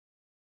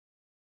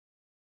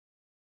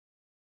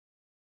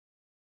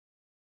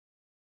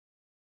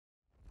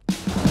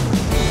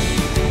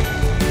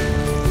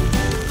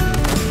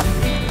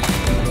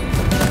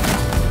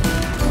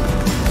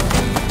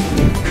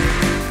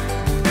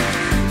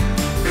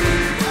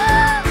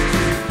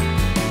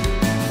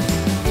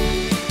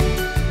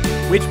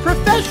Which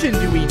profession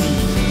do we need?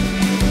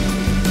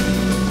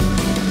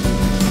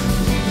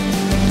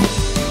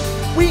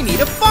 We need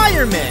a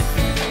fireman.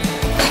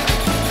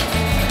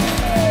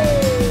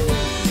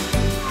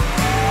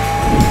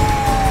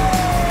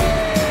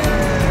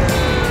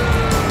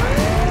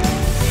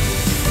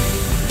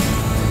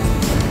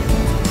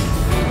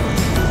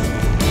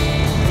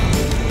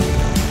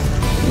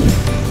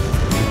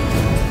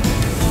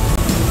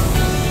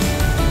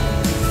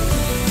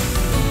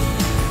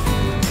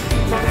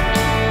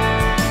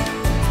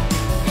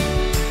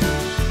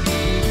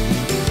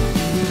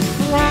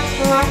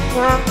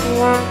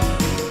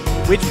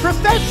 Which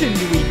profession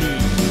do we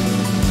need?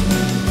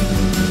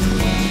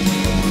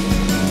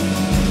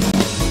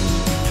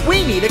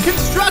 We need a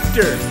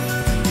constructor.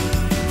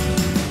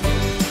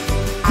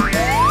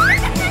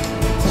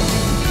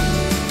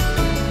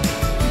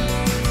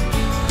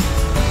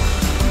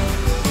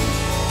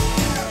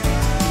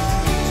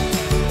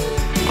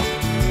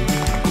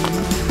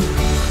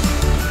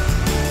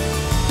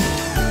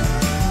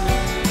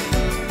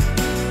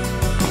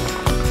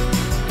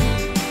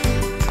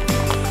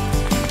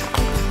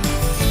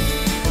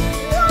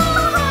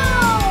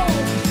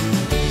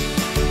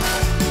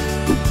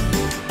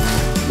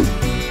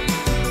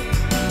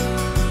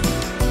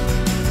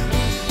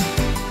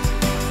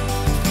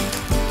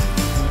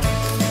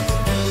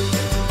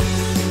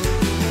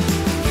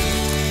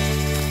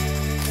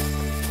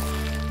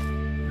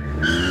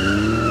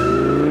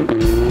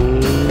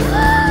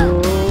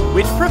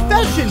 Which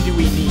profession do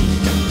we need?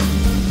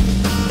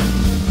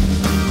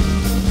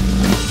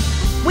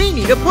 We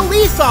need a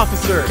police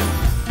officer.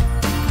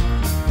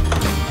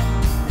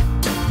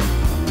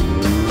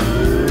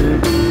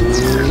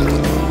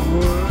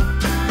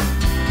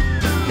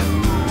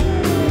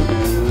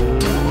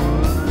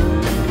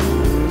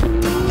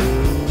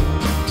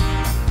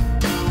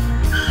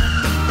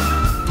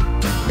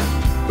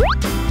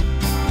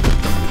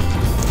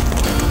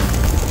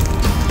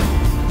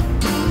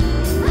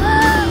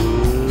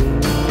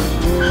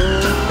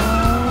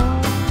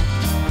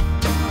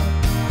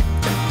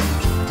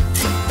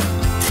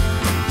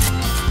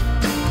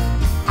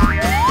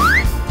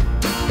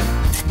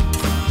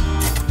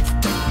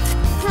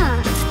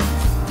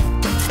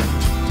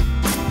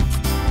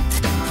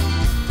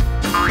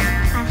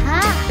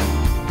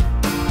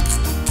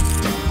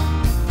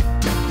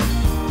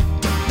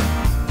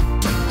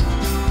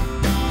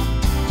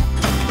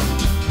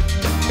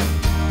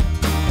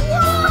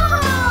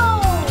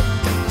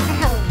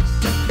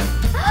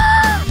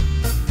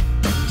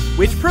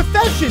 Which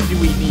profession do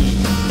we need?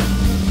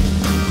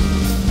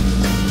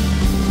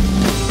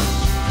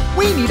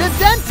 We need a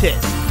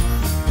dentist.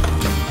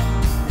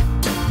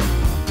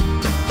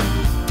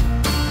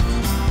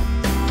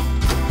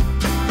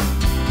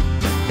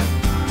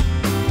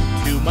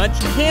 Too much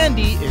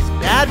candy is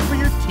bad for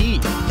your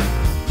teeth.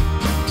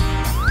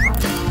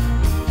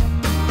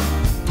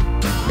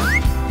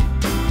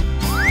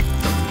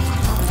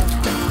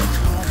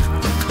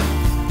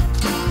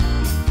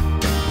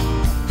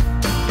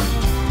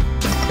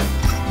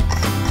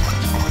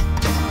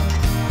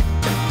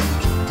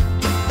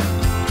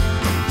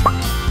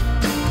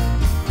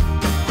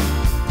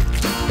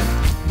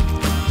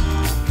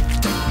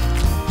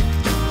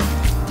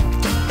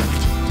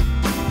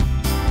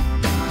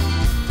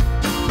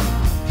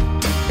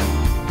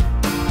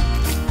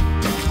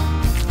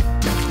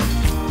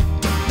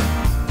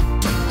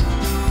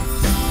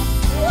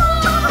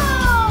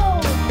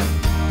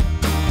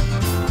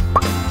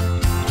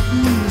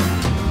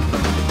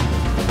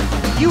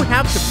 You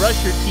have to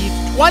brush your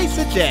teeth twice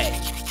a day.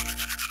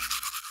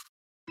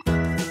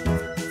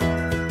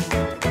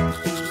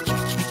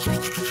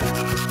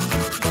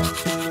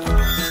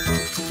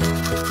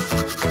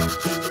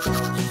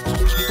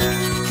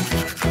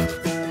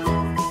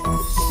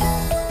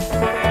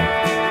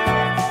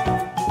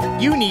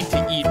 You need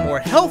to eat more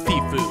healthy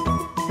food.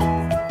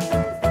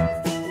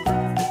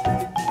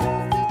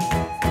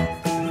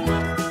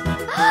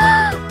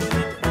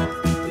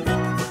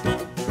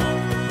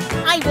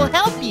 I will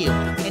help you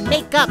and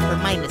make up for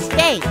my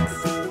mistakes.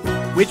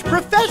 Which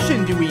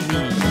profession do we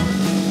need?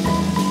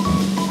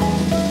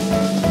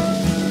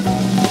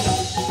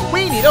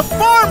 We need a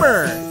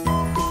farmer!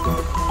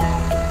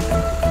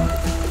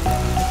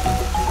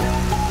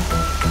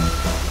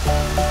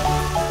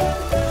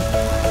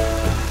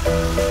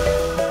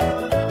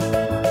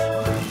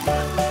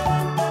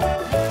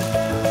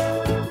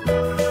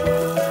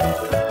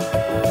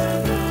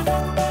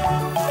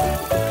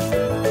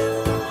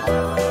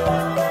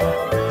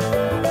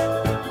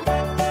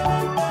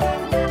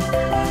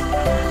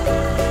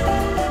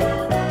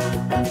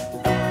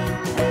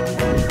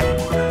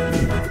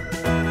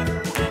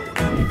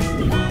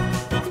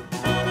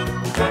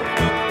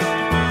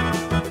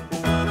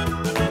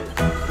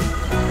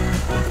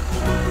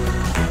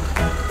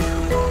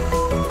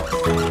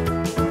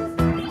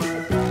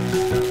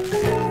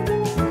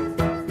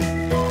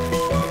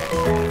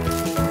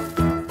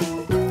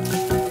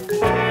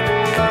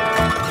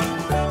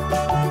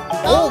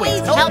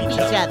 Help each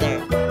other.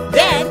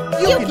 Then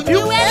you can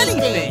do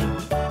anything.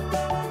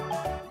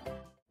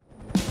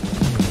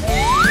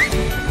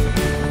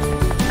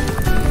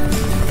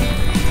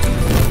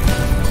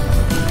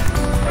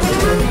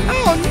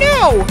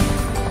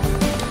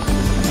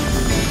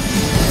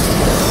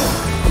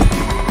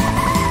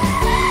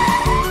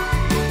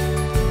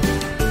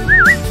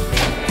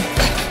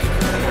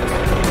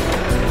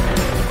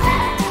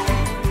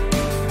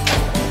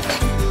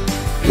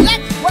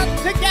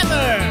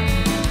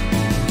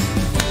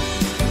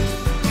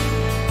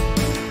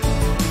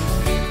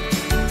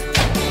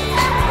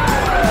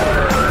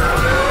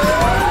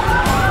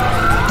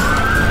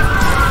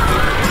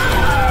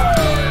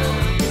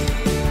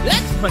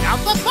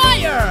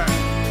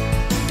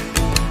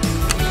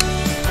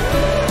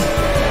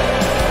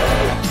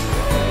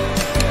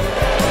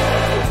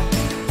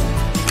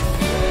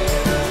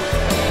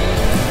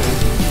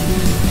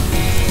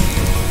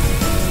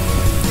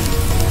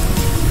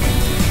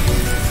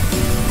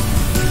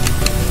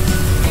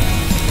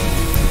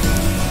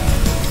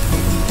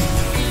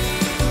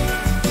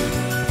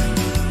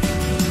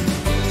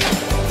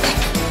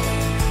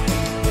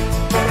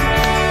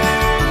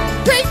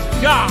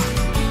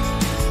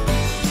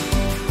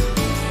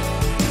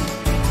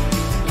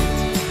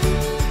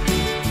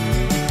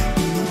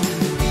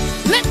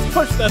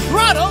 Push the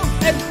throttle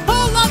and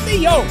pull on the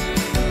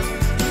yoke.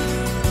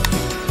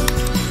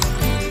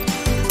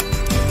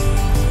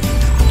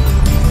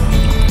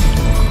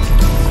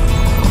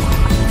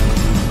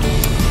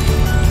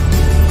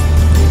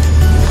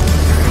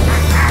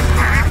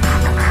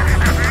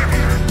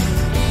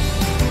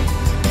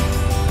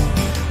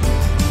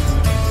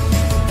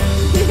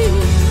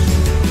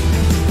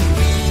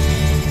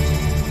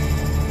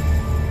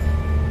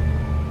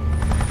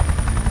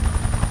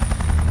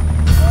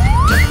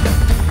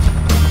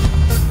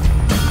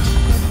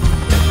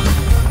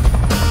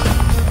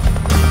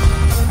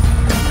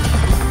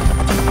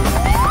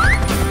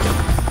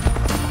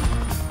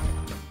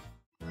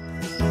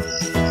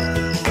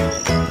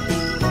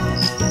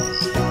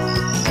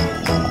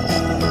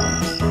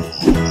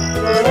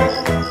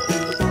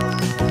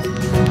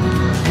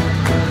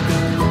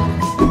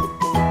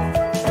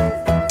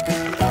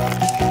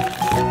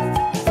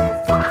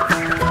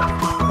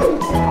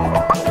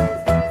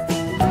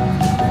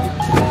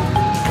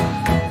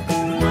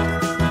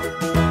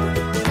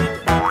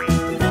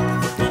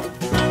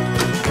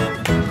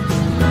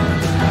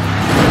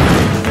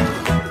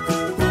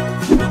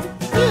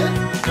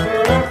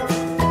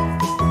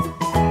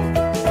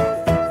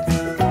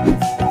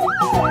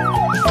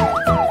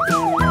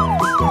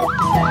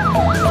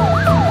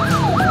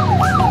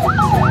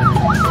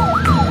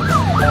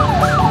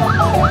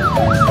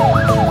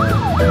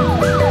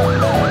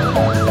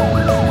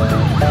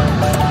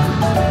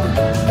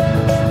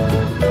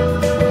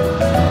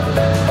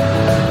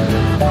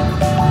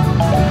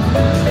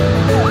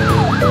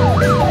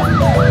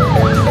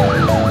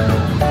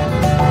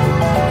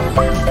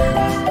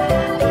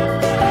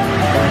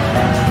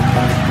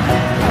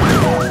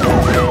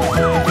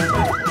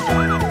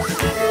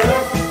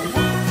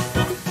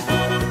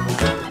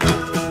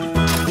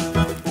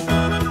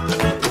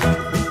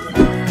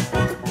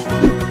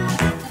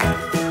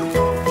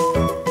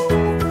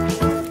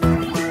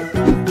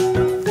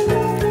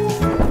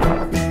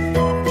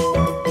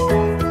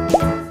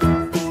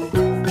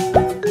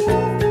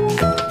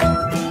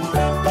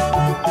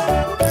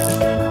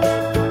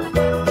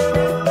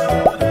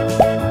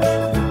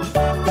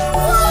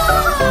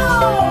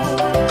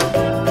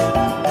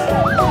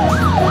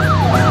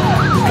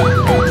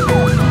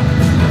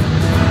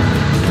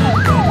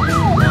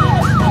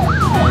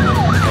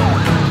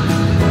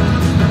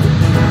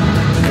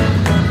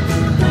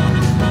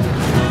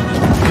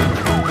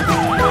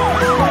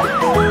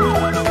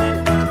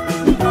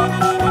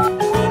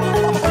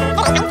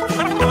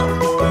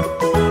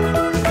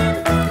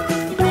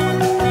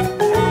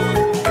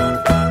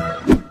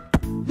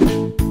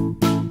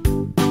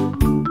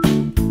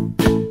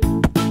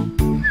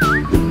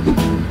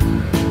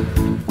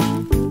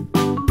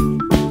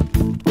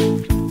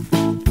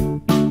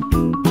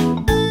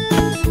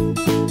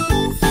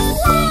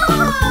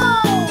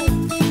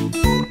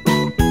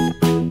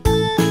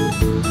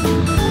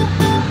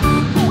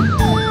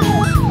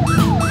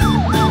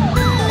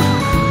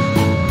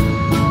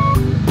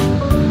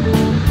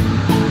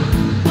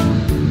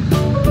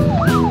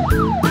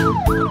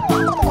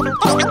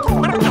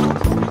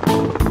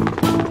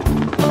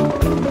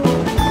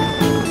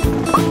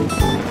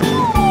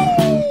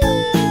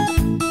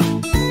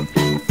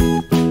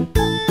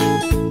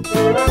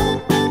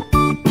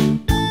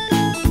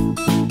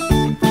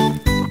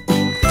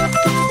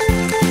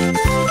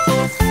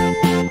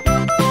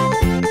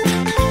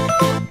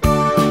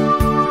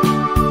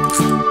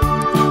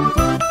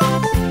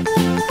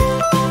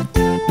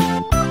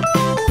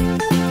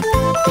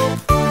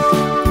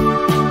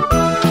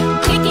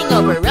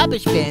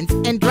 rubbish bins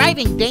and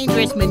driving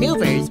dangerous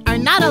maneuvers are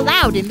not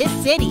allowed in this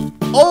city.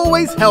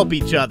 Always help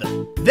each other.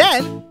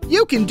 Then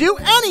you can do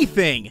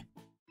anything.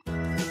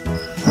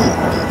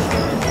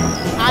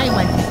 I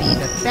want to be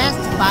the best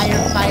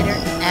firefighter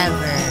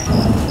ever.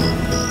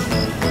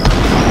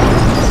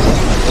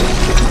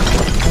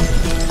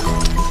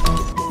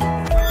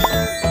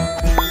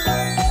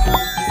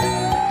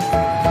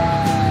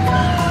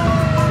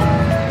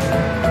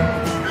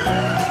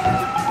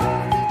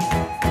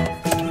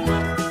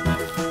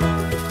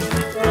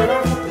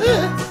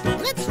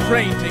 Let's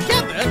train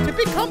together to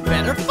become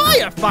better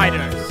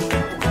firefighters.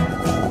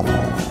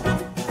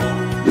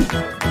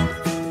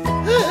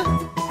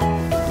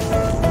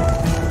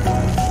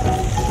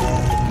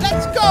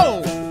 Let's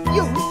go!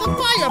 Use the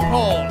fire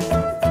pole!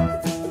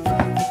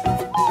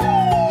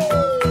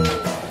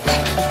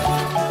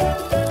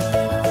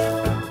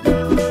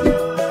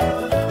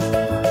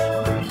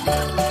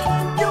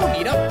 You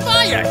need a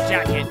fire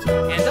jacket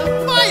and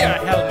a fire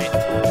helmet.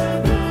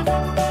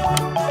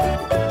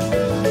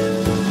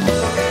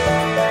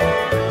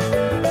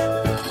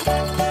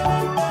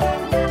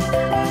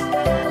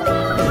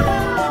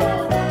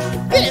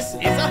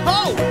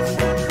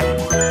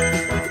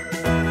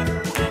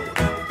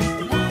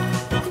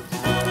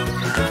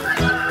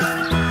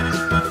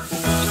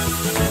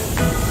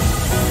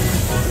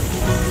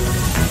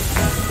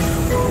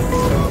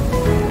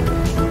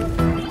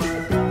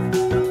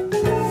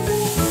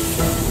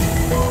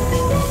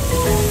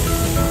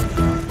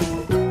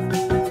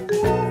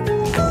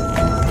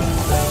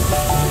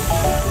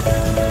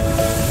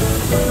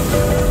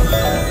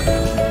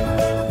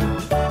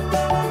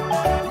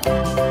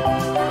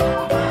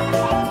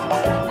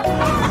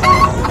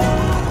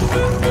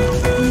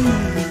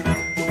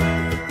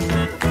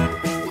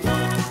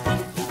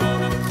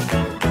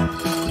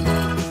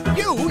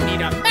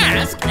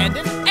 desk and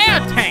an air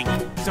tank,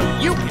 so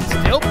you can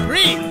still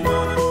breathe.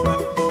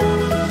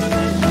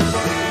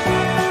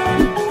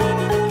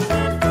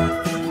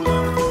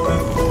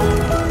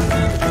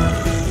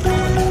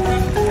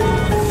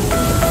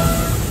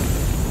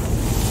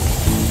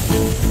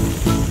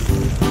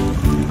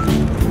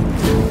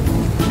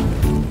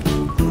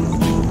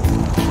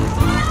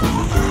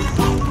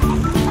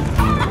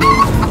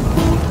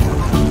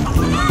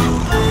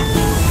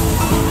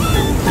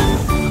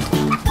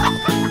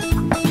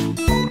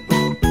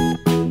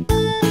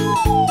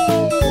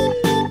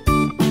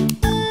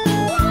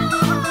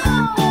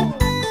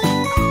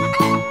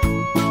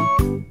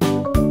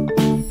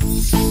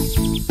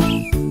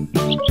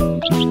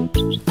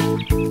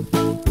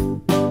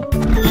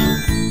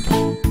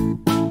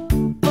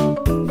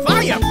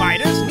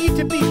 Firefighters need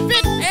to be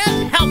fit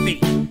and healthy,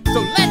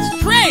 so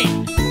let's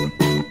train!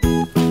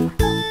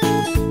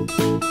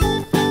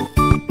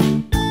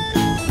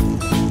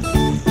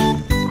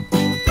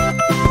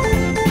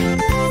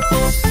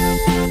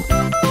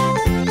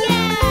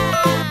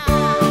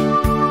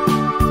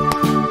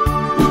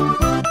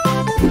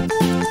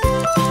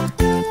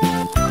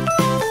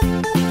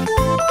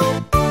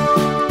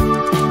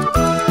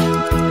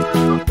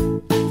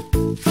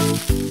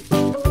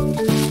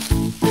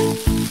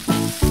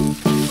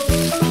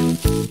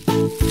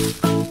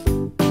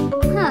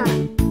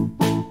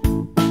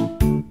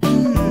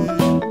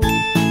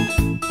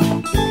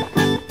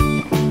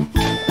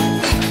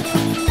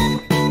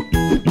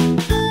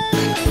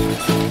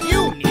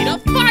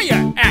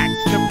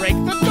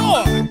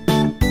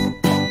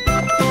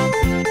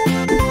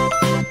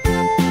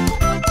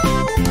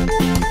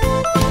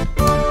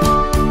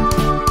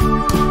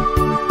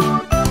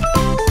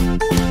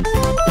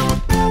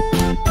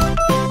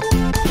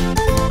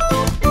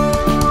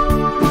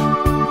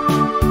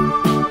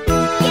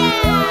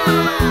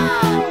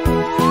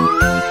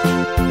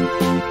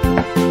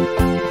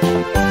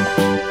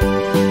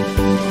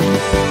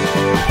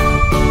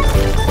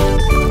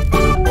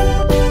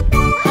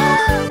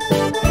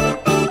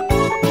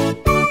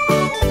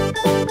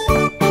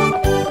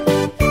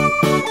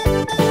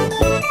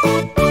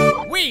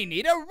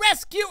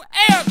 Rescue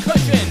air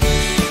cushion!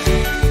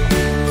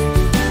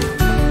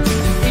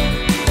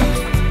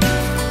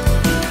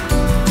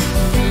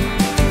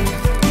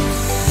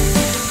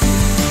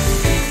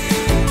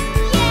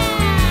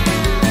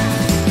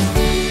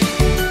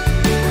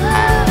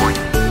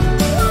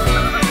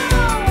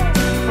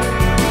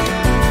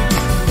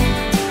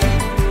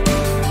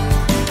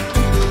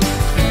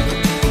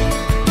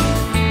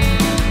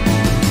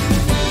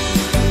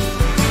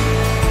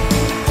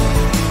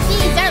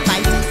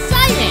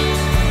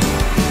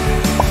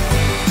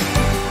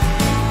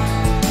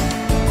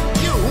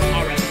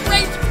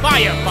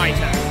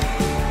 Firefighter!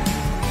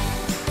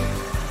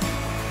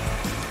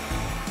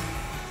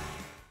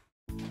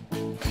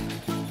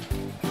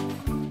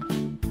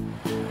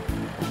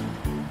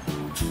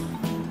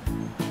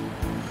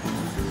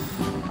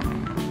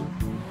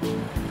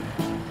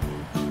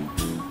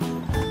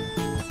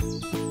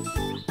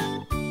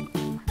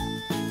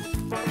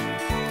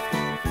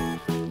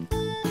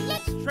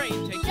 Let's train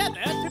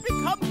together to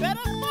become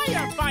better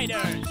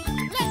firefighters!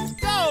 Let's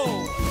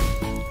go!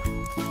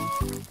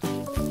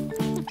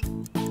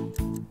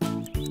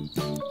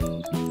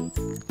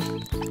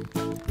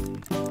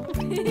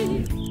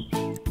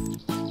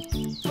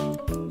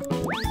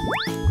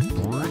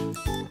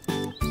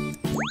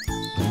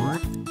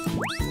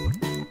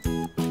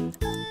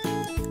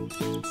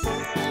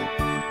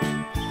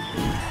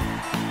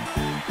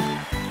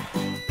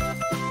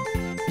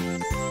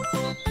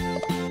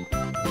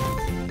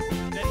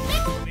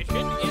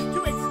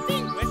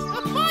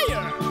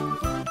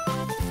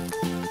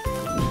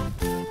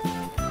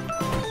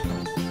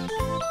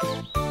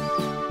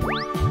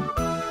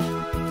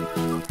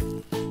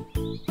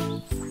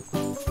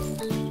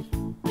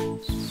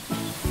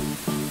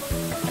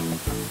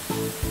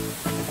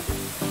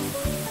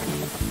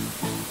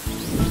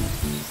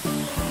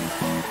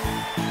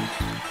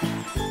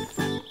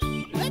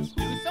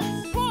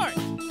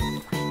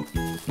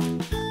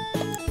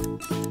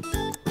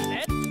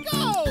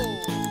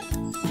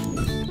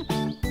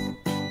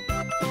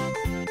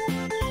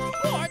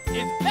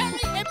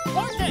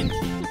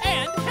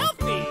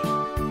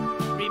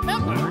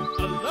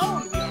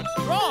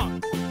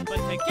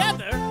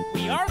 Together,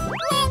 we are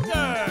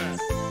stronger!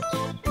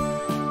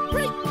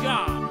 Great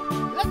job!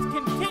 Let's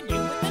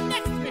continue with the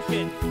next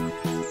mission.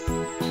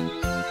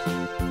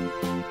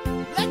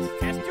 Let's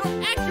test your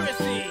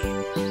accuracy!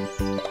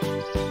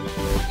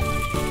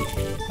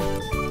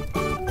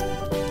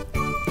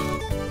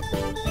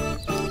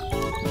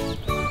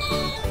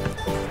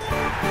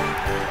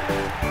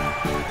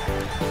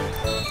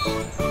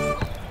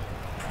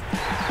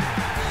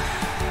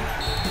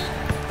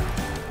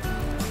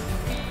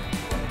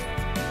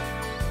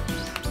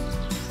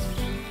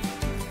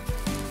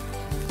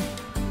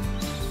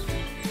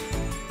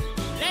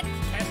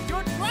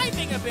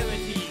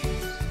 Abilities.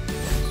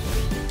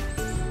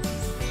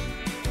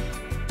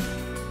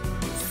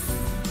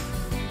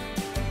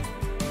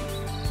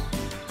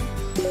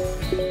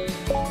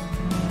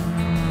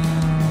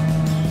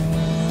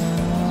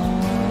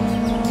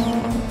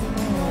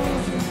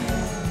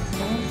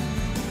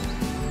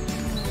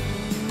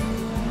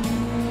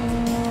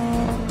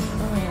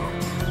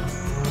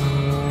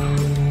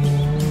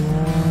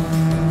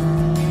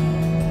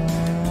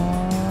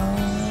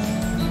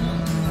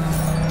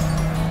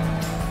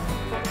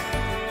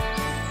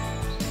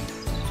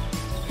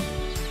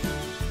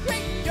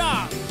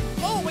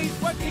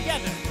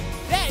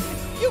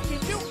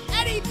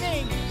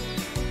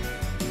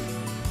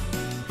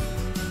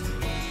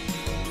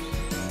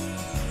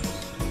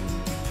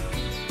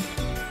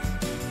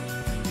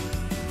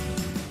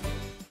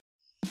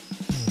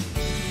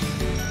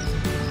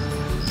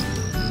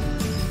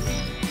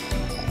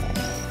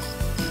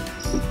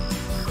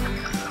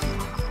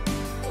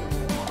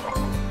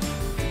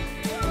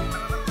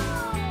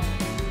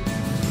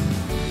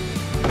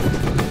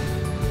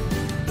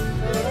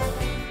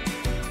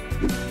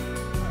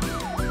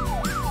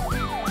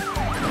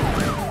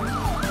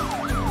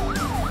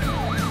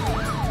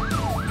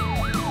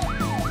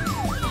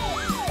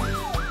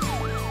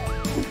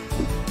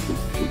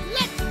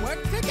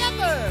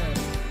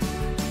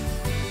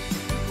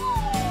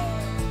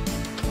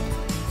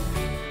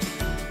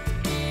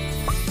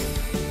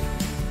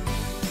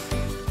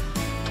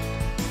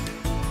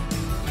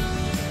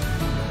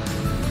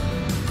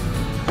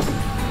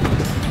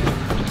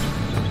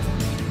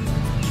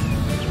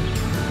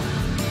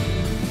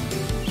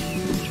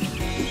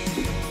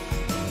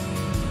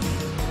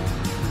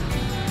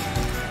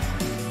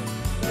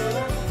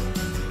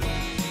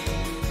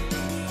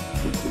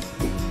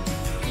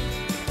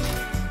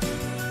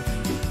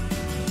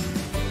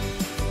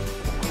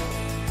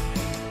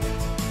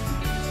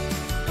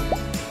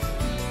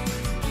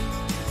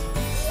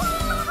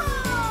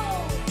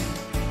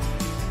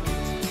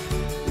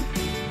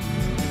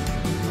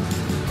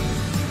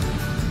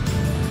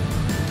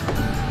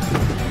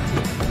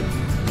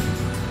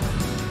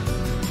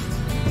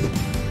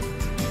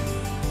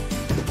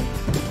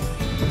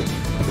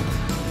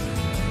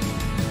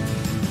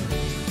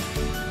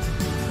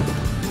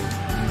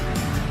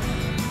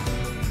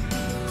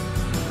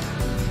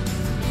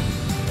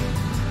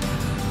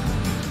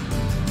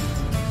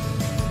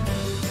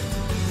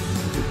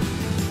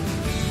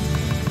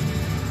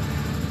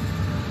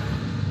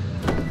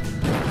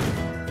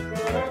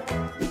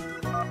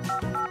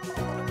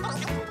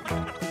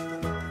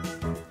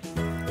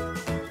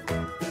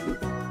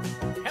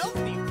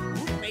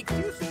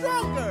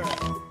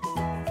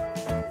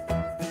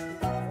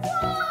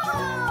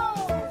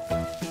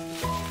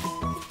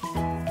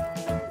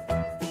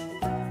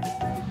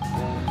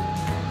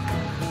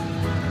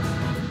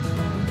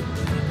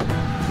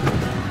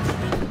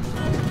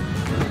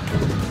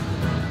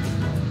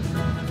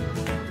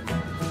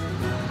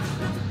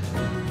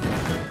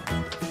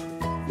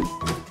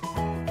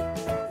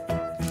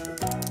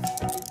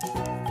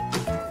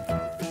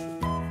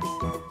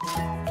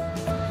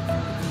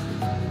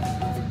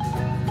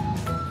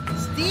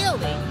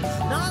 yelling is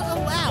not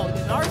allowed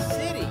in our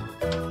city.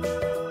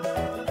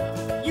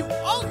 You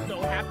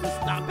also have to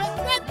stop at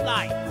red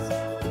lights.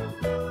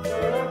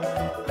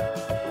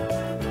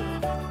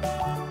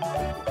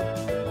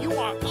 You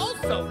are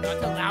also not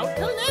allowed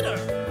to litter.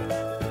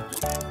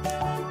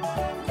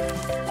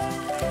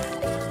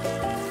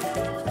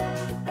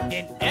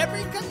 In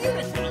every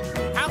community,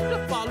 you have to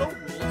follow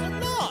rules and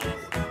laws.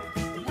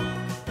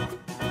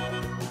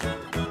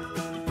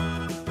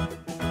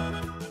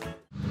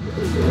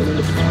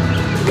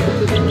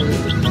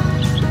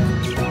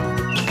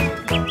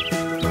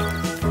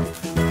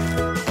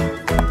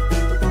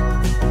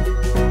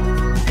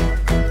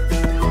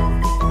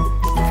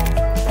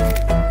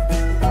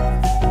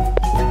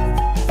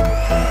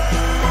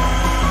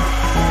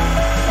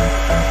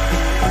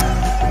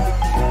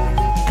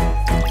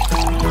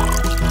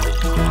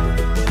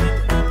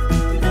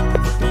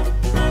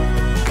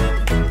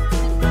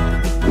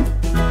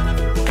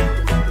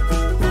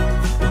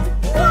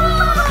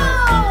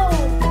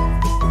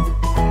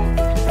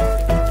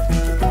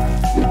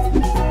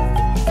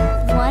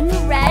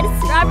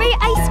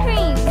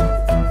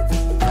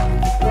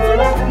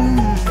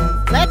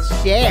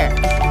 Share.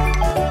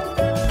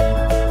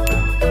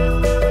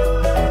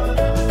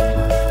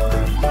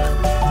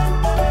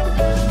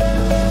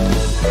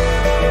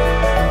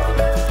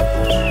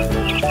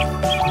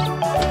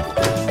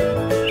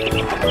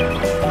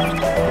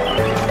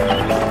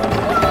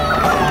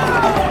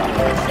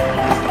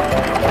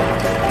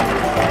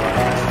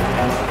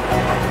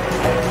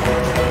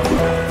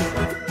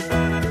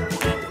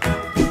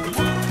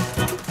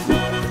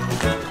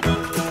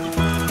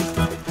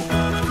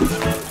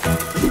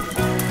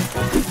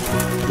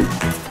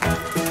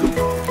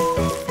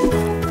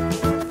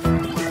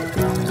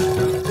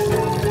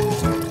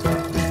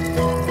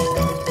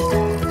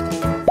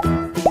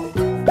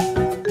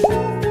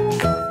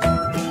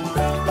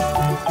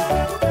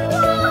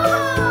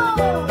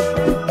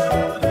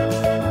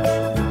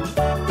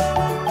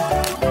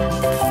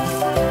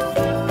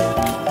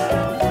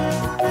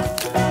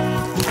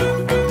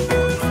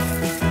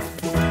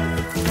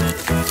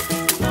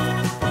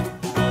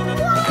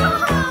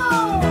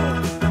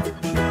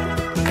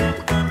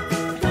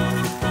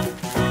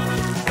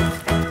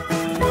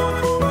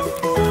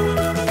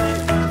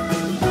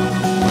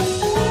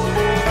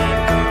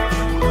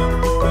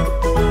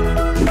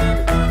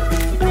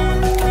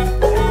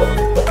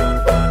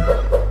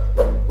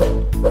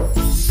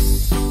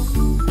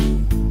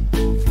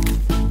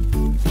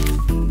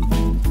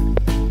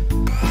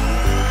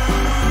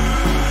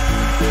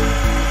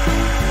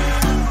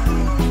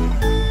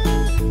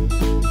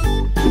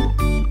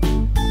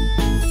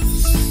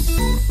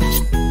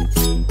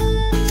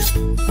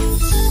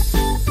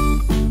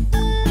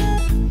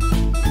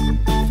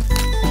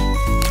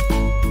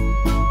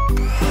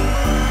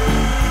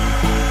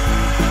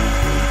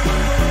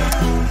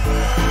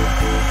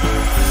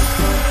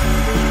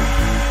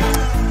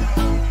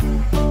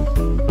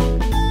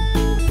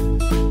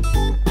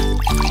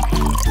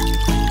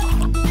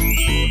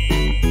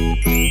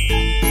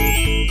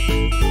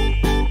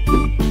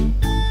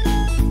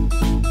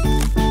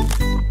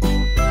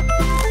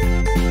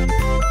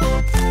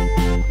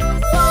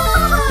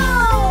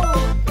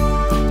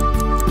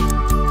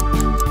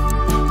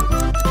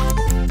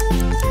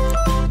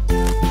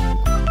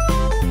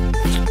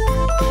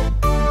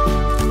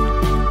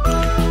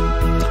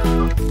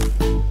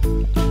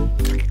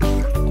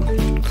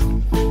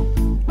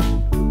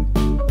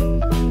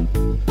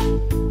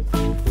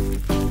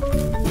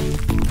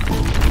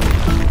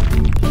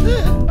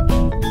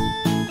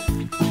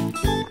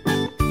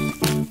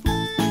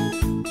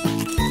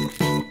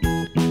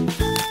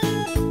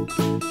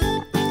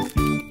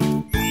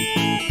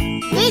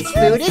 This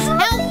food is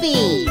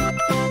healthy!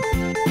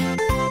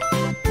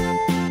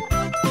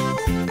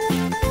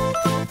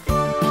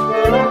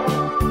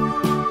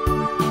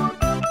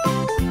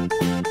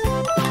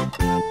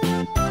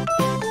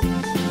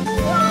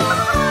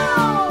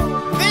 Wow!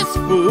 This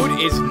food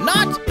is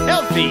not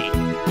healthy!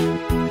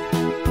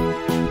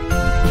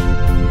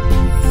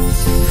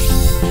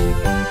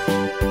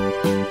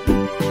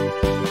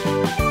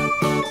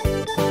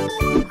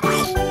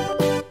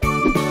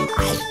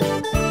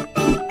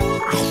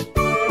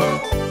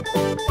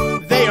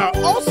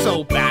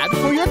 So bad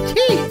for your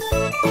teeth.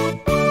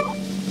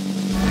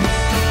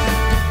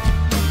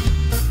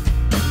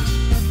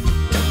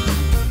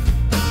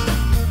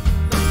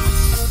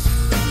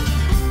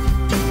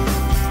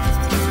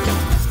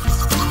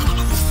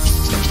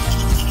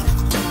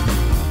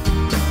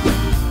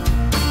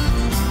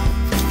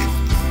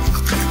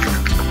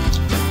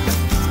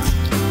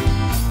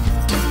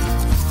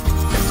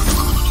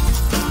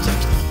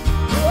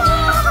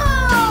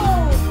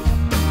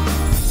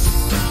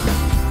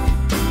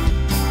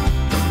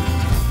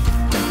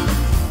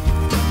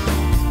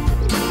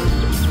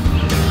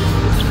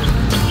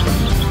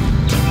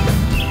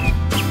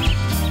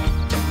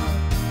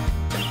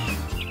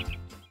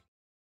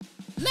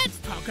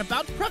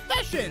 About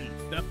profession.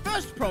 The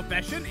first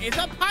profession is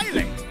a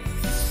pilot.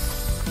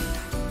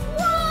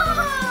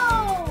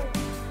 Whoa!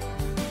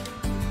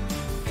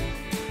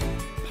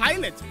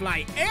 Pilots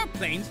fly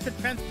airplanes to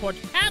transport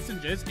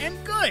passengers and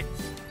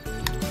goods.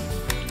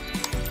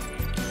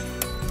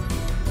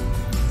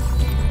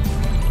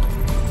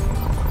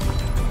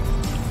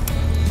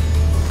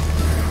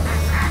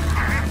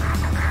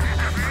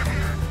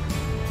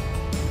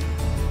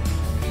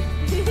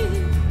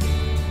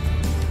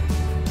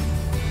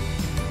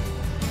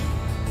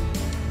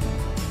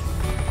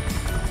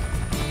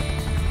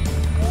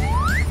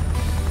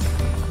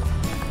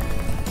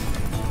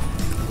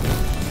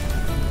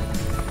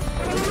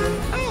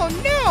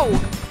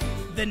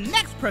 The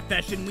next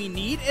profession we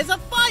need is a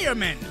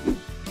fireman.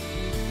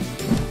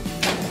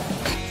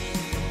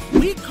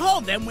 We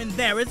call them when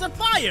there is a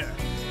fire.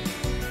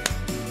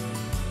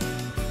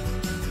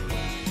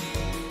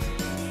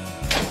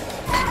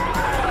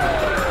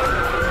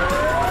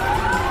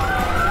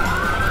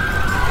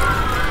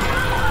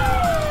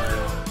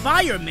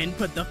 Firemen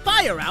put the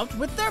fire out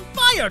with their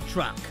fire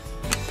truck.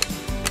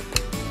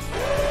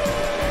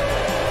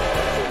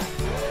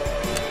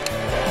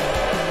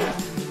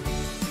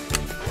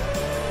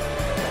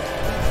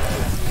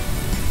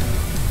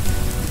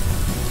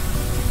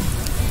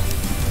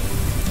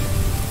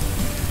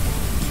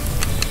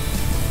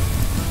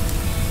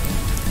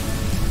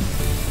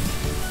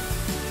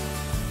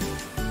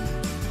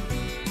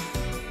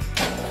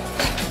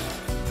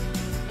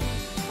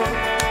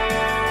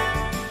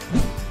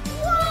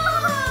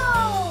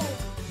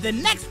 The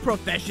next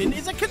profession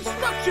is a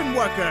construction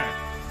worker.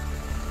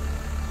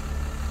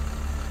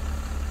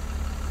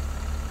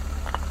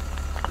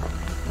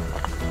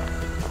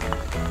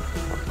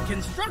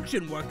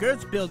 Construction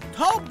workers build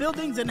tall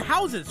buildings and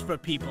houses for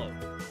people.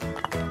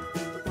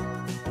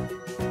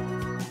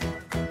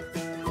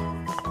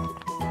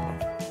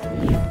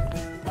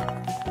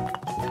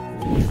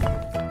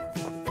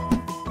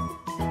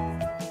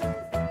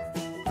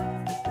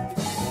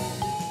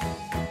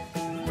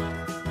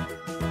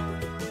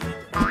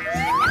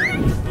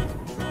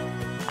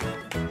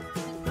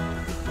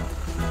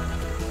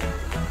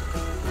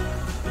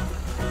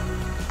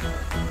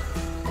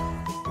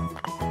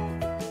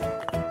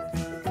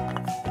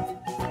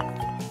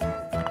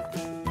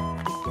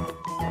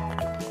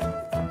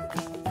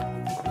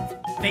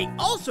 They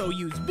also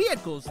use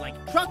vehicles like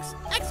trucks,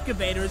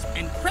 excavators,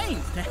 and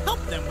cranes to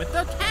help them with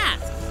their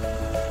tasks.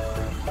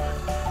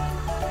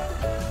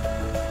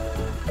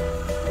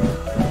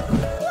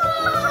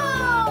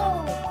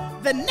 Whoa!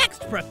 The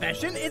next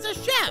profession is a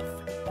chef.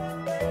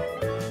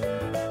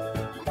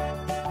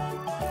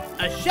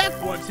 A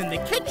chef works in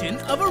the kitchen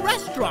of a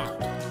restaurant.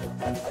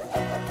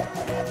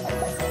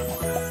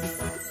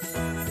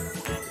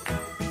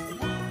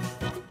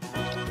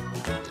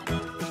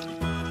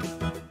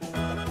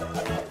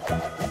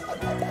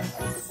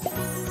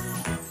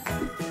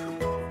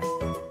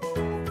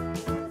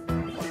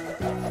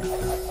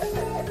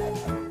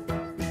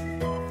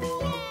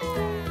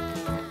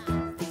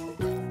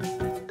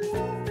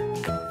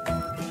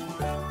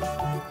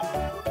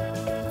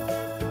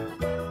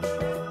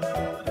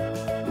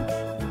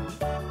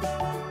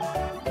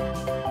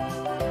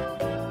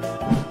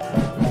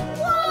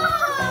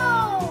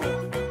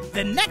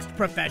 The next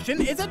profession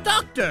is a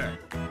doctor.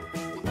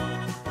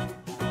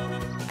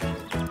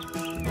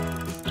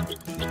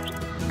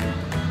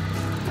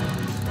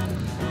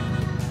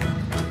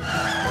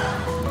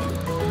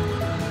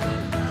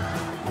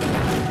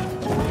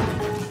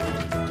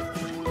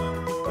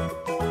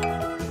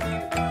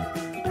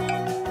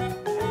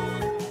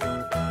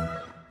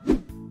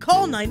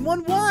 Call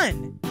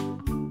 911.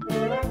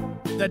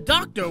 The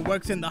doctor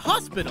works in the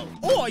hospital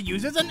or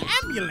uses an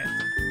ambulance.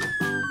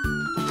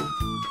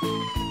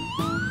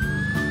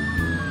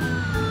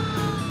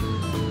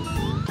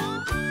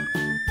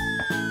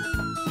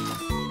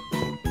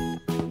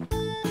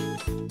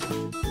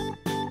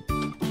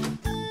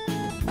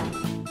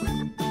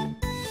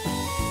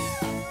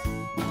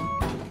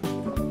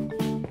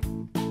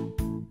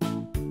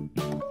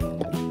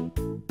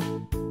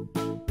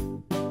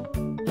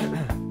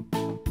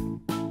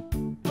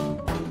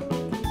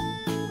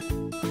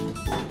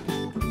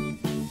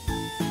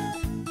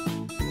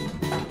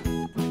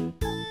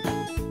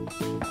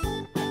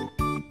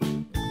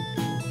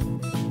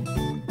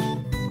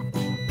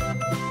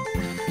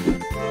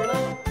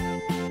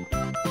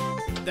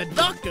 The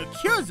doctor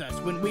cures us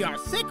when we are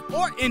sick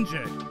or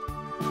injured.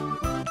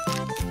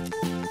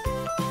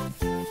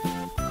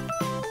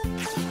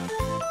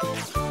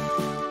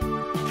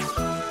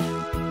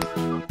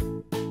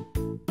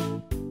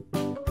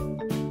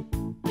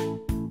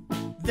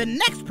 The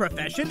next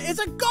profession is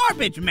a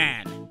garbage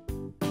man.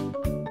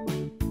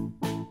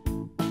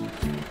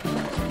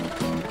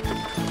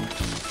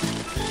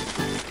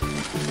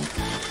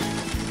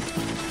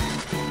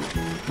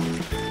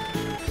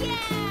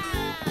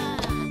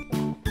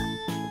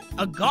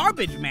 A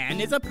garbage man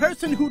is a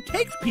person who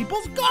takes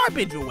people's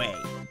garbage away.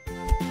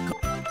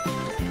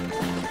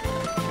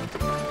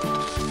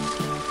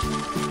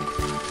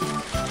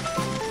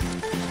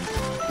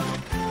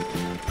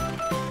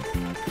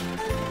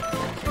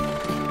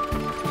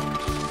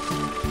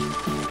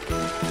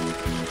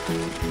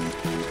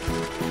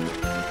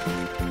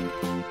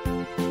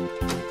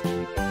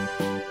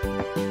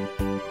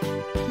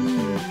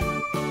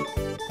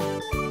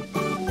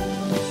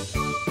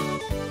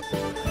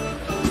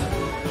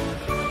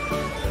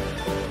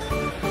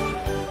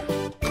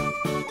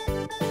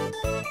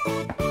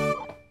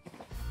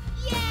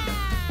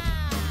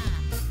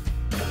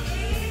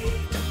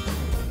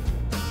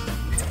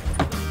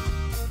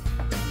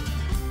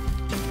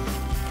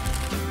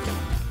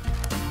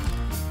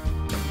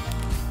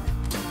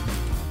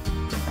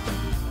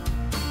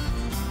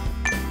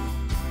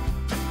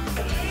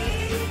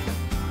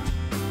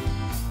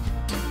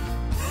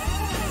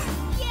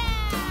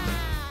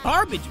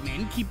 Garbage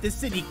men keep the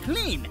city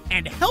clean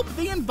and help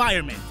the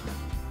environment.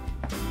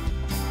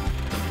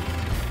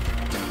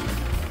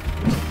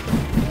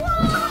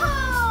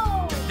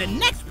 Whoa! The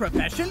next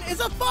profession is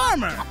a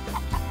farmer.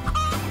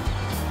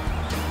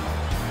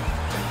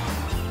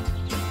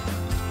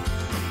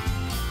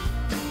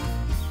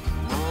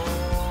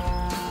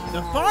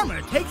 The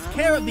farmer takes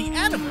care of the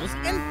animals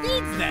and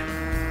feeds them.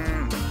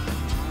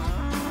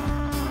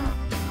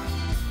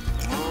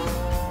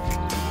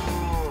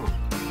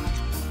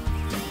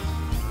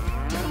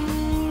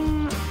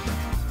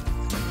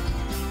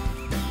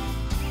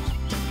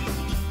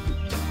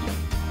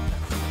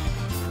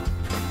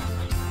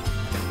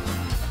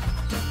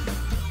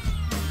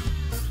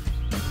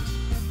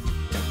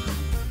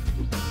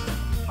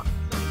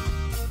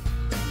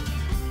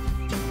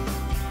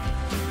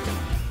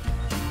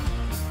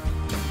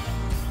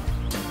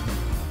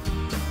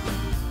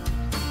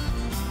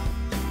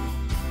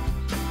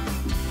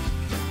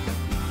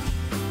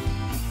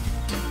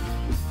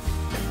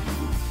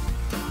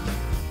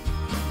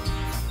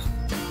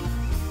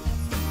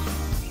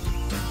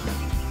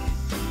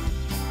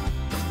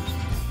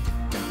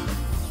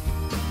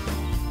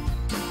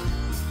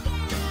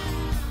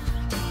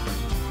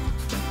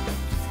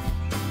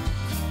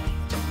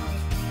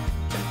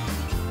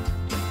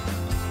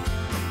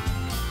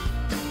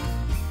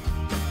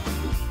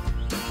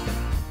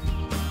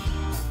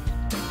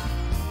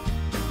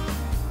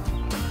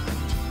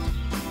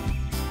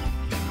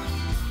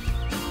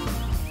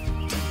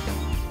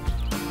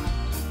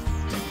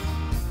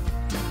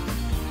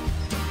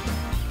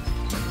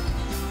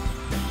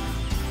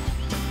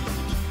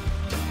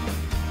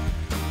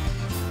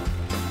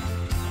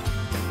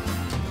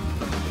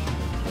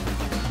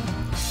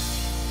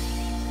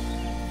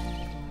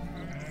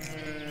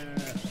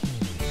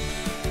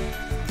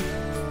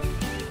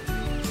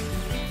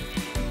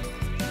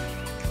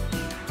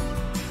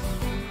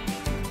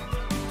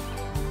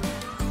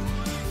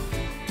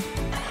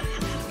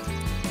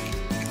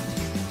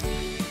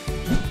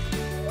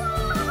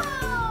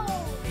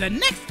 The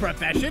next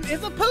profession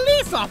is a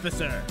police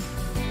officer.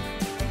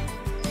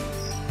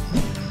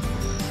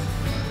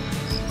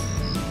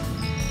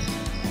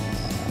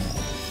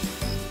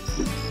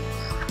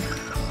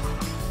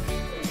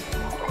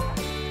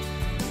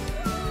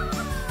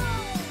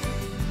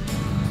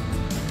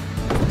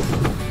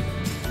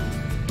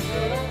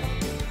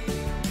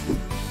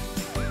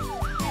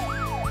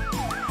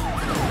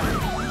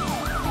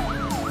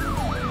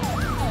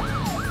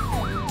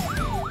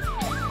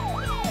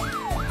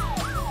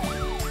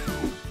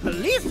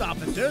 Police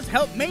officers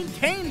help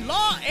maintain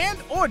law and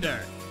order.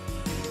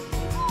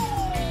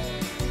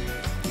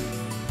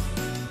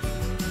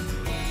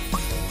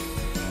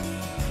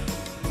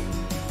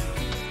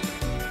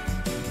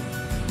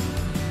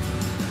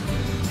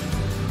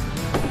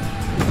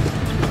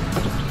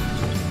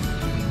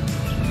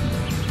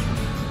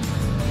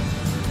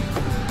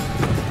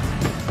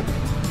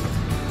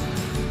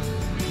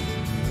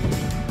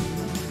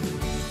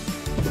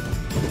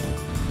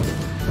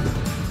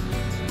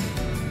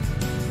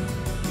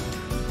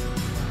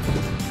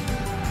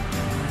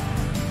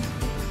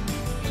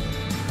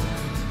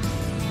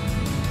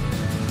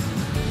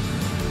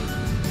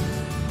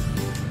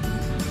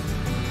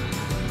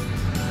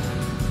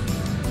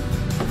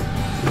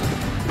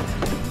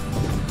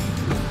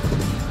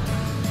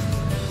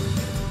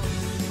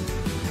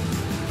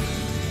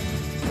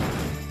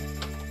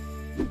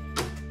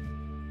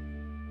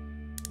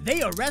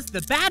 They arrest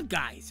the bad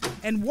guys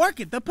and work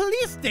at the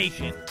police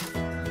station.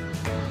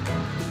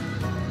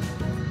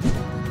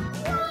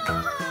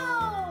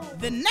 Whoa!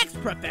 The next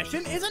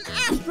profession is an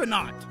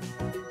astronaut.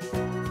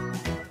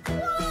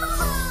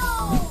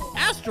 Whoa!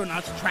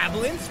 Astronauts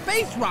travel in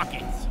space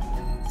rockets.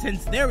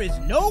 Since there is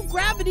no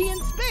gravity in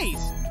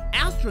space,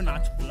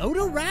 astronauts float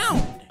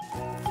around.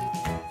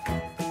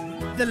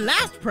 The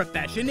last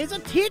profession is a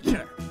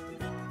teacher.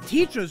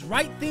 Teachers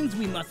write things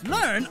we must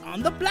learn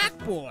on the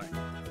blackboard.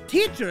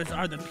 Teachers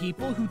are the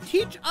people who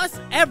teach us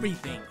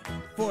everything.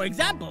 For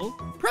example,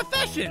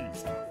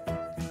 professions.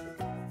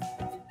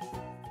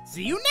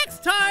 See you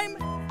next time!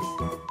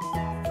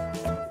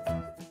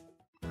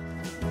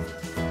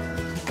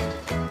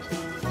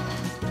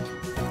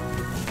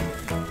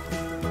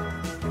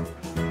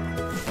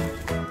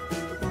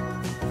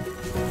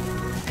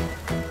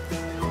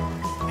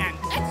 An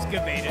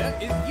excavator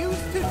is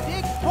used to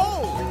dig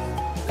holes.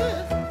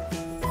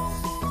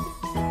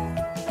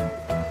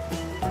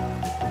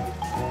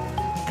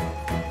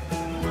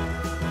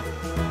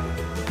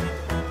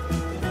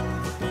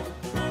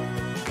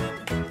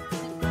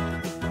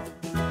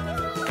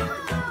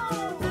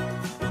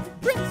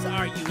 Bricks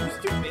are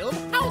used to build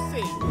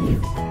houses.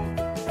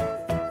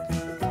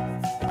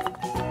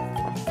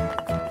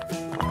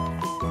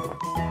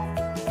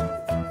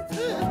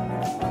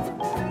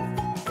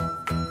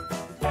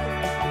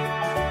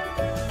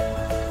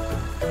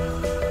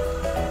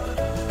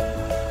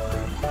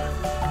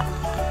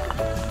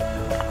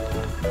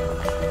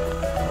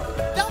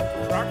 Dump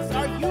trucks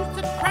are used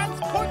to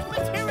transport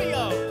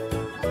materials.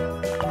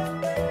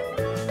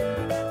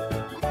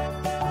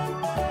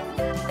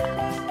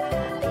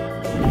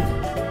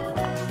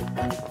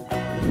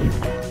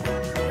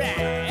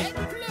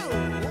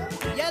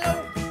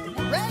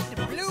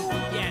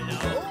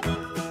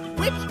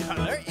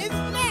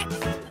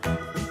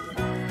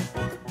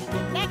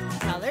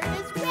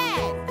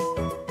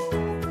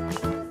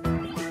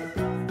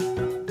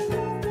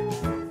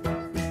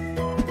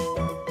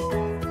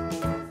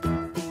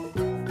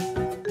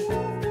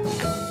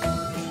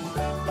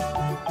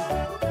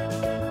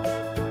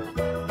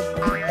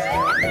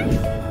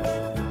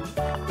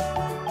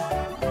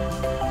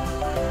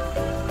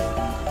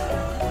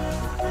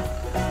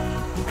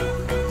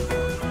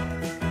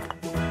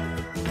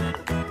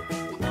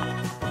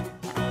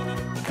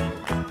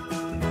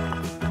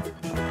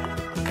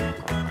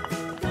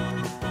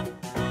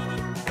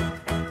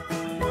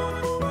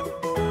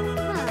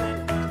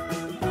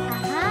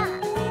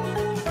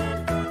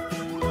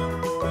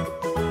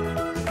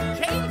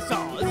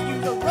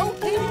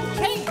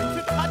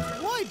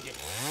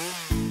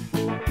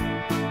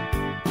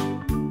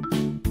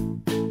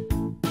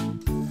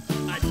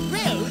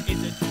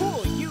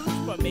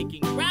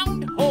 making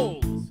round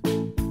holes.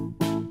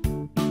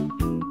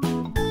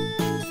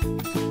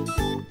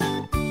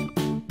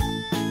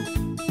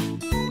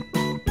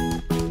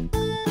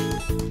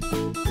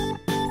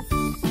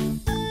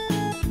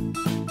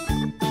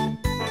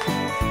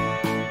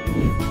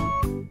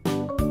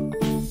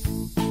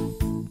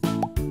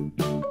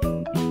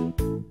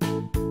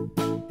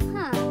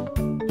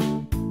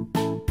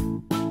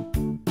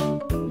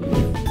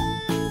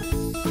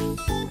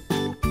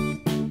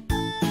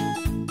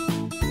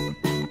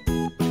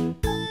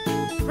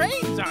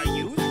 Cranes are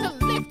used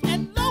to lift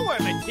and lower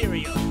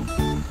material.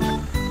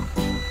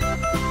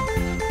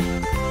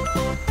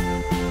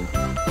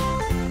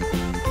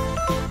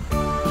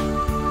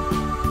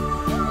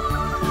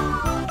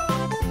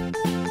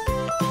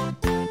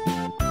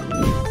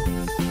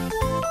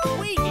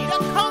 We need a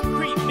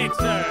concrete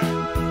mixer.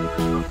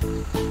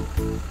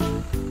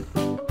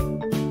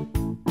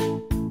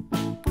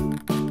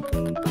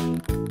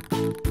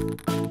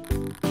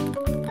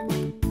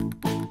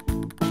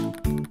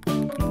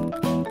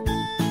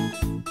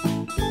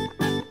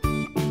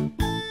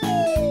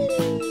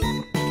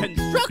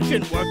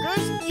 Construction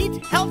workers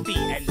eat healthy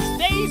and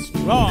stay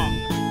strong.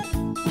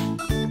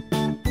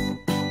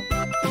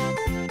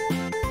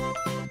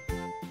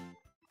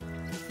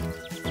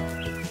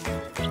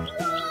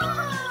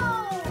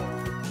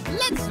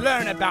 Let's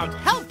learn about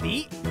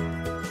healthy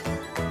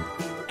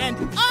and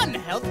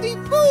unhealthy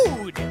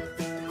food.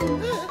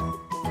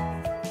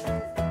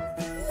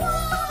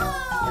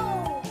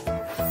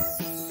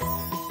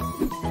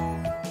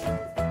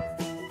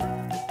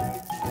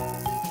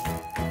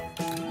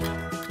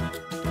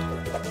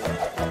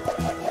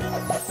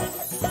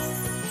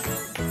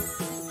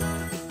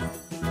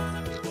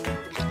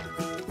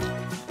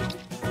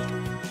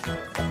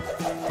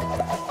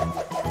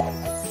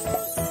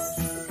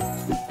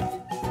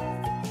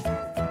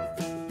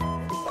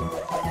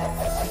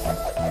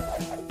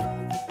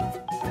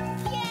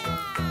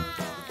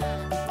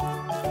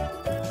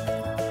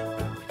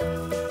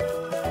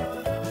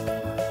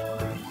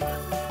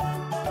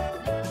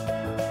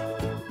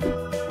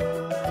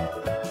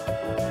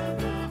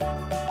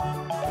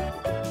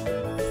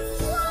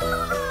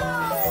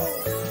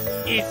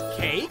 Is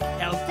cake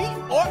healthy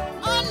or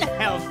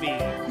unhealthy?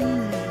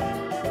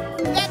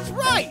 That's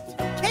right!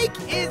 Cake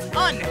is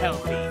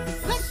unhealthy.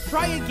 Let's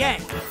try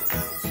again.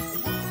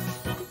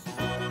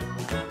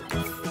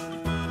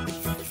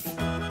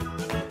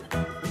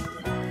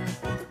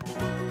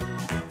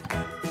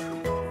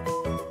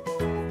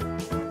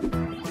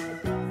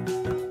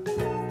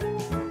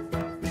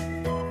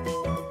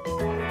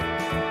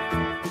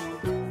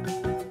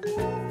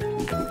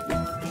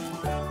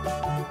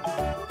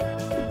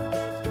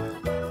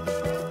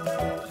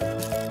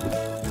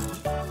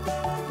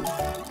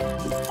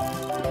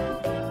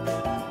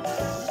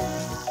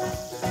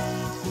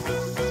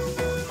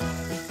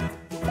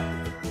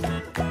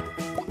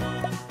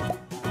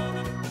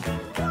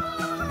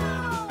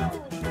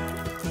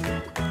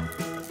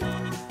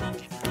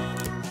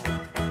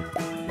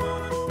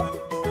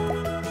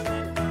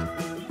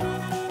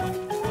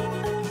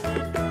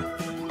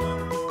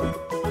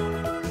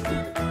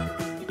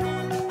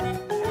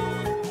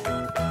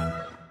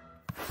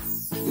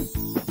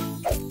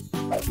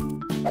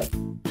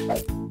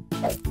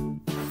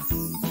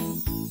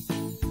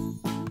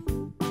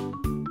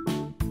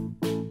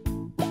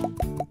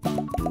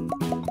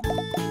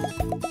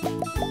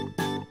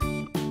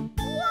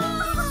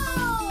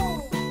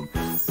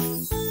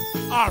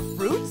 Are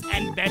fruits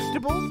and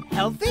vegetables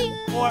healthy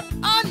or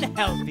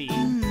unhealthy?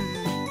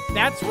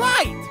 That's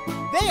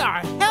right! They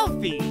are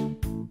healthy!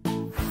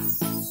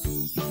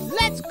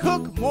 Let's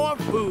cook more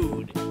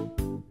food!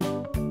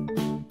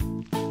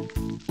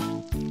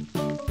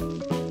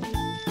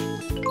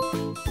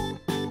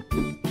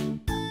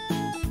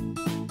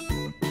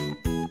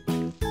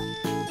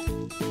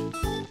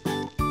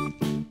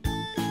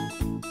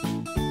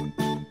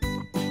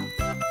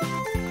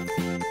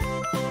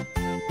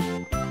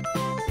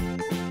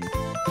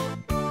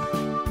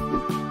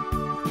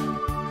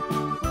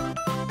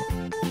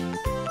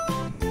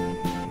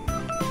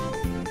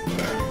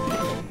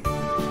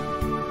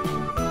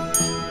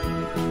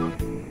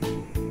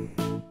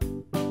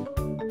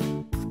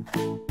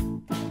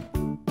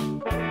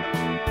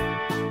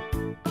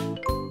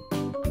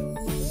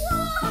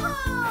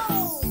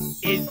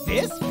 Is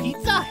this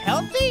pizza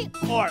healthy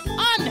or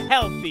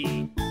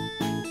unhealthy?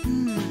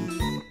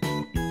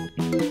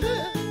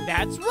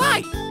 That's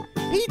right!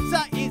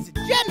 Pizza is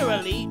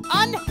generally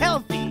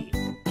unhealthy.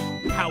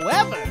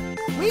 However,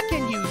 we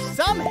can use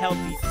some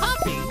healthy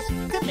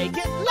toppings to make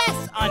it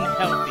less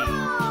unhealthy.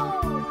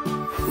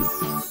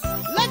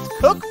 Let's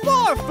cook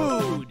more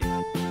food!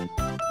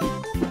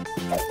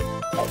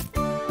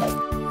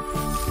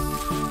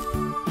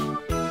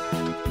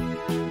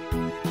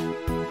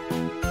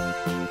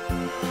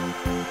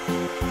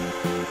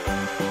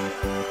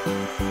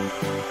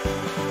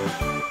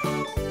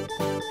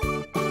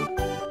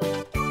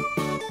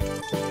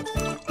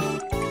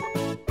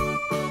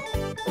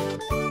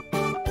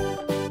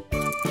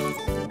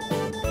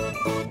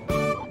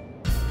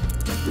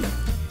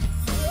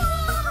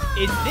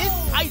 Is this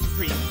ice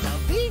cream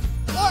healthy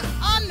or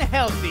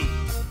unhealthy?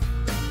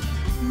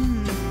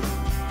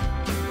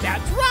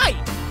 That's right,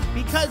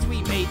 because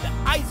we made the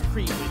ice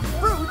cream with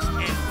fruits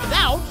and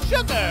without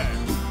sugar.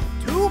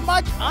 Too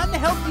much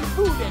unhealthy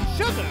food and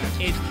sugar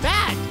is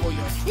bad for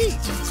your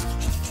teeth.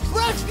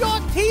 Brush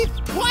your teeth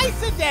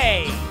twice a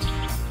day.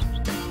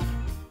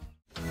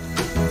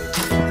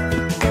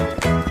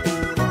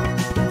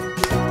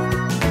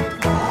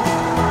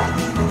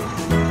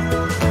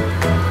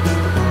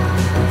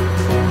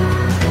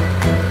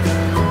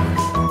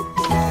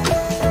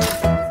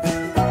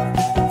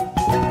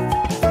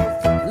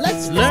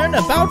 Let's learn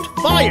about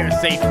fire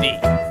safety.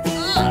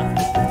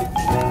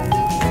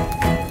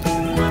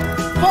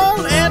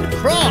 Fall and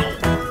crawl.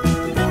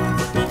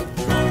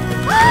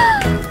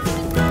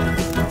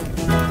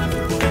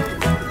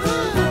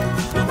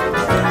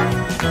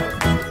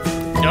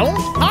 Don't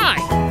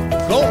hide.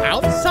 Go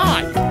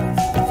outside.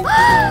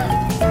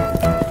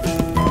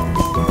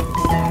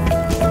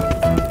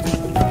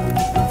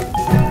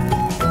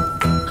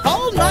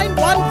 Call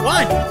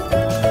 911.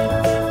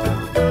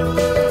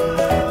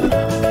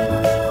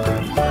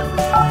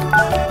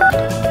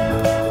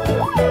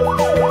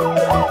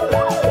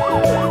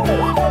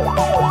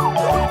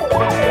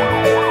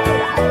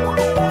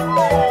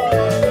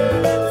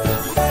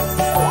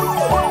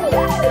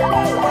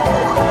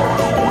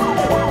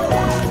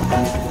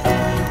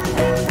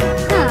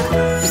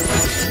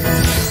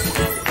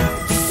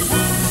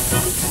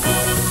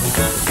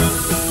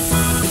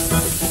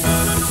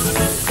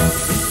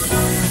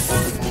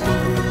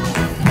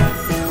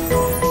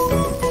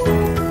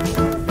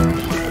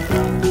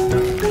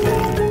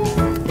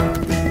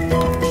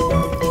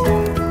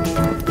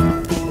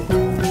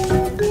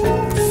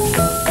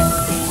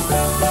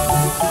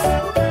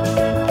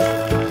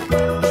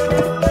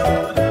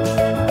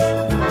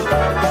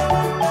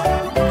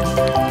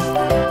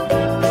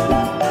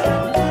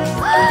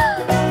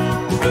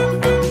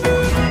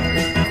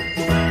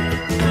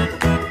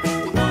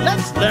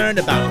 Learn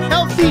about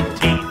healthy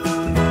teeth.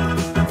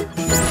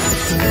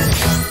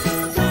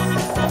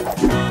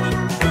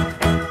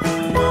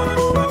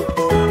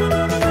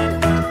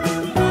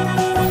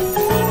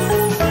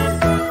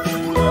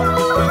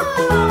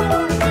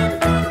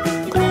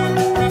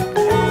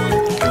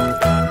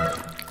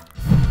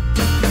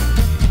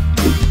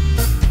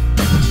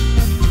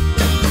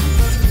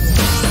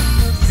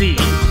 See,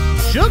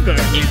 sugar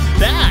is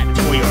bad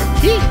for your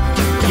teeth.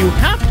 You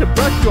have to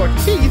brush your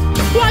teeth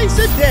twice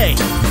a day.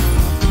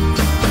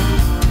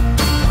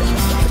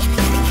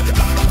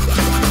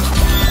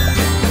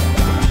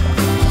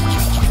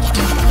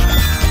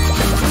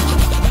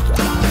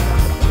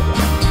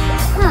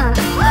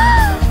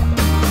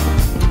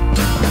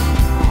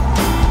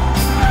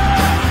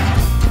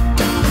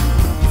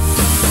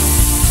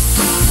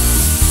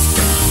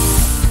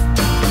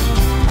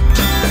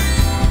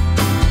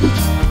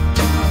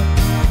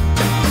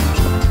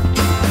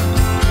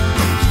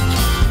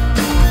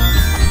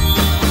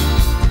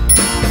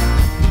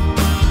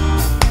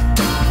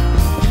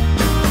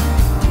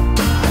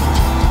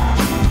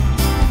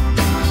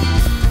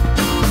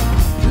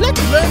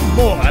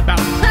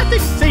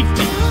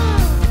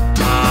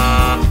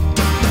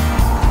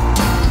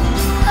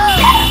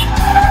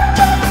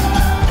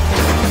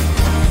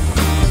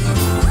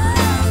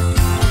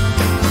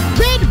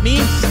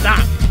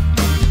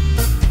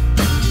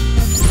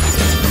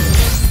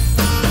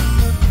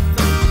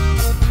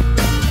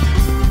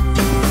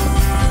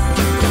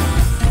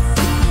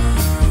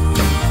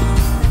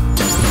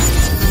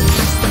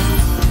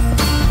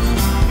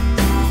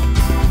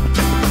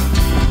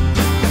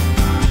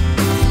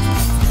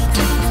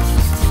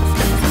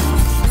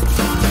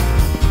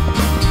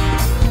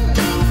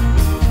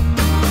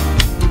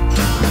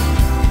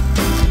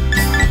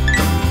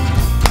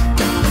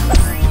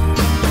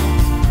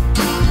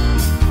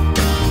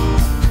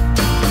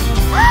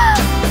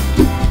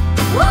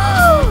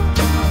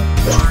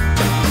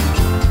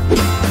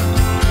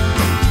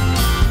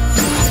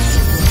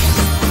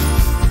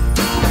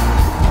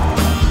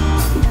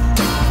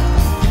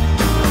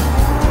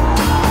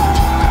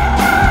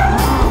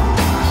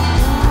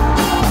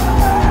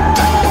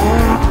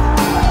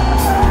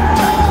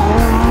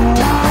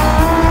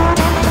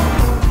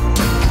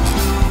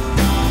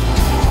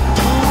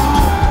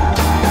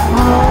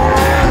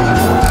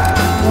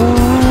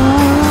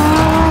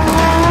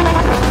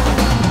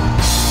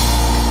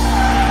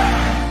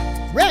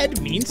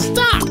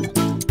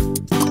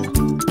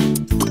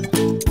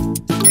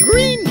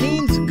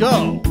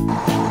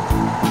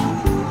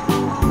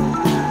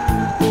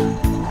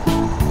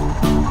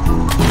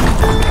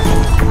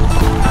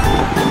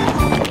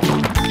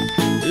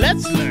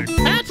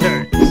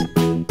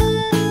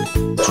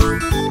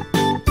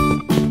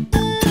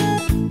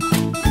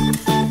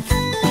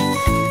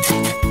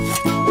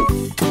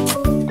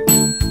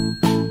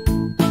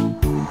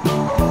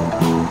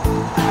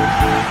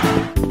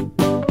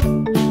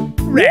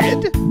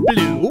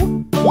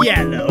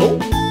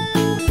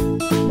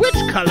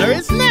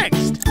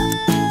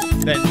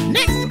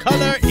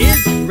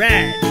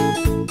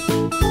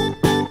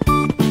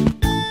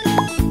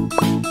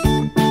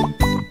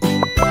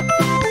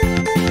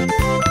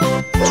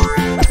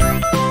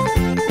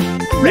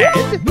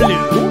 Red,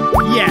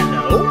 blue,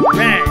 yellow,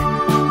 red.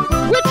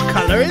 Which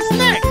color is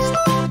next?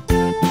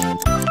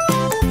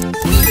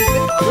 We need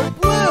the color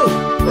blue.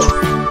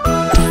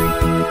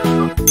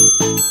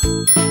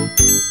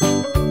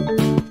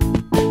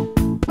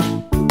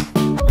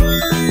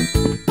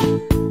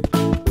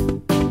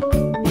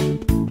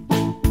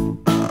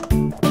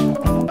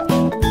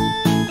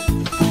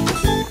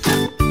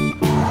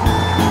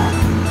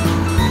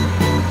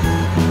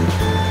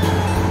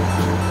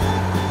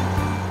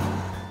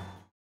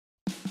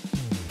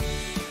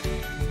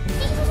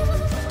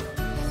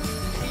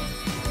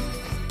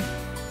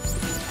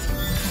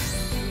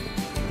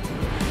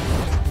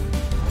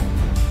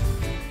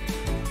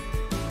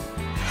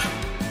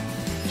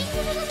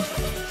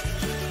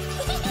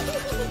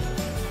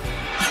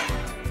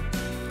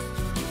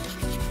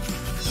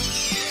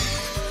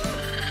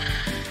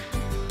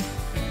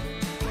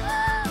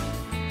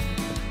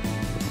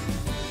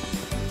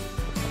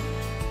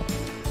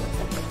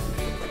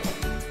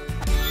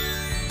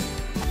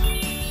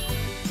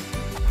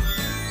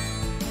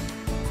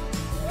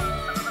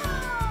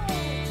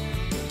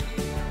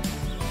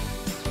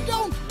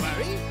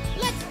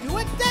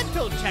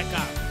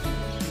 Checkup.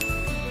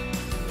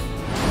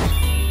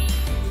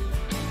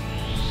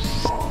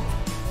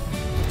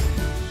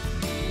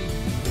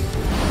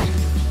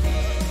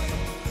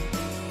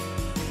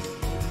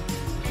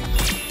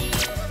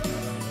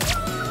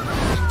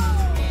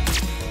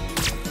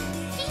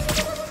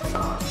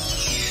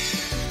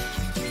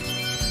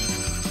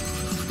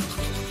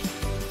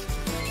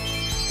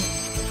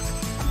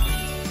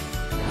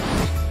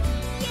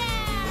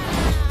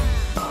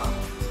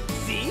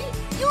 See?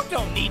 You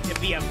don't need to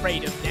be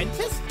afraid of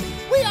dentists.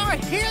 We are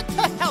here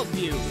to help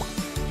you.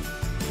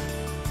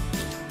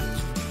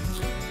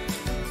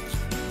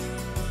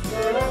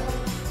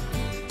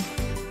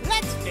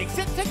 Let's fix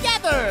it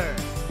together.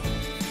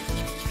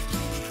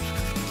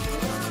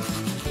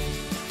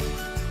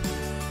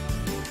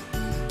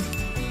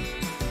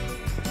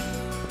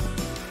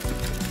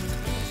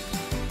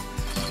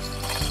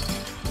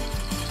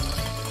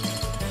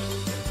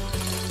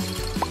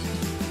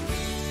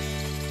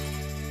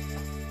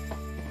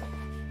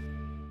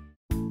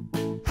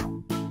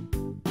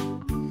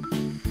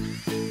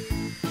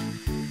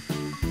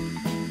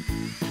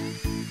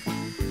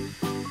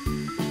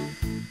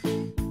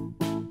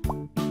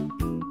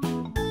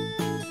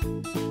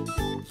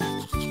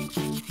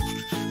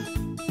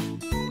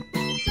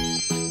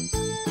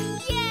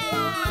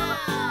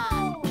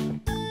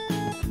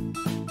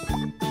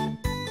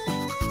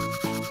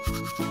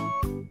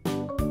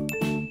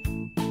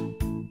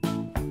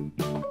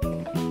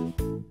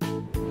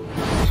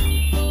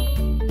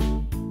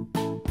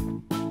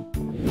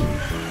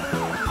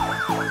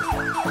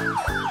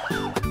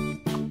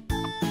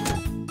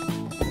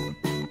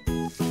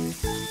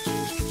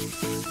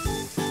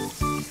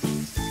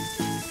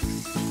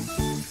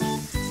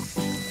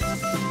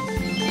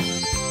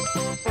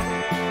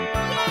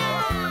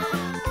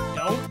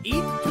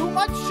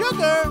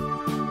 Sugar.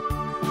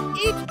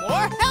 Eat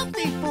more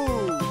healthy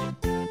food.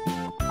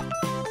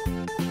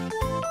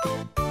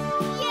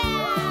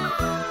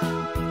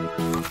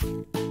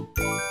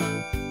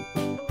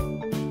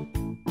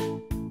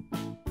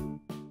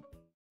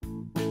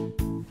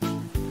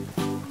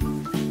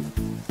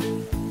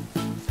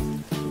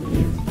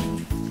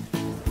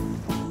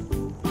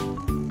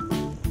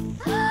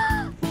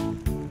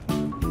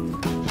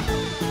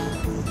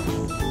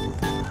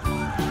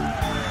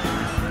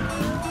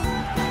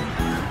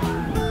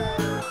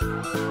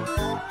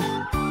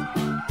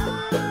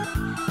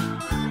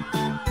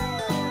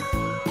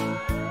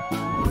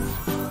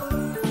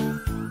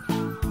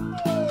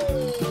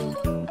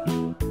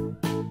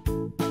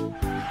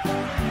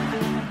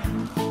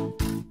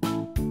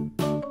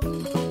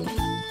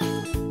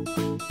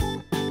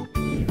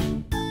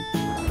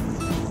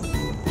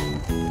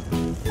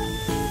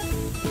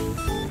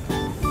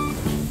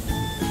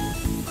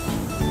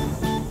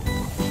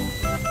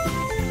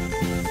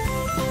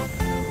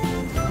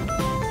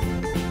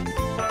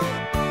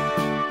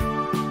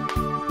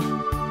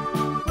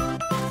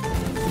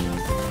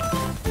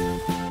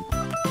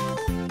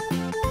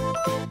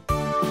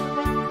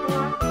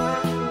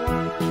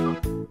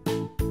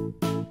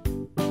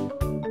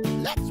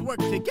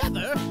 Work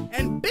together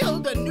and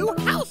build a new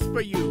house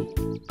for you.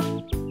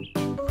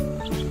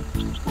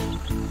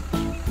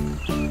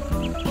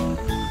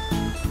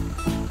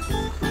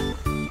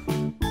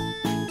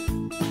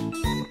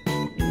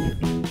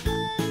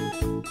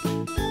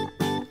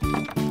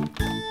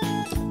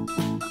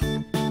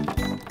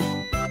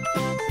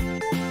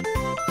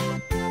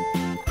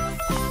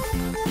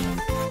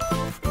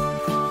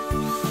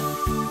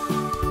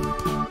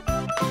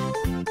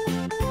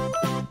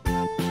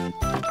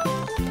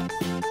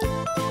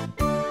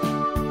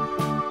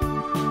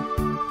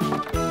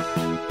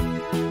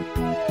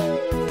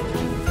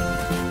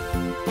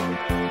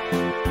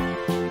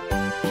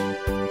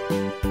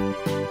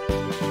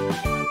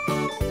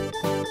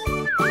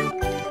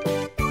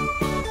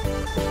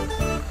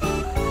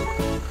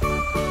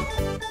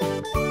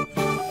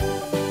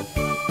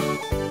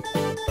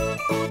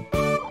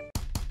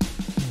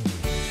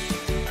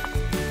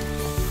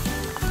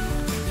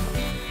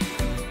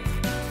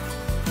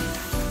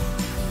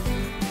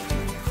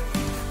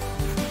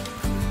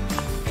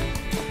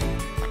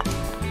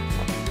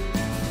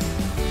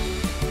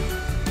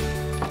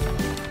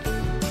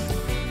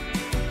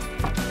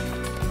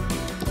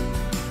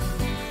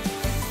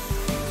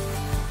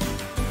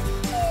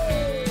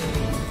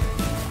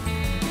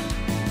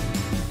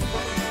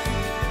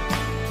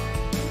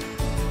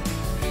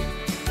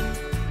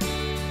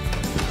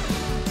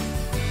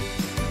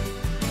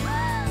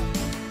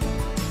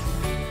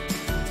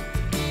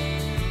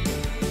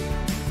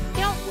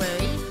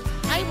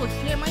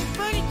 my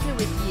furniture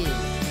with you.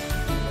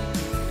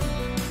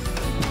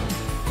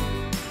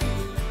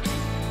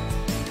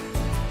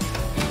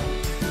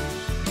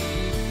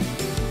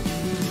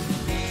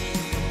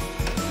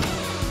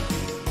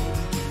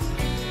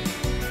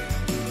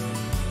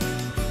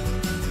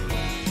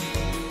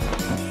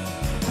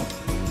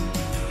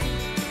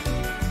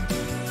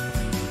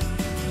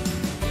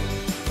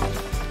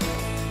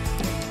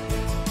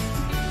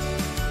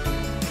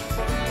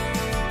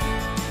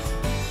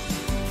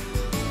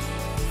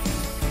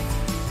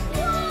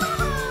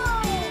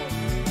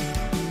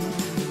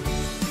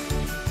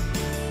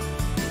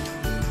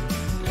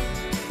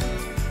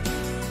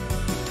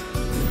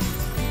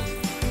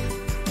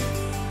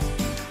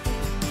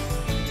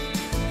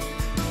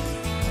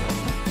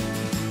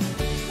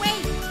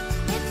 Wait,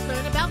 let's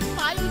learn about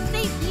fire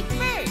safety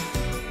first.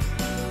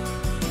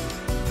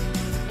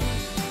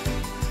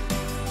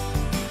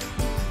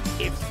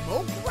 If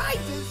smoke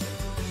rises,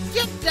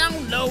 get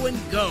down low and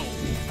go.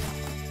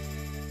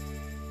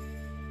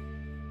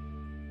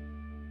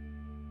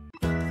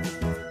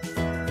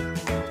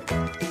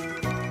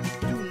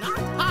 Do not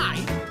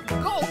hide,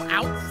 go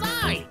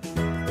outside.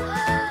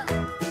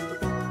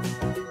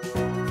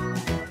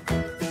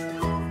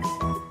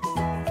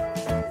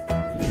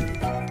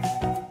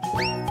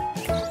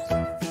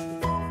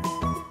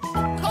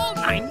 Call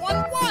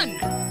 911.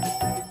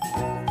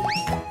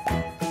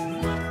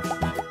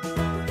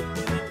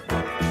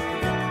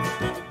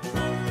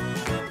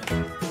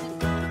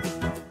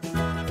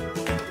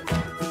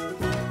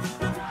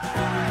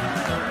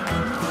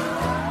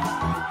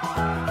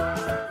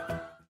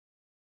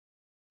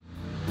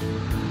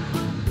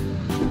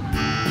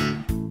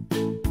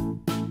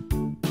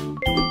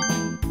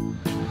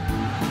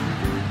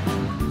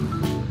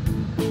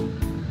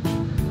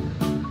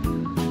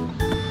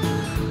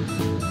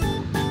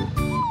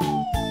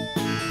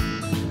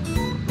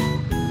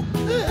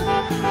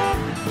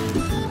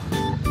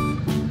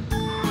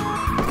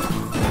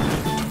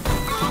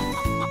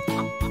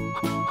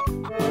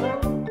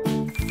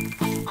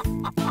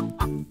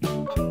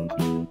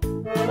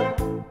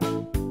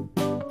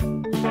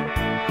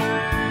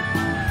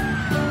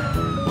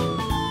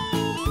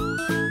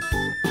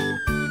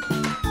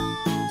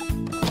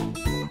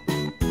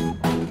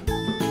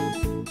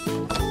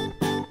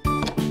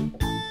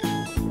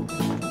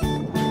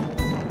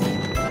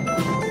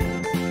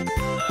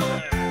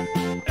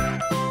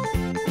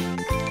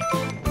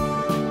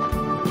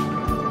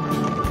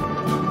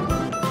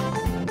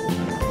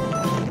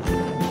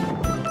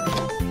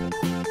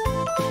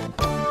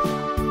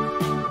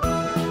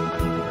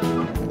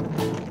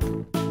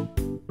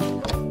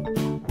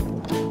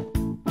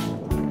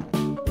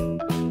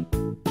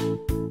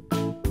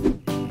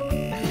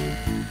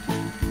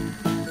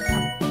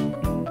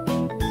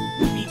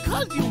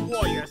 Because you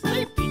wore your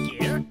safety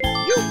gear,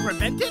 you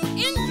prevented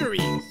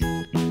injuries.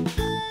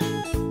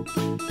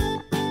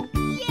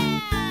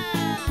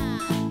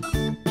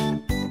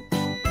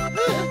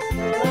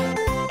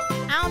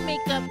 I'll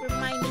make up for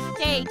my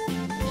mistakes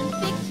and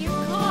fix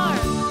your car.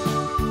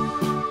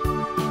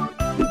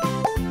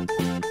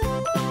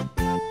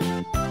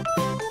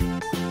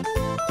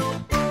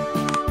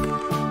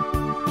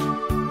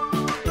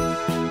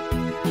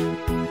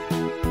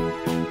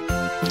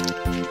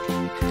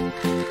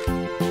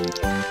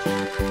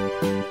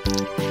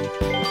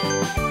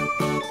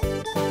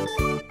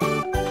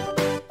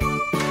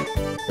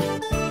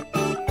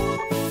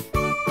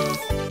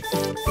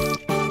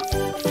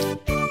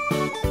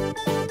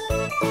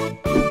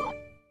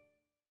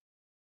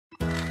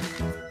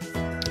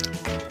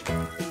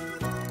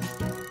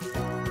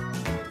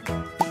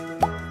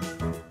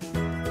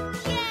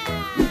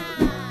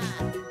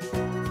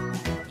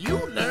 You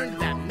learned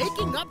that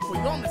making up for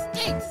your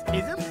mistakes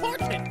is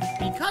important.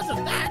 Because of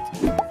that,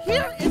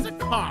 here is a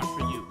car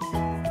for you.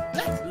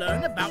 Let's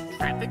learn about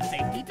traffic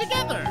safety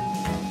together.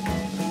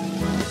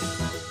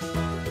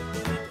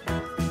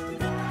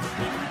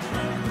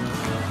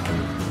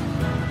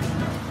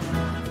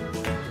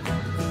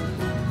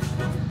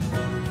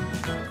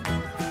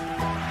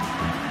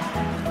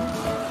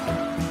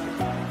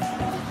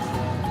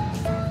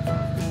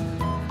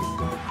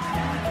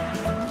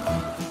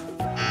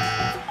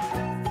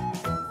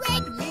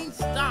 Red means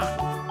stop.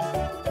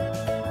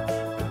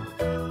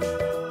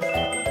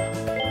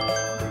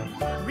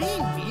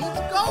 Green means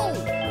go.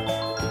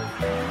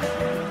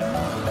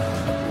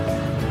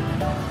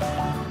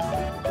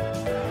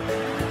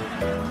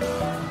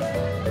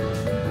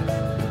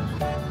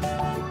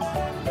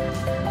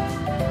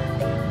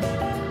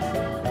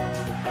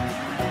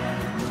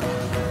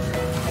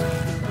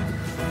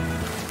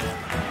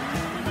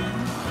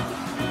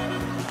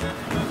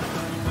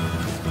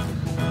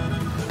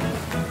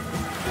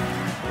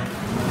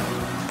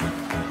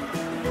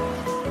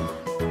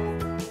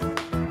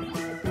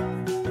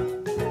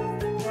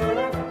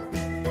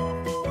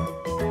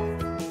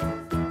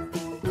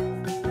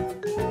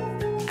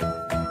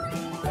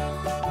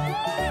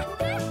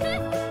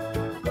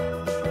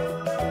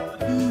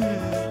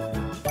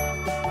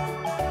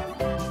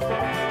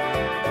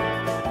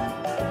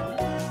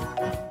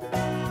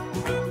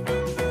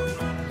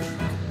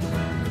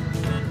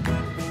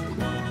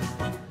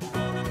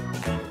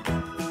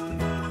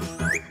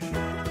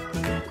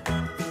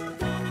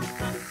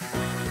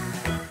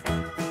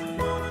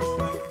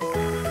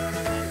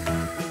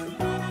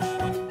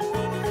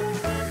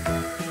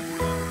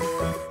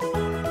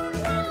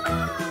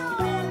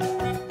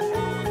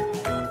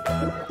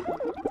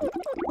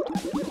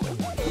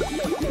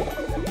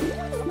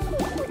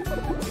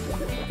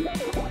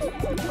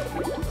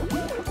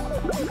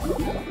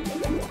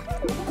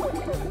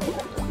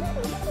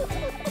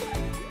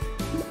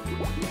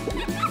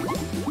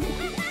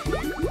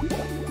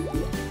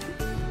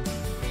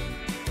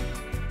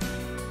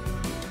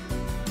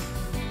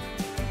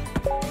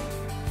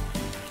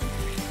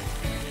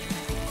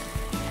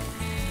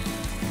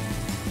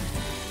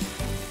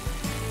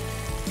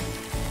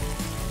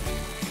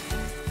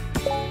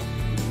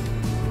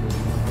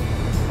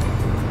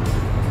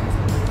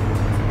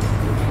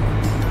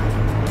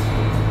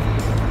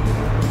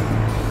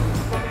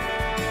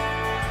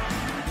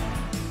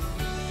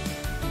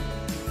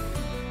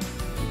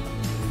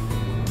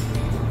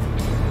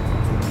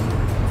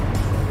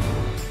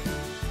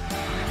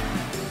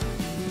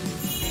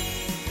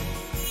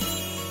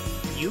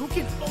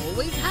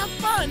 have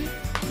fun,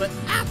 but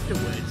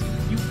afterwards,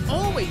 you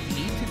always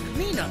need to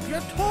clean up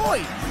your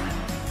toys.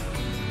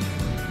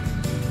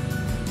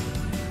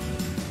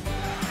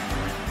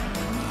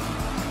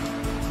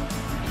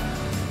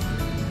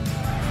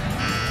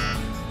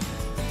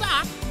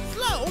 Stop,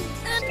 slow,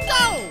 and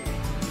go!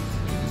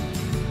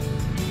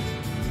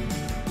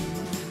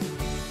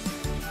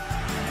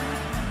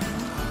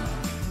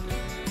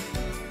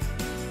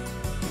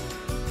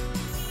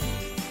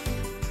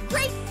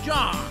 Great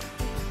job!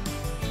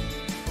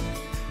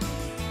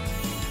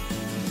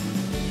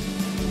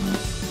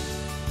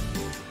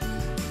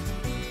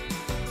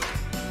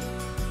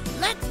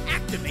 Let's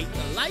activate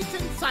the lights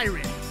and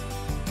sirens.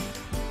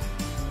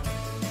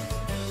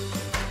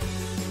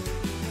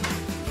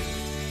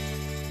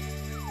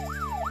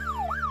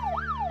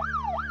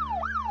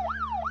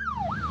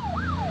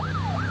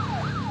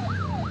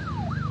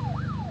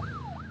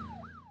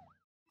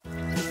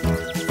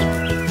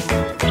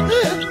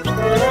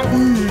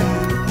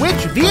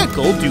 Which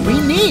vehicle do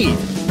we need?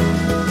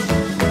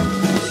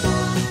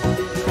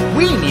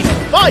 We need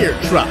a fire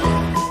truck.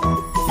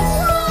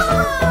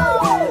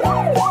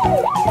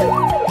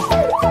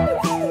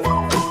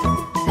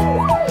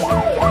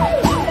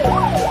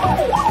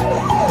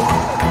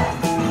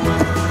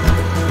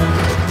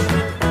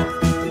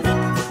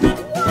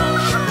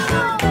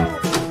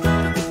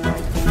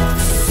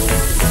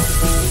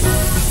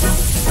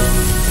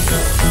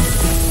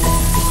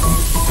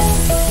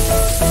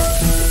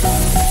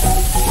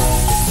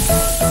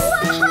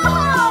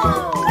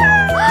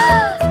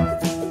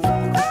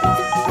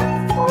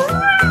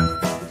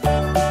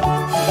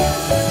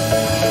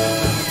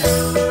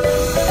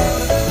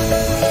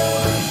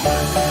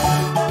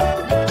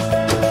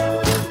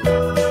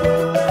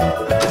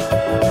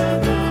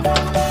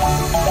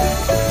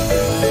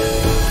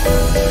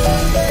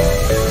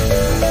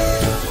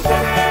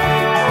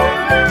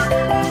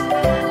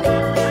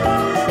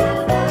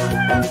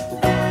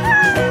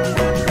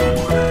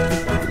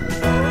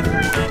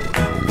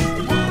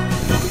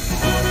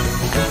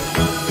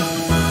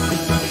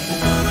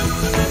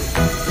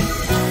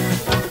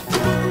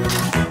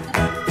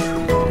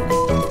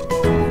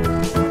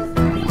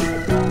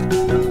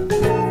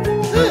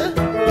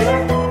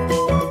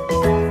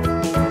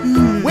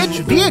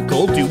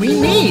 Vehicle do we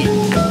need?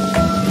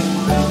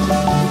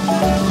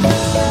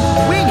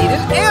 We need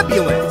an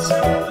ambulance.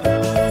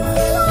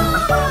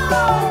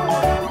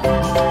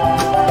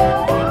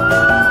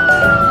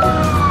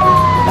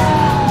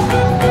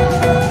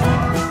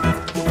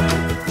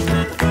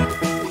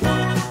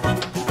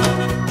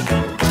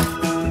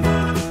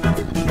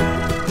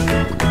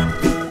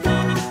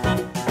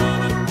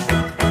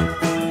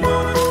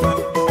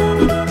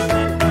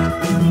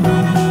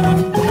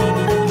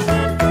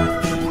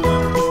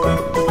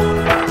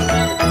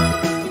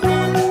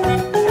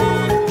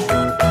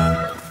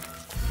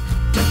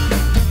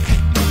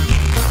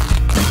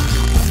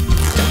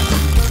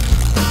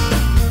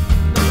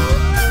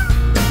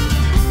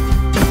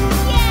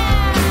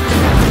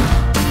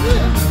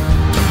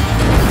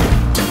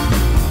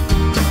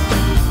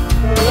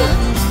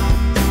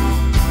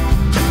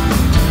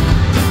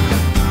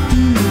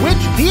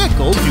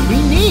 Vehicle do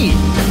we need?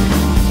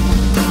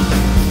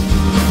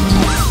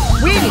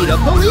 We need a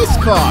police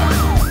car.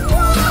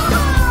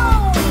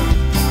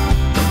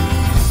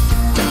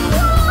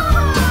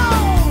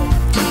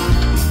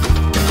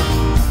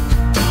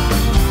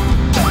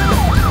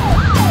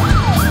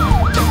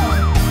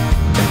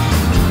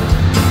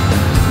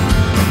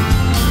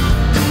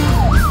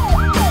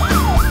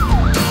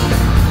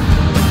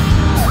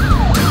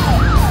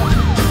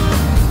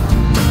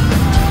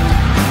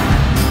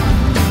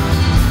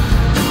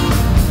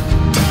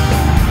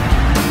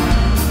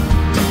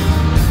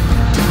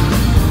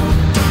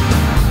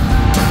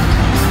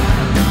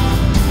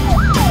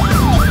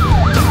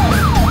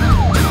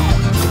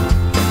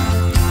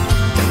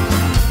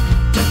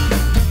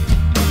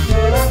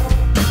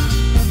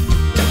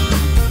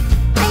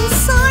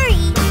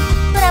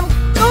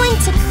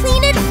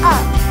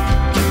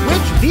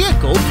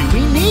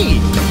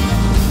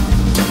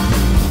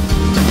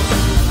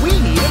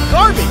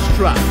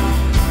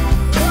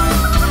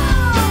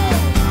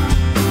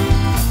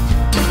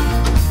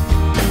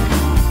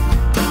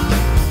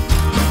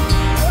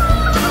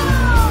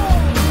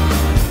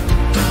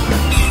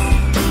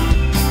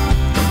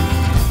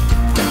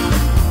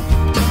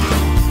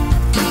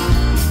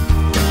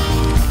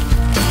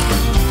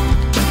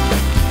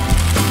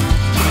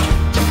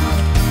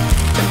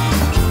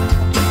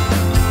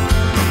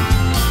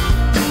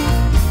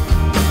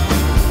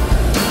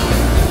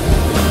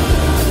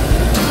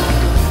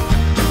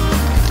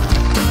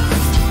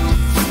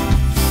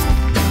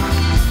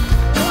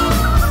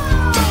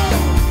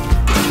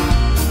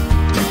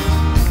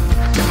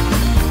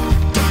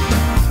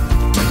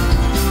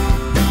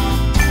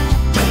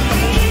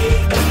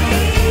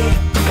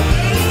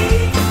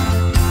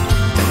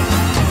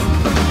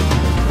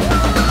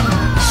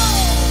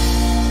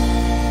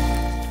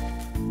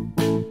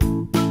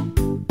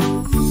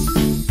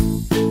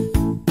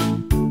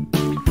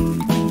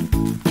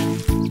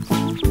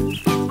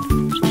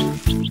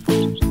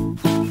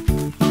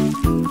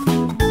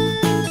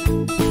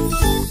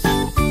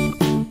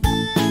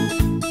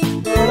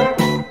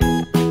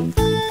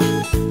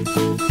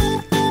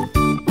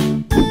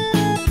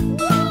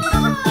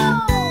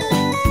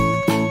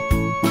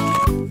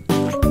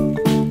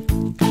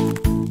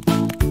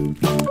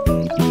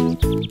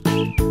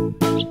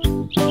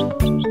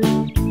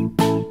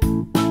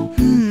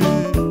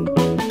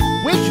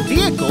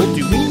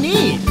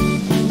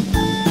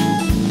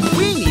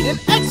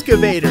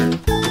 elevator.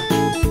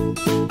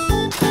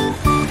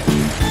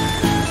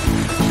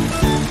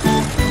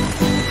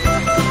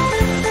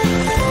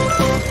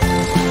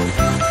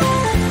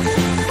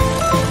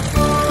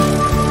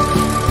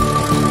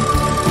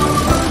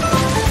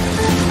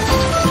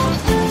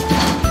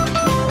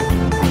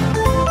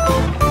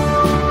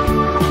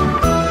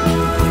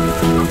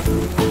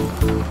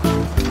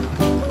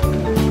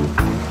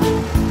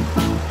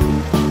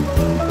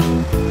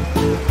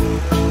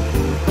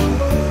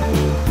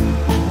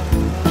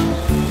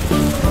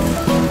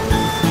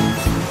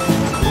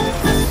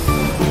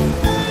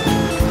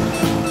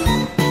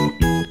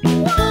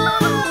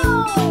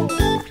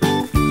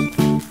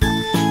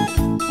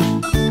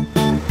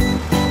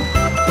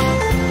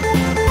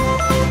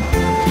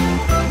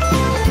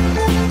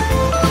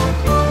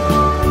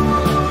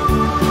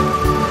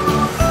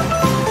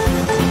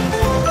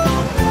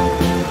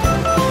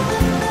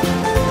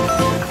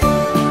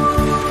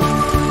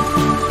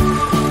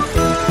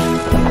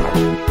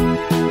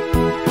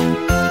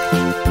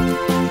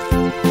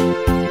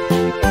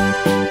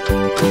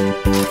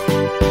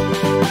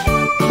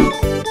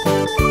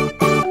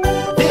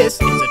 This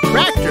is a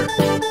tractor.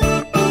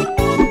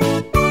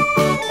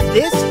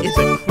 This is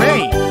a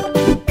crane.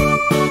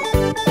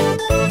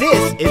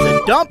 This is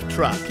a dump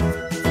truck.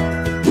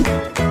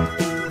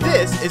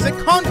 This is a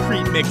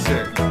concrete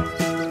mixer.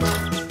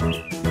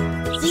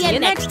 See you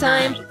next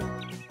time.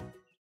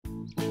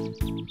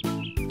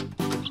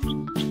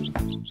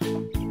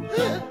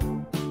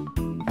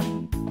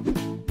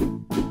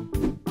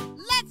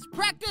 Let's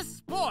practice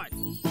sports.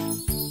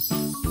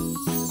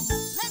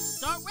 Let's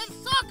start with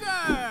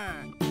soccer.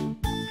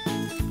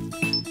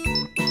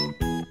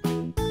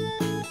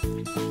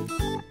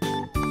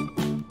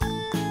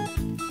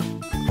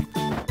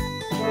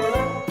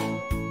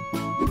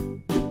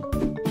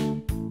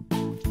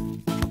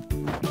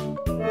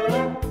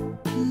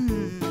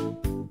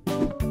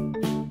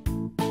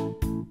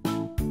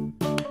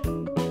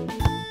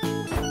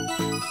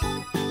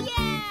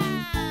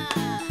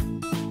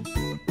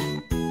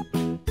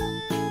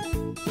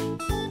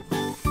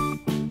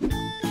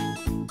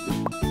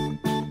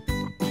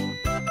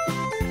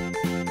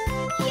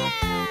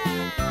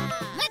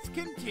 Let's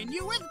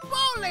continue with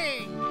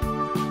bowling.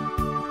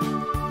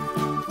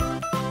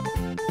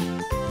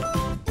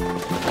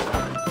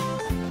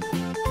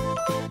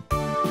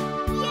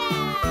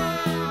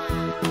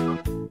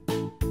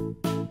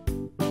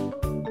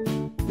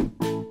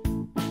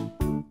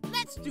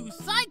 Let's do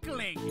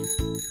cycling.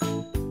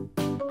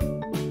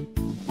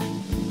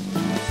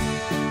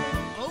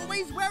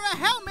 Always wear a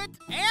helmet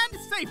and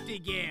safety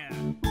gear.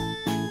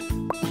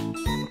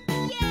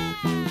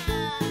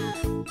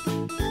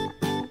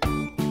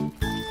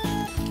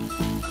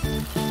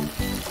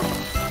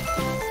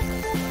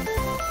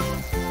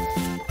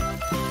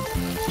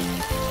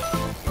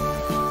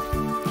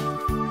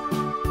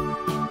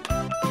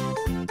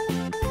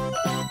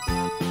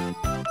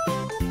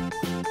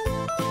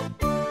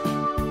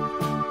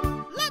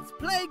 Let's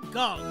play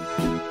golf.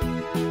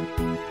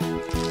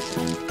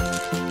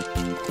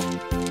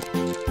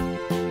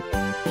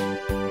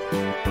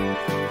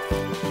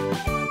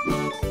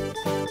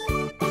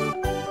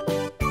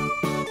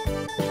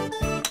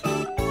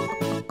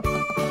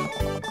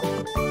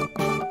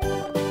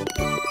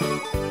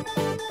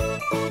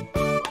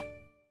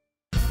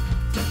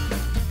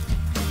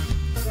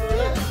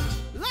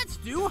 Let's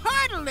do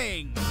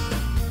hurdling.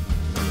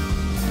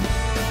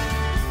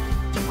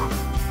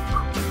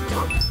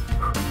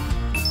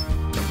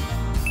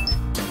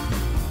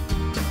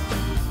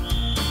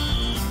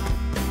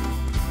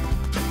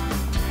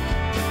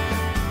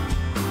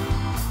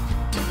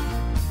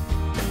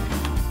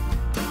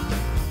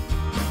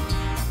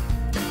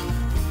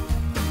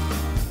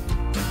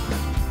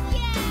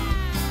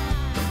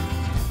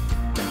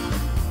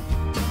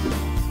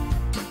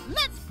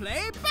 Let's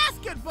play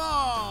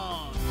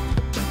basketball.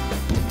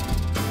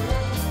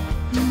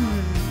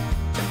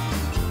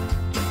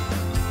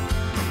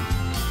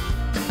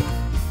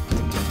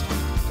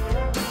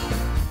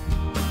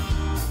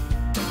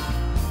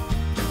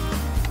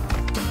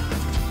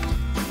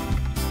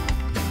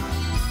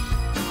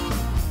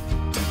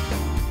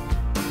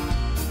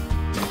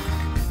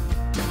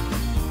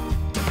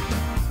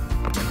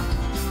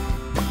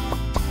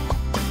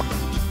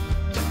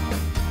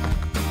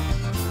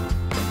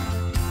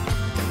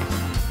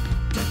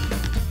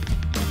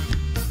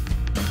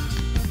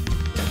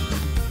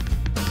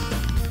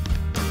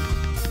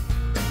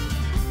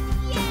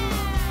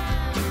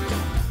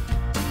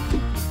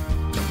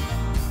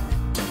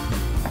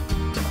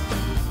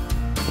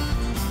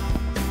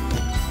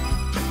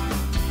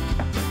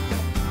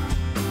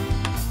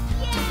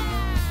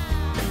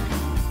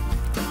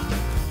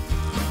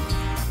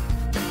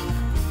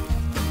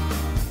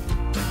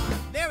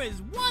 There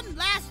is one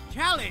last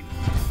challenge.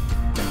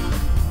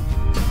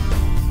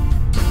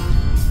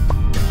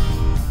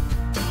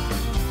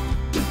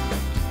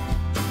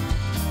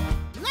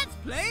 Let's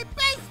play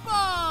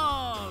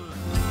baseball.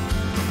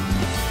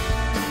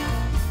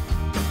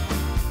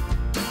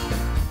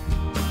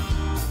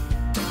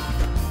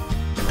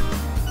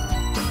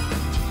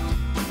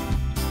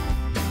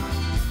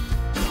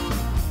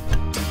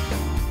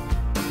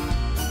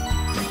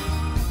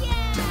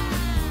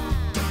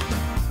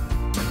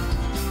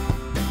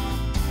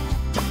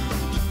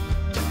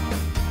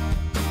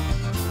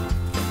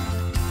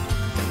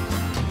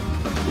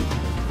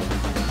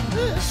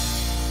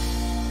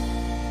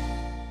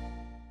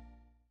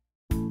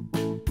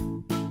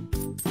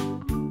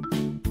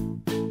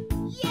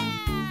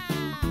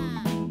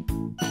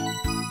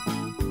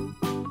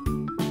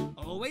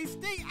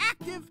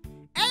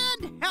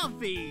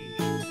 coffee.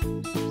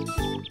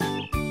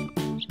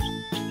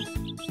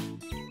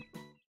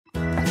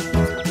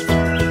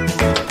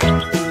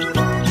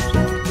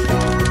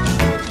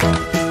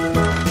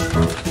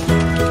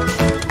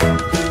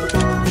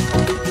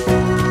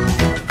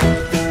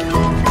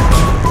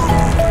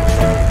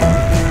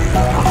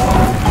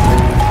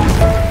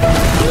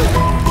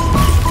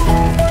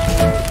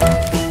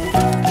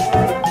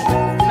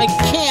 I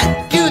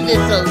can't do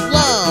this alone.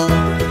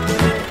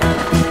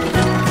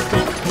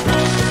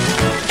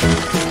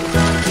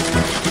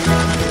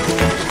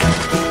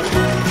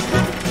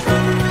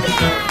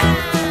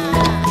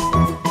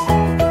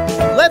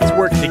 Let's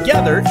work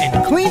together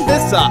and clean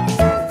this up.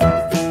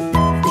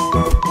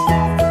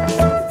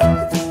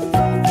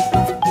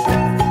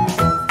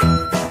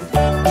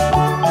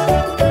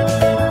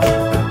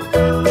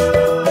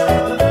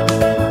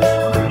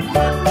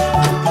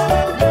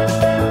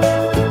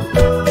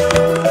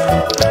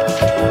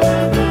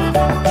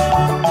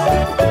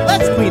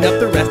 Let's clean up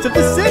the rest of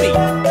the city.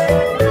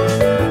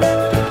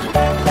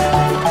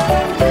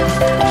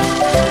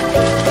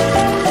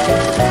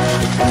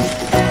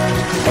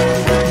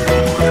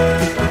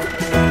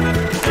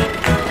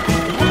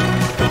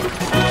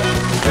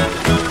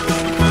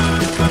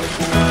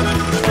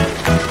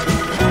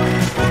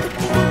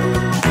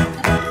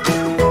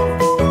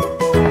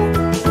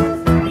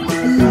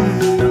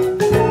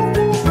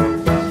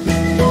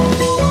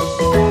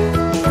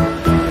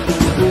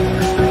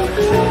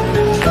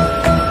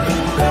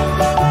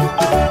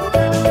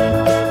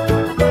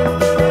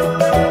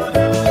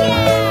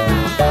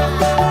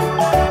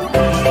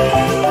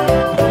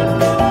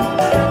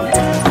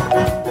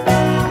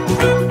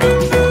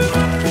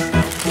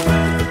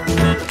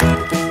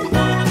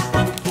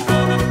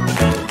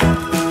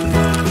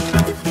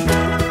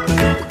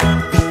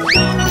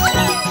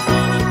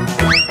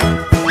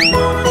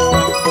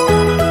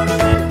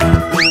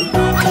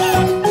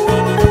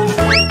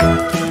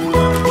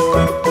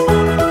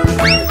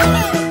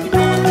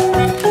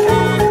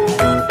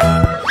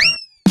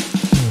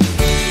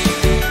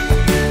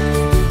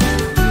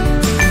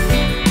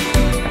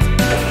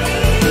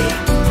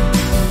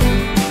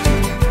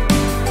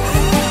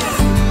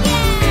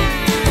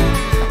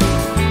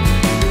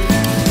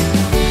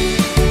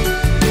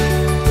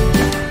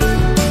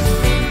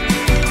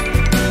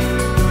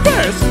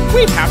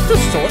 We have to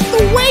sort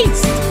the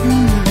waste.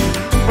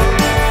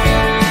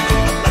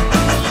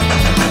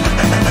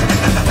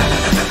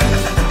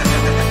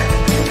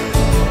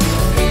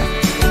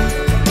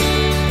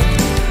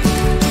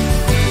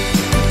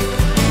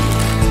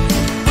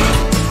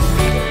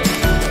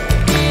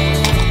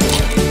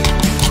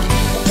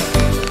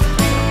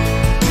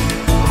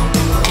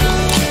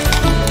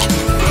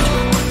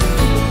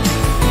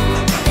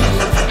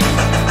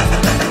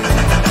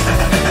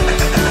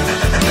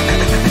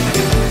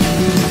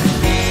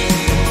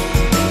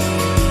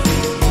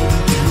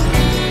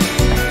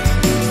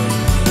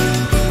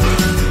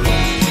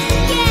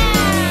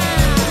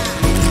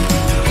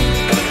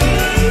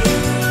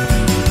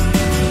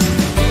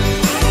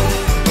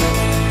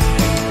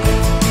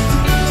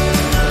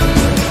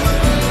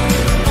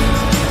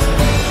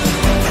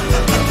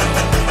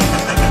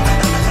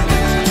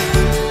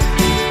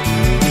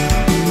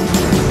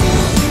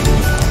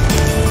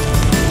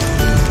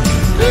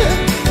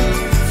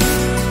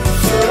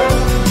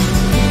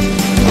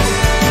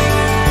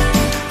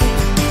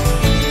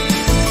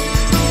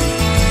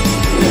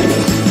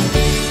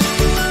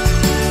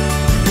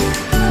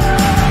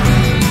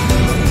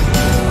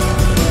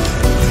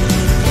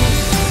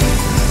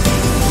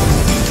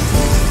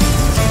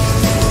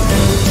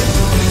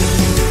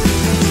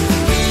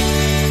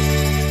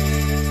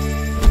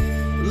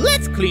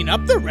 Let's clean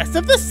up the rest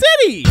of the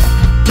city.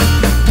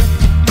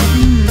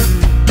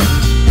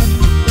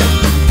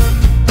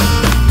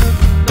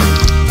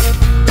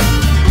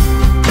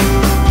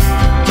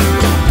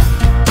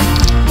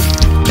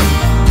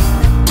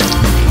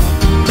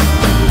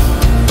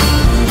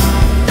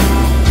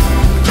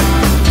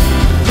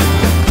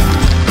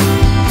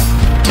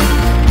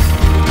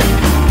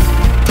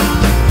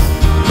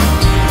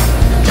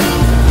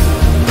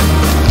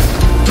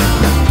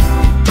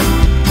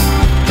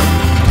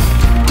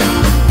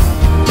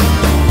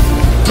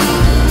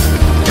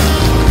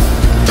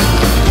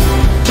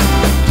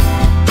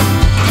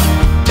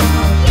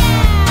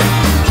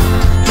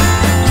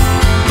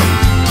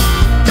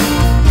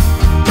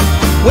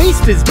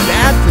 Waste is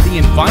bad for the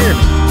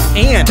environment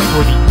and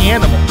for the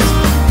animals.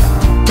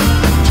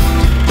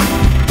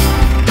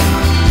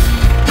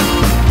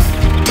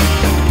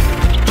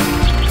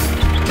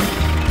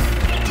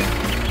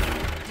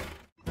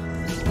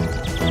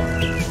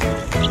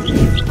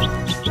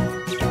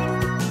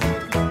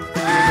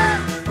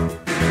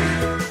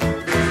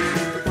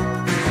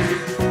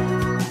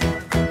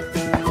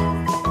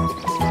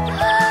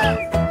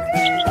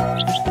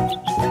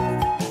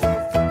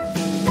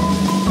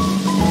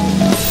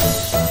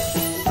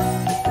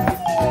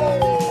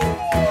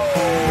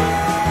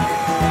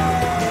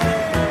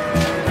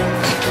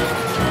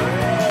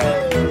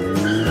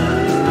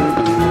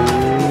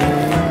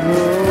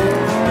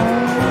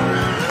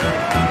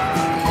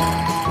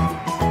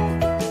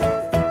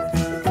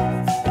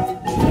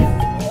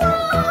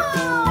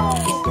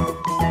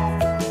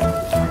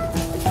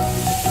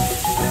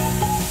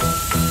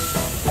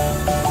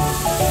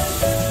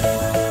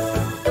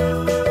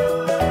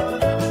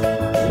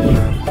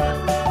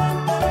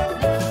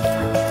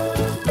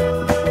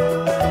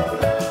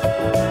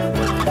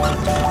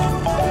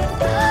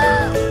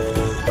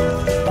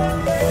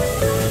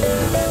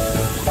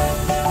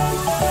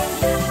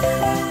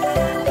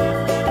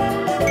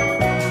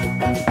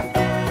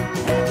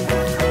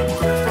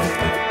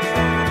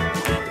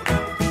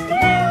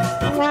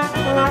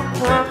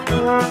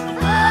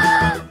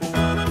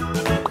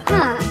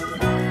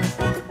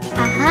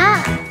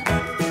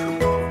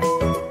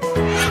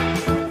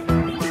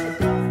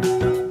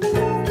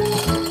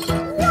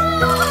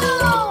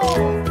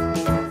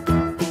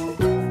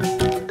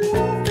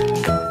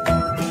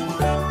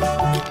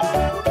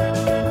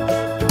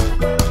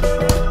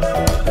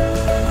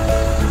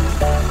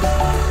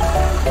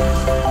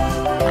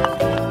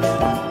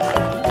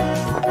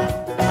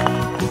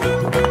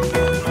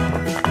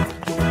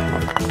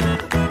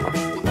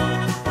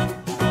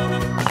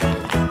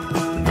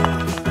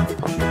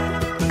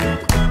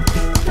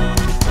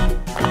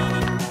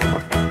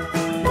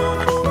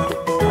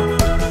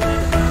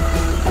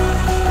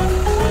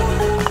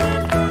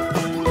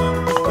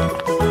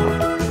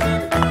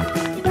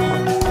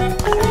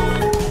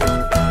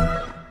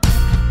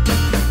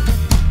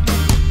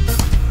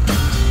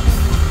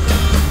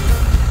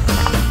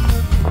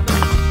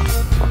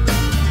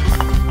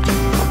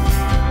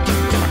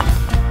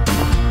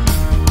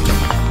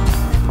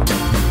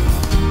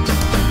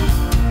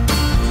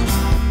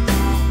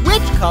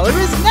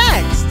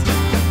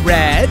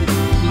 red,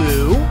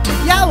 blue,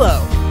 yellow.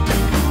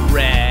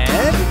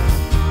 Red.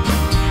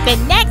 The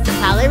next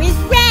color is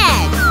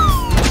red.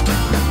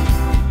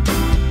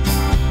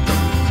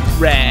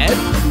 Red,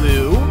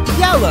 blue,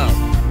 yellow.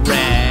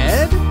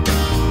 Red,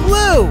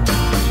 blue.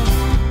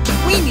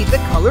 We need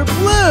the color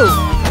blue.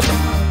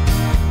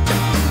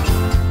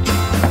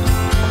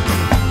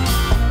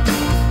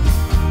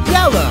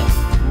 Yellow.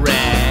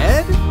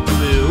 Red,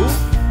 blue.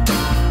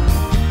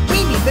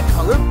 We need the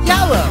color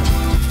yellow.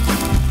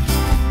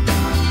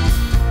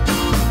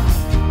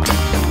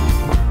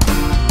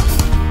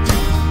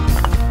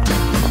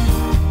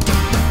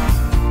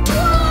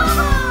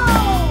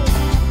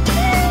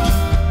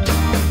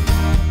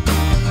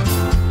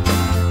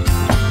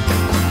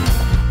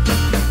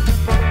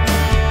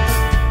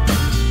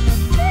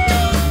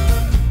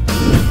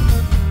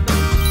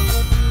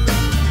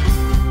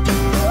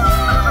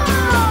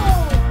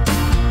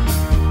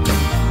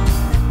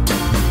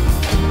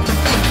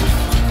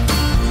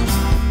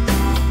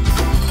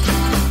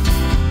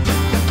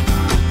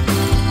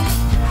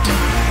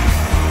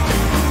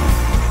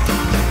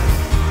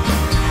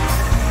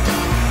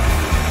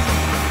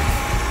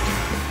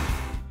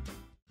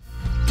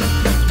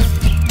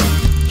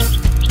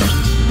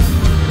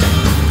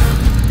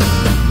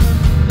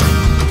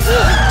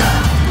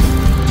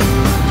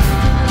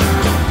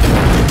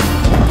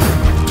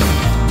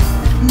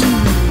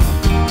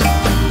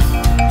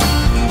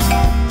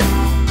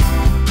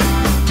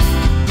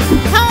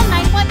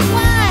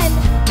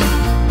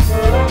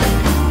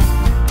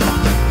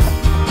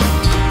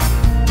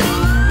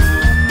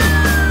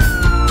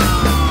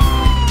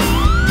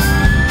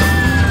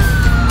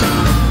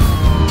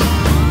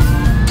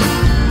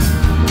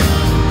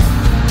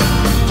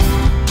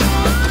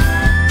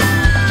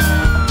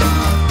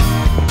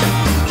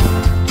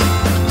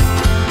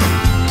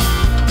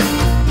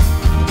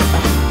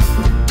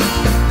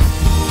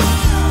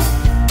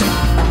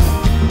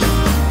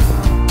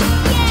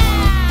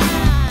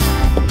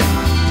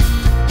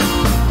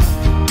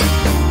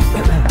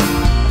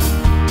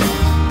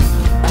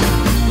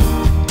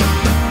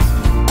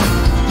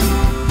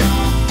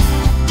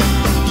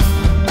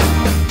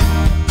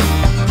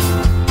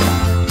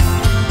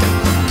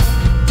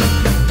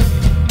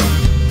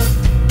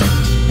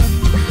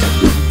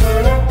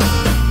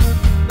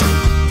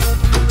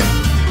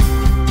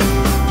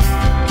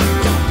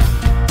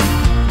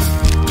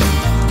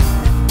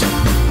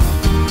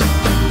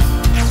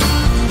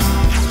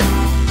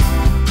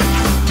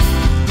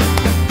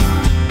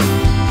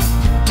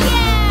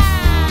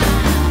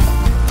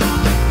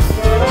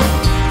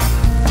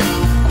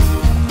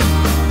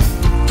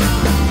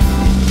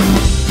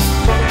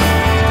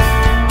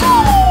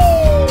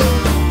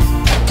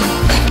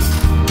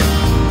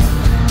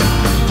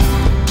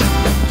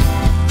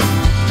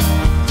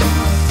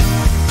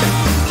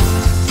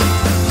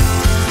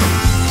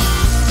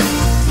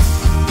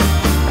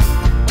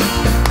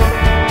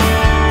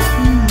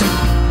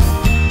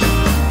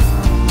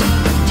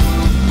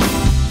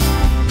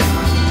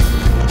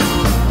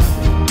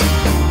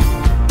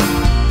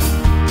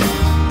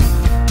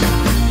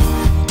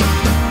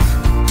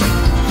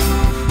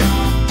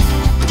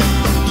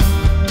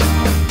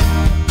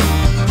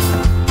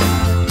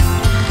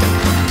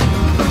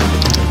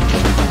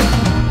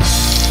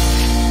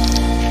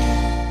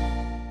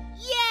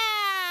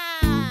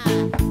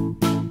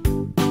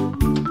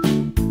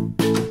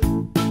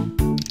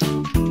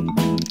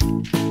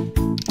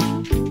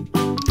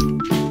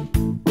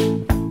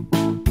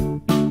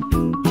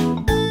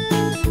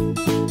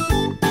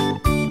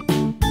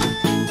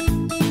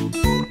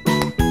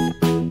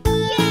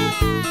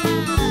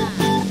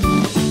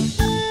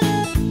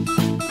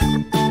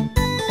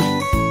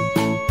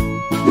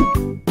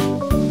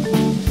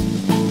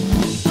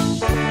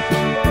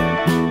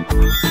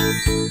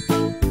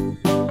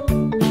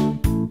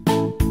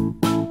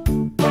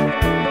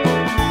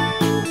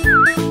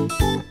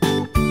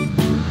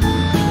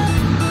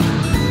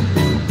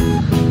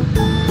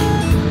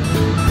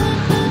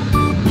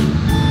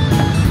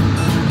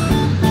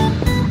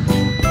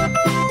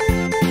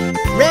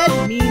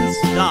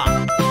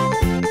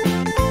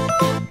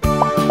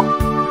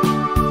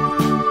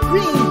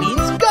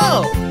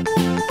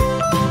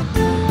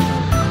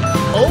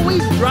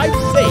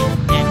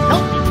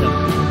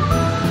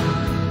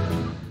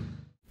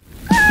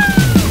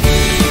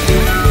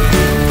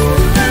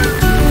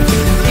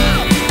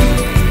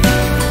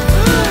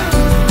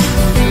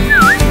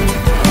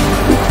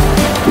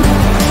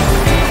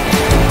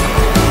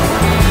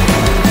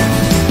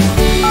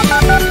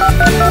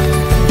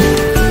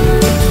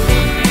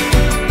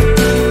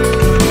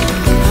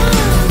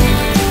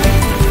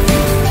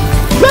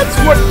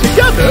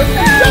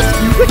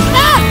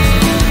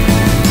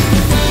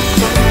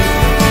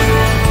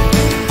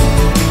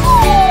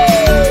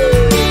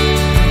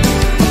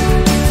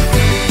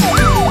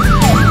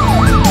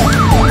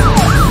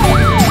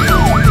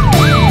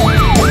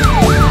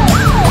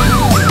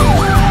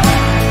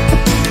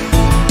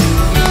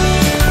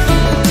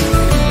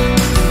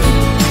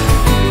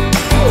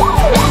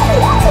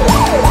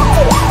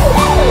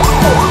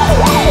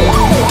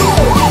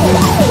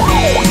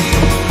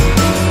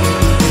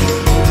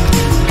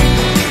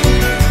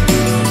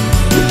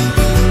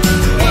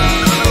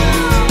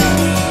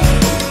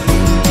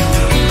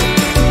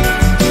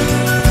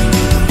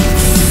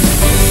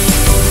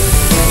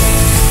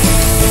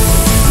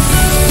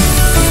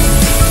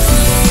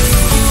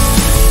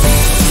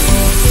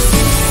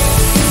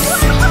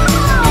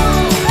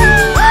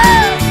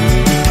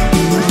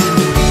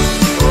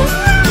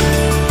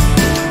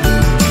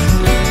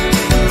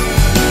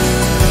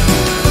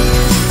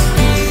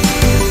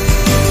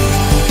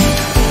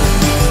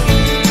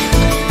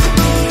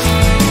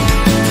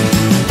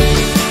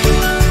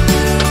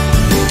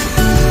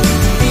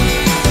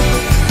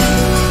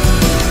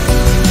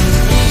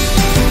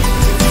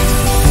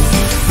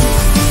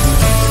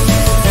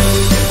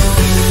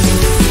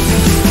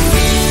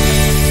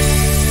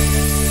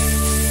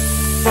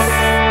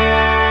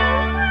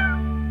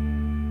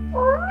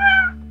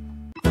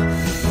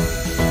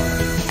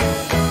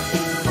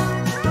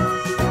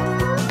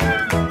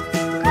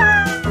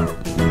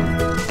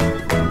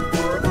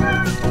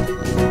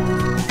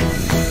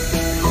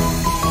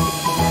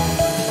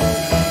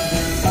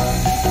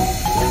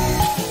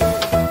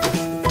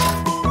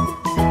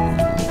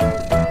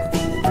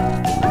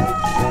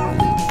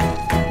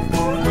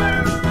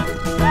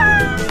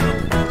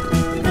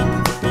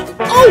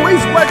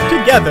 always work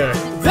together.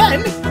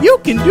 Then you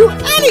can do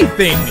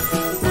anything.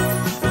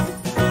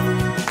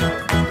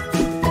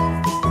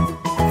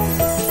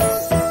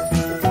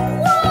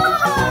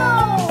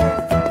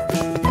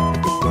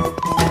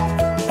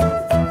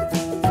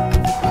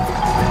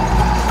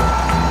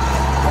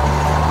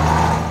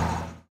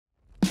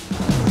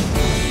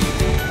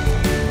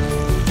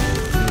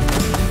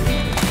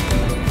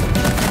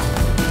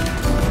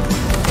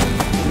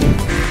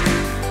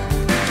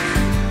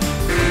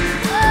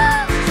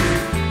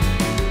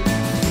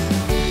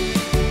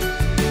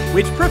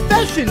 Which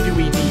profession do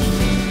we need?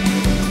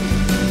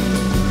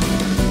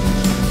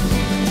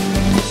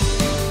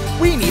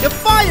 We need a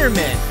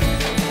fireman.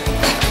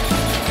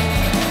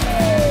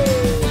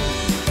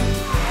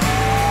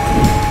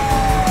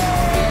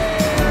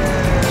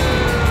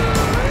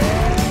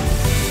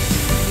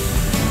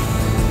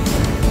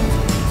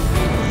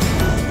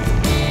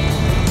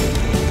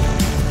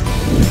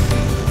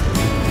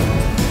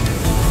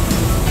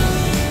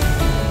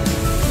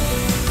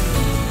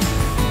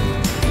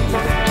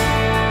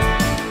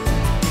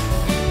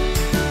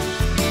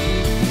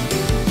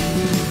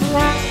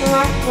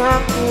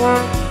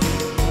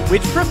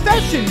 Which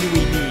profession do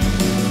we need?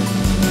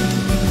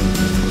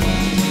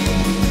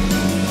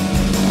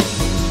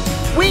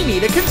 We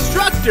need a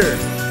constructor.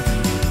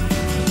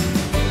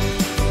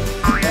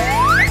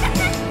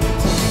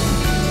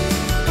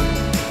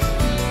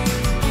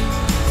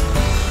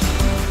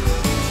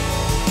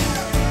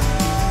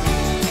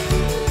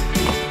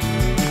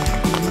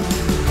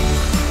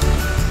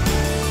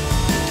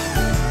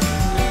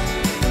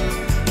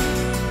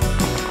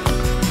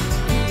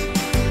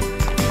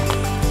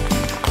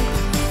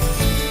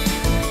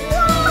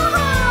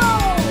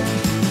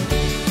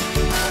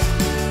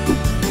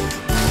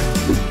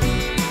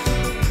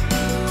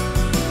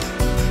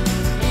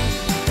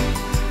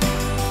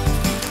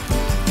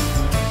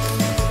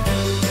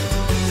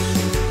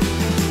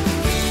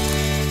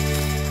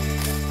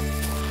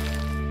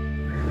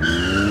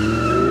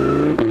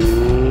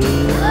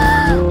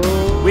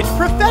 Which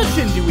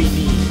profession do we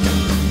need?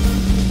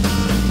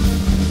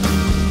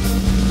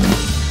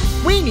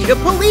 We need a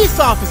police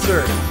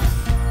officer.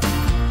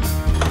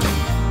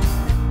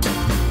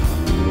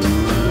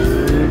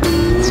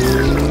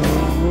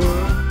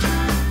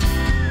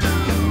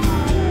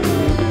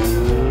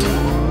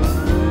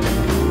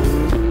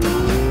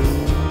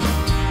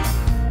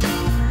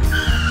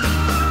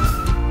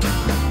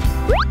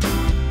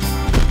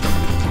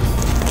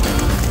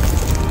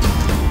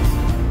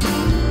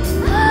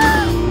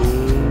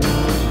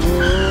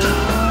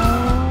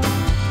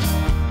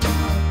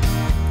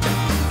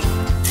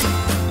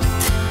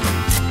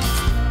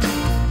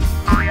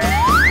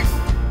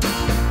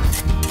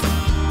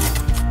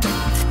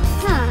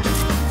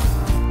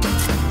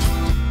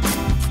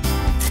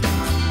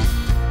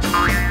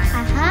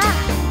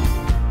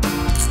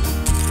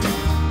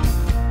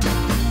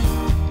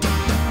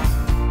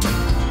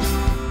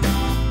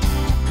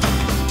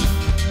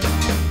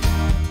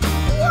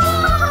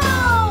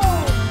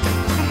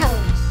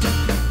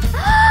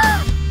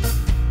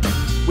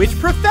 Which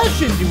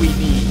profession do we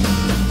need?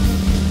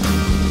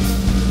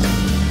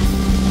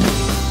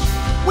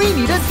 We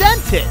need a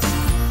dentist.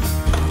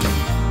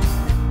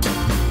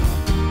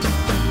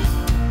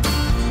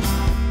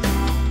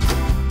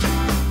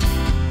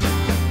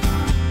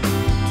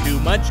 Too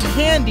much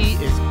candy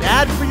is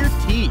bad for your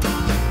teeth.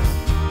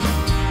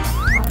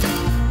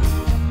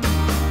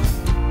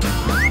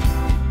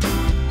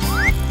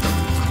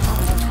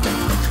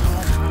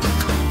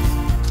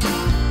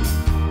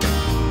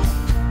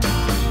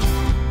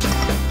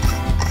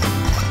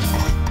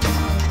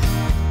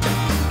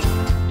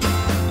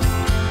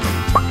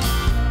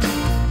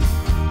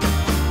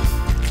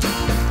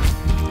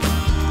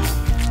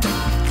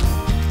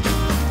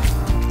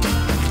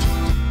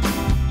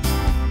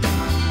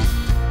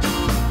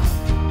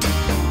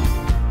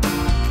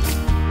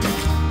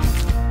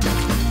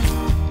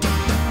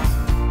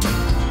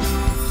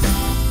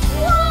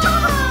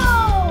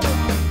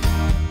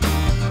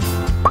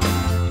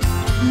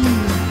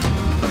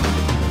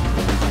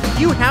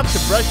 You have to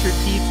brush your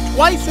teeth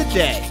twice a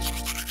day.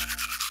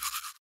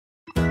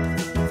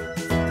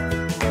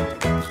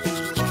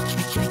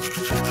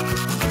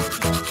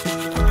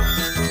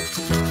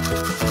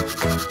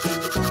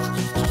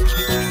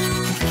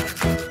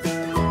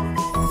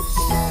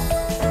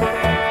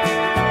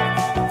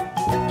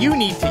 You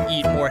need to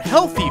eat more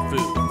healthy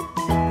food.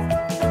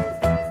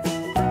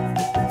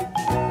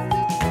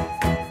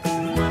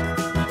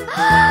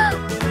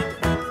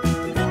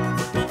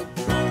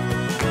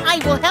 I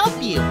will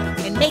help you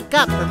and make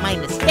up for my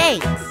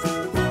mistakes.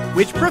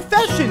 Which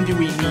profession do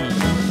we need?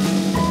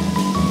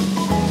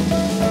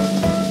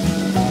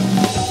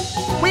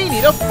 We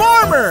need a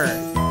farmer!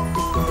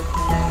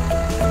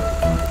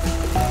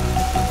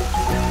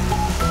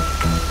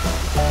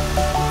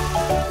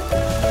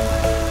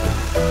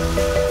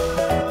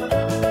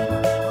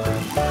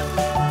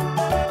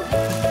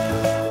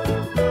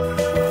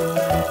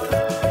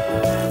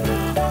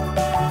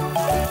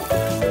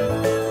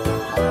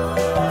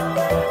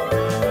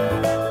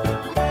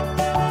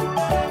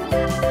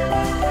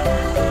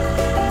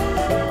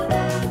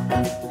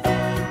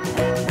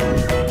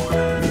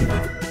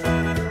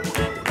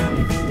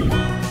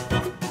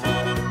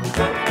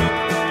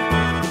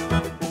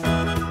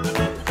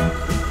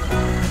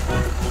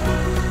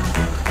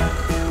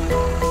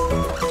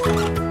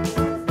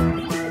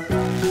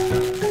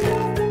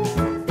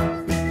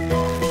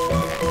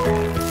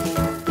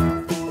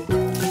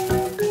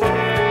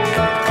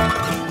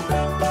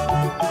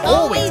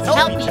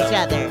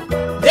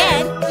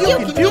 You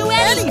can do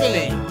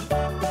anything!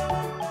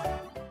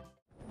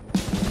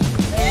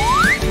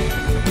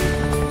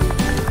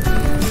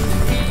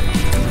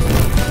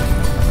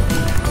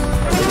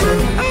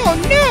 Oh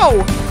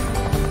no!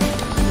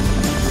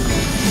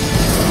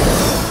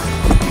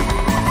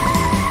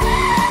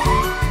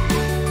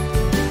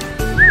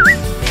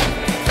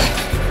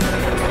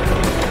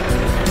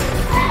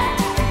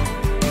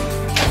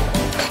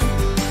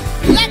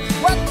 Let's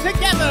work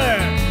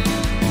together!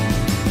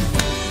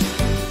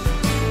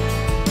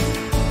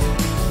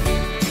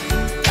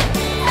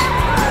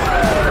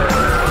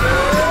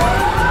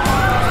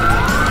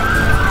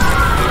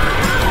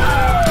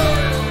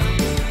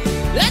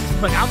 Let's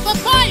put out the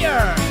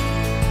fire!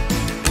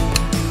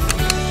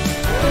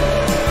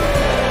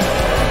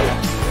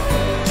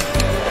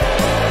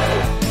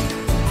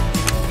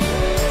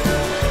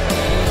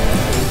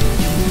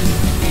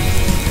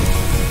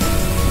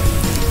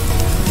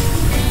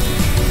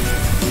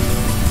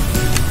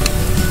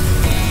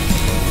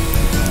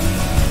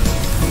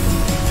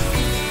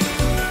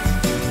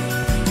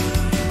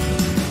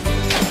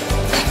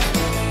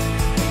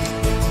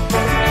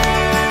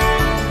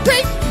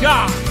 Great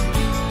job!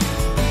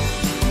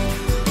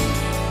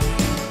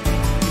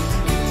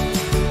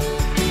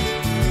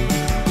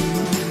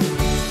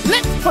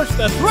 Let's push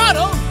the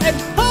throttle and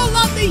pull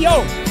on the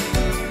yoke!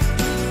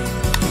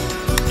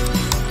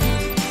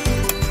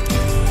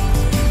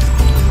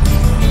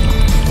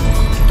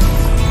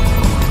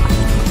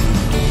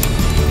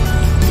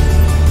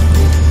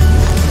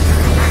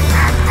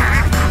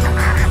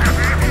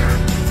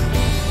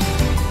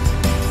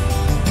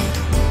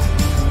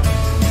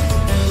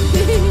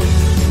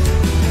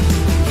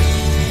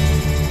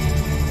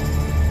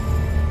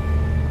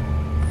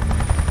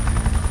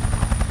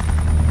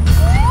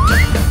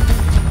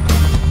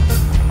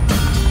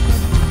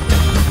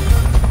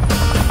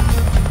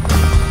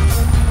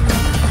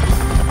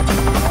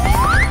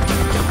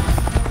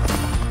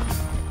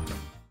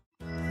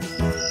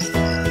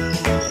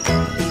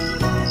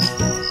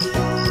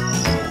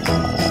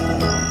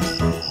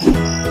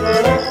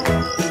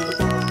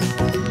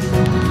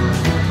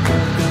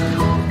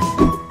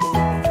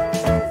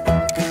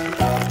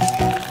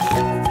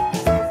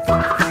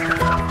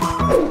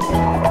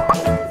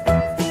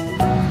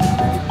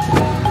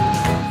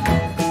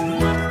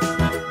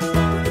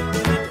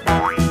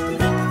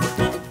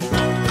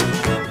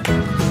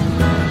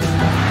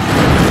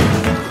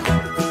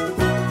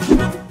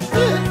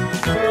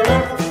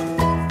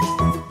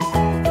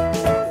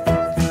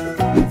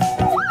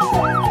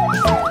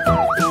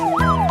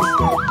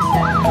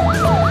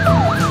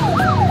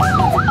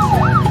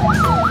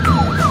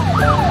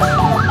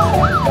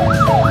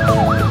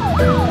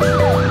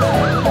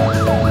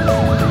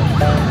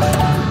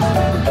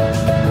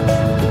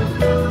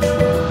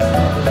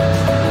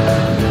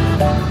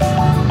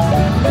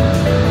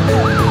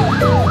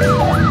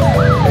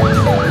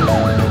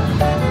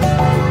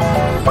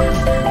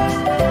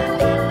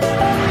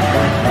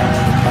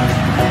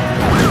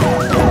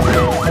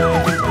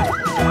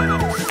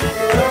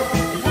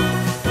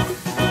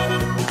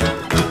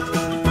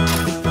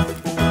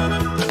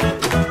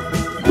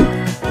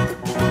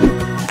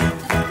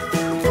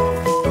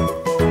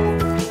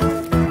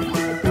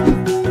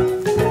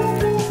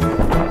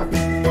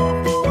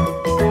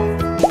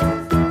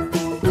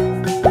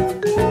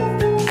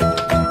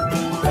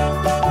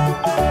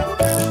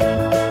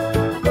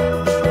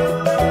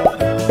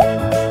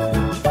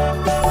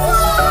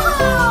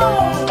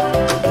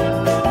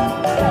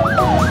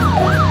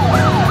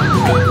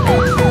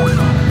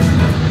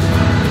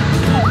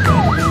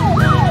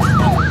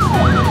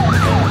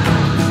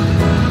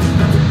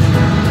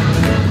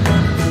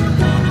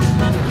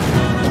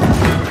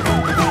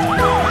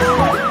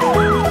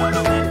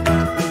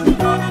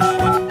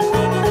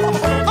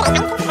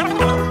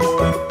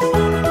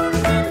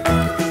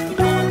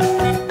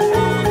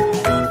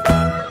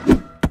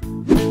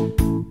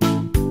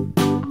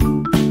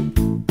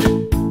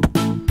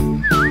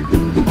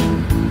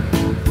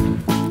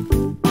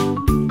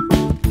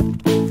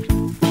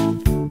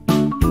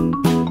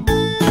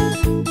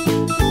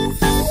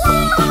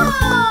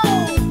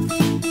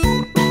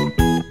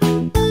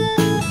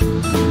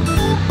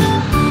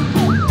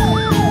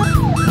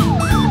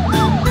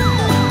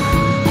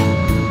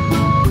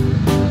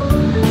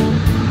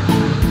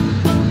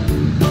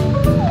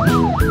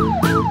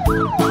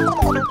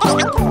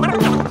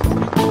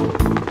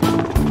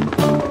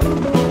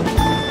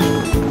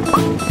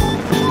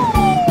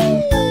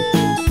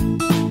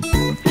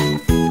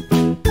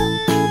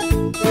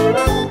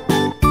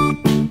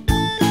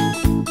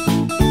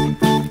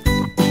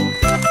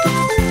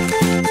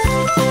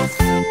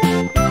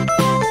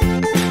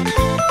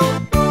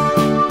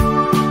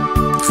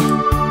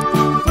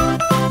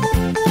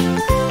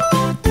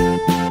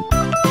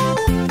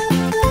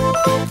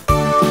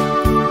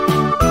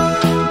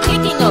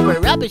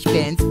 rubbish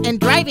bins and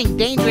driving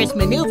dangerous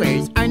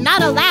maneuvers are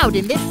not allowed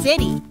in this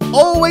city.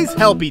 Always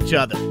help each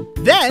other.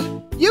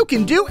 Then you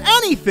can do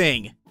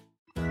anything.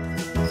 I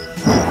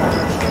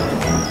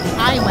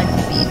want to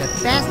be the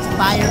best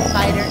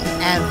firefighter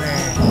ever.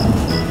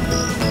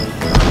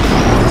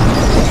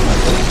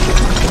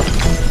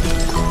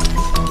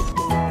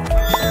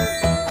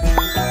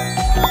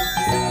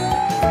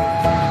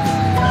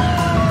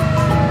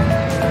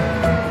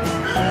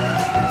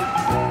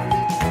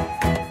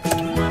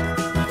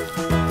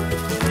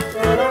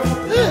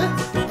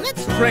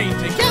 train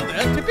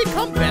together to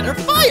become better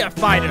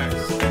firefighters.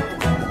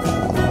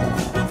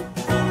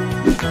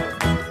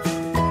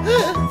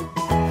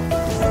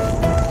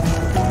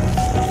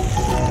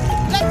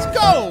 Let's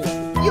go!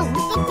 Use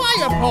the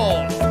fire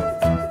pole!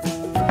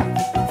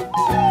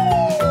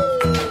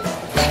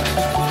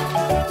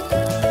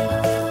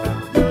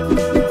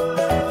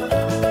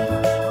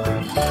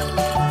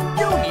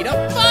 You need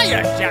a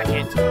fire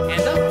jacket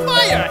and a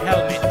fire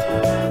helmet.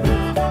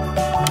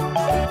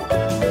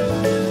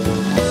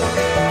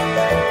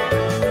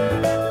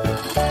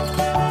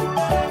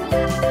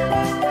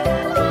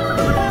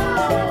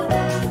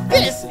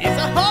 This is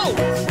a hose.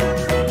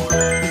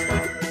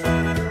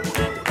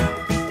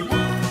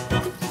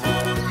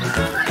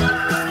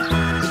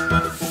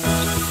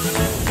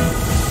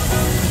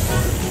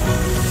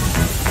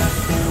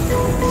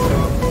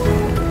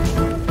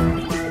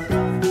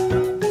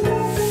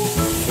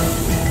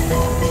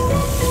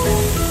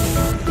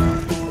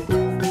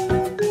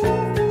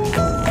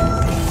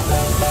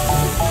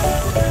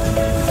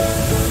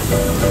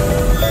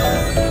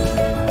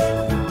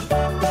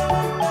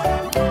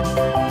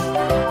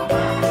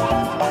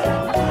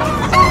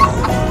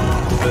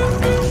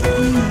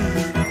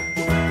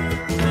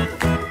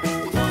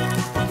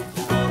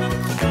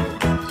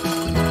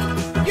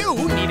 You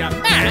need a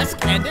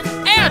mask and an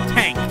air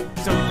tank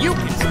so you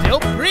can still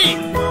breathe.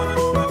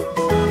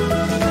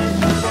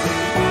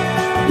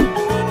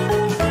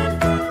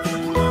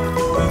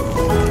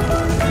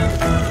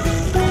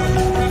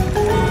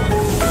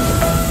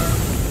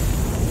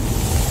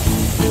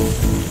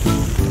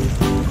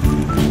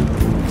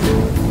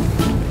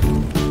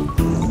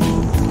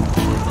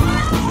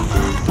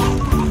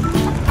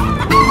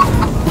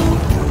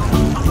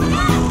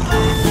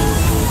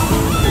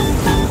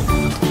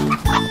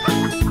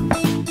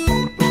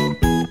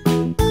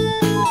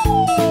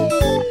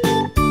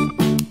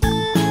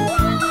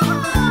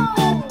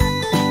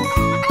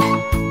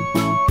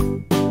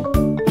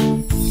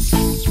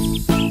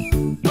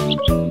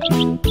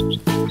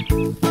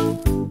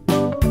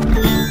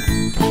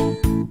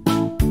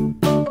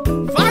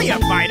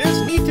 Firefighters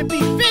need to be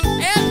fit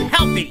and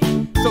healthy,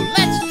 so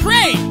let's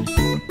train!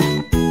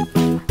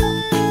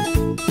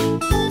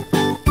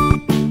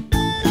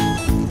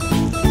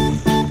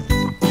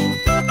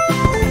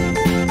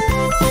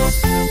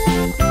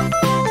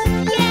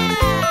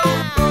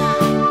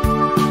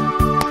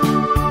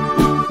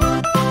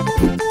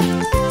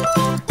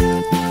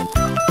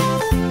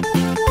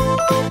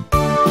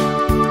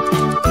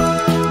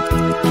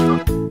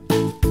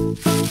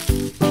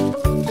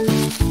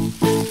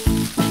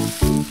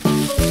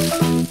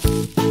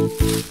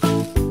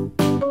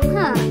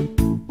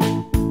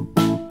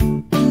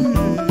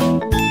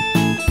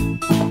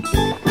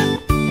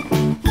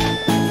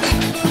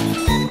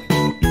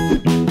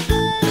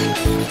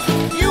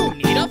 You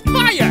need a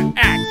fire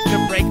axe to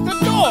break the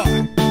door.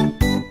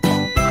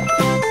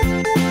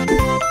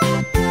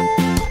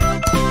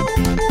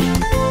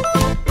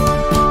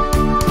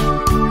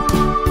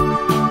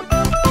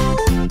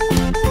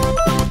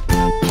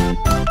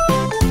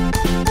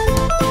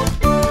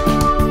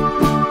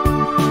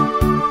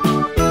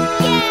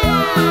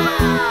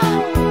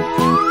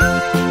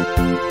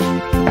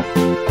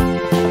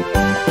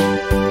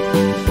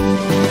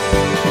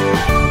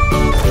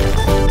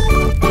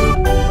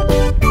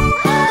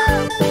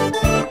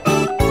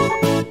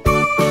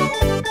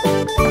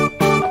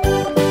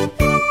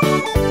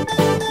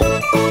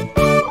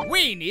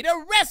 We need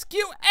a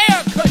rescue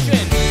air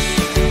cushion.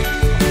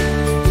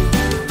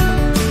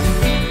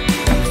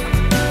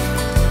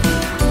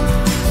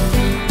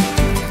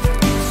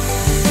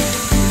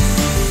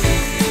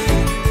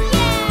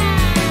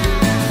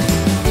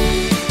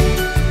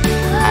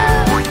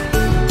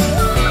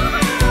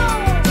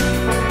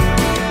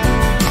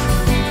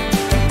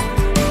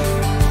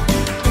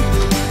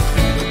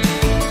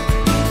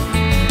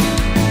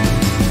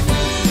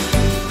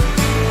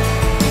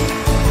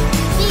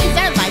 These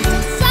are lights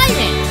and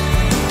sirens.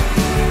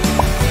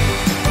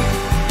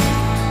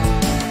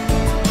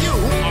 You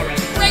are a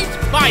great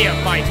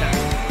firefighter.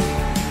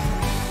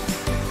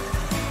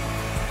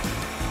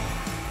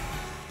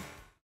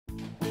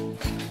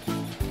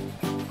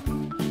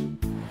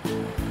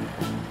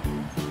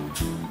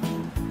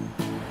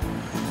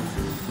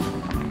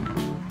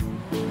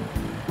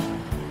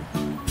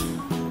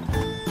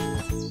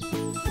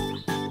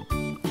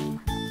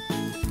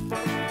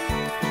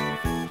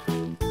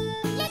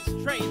 Let's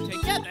train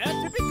together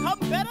to become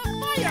better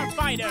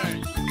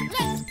firefighters.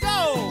 Let's go!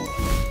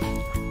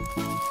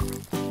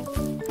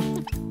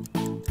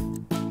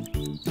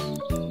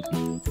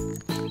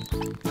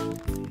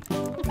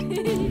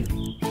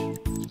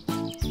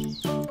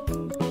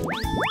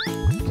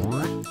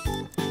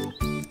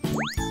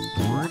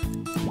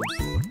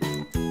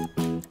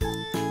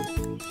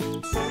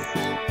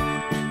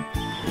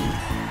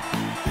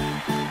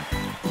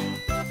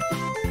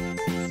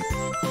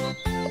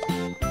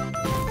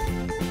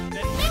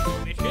 The next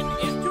mission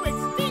is to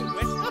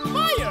extinguish the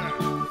fire.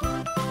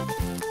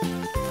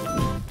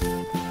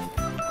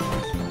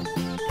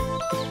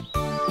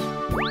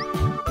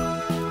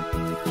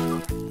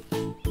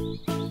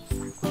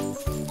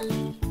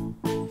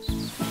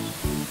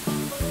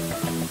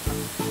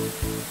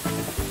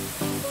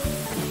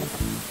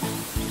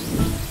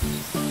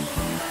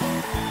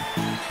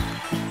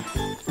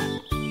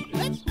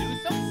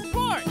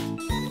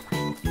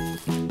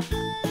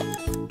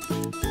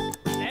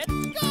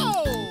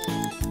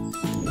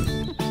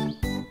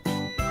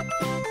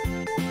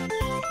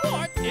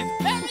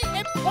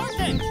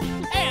 efficient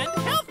and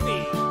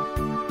healthy.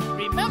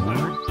 Remember,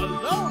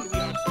 alone we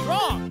are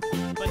strong,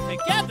 but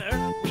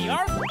together we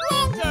are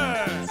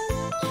stronger.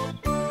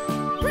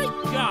 Great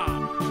job!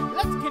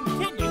 Let's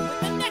continue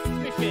with the next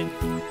mission.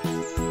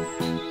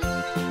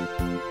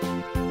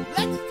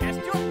 Let's test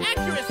your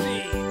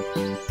accuracy.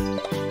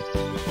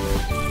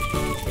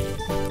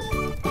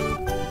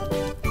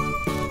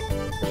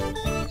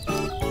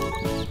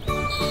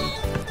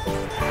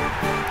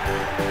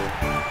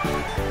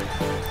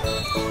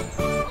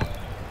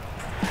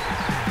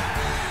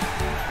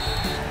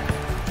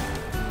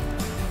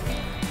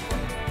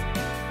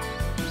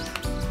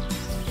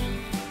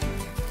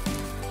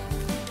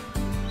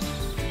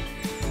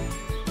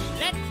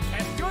 Let's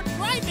test your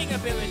driving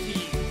abilities.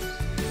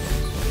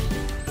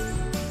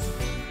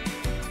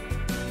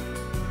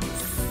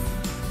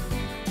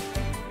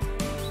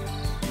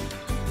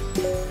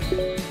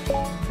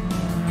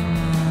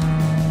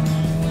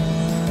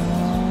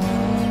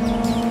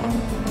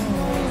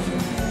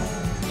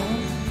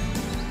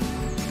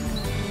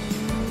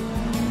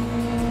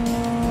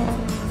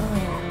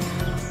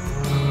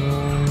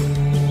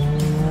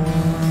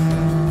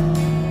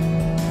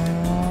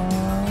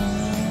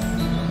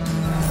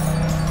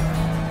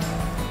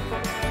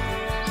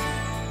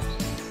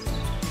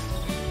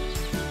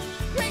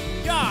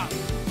 Great job!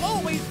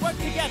 Always work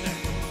together.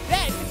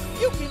 Then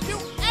you can do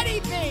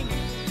anything!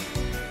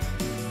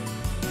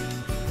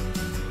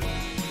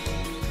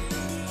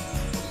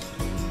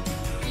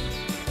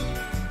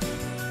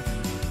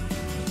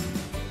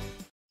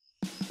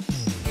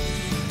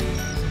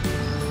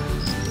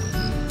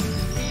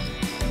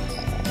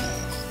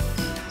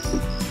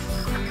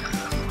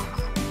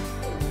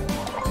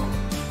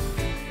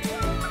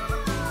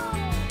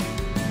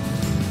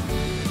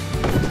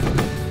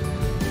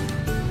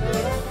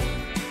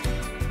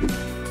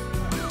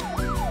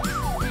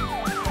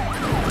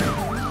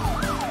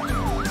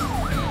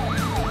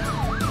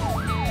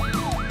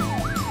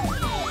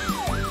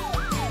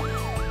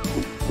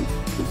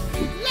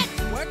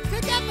 Let's work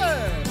together!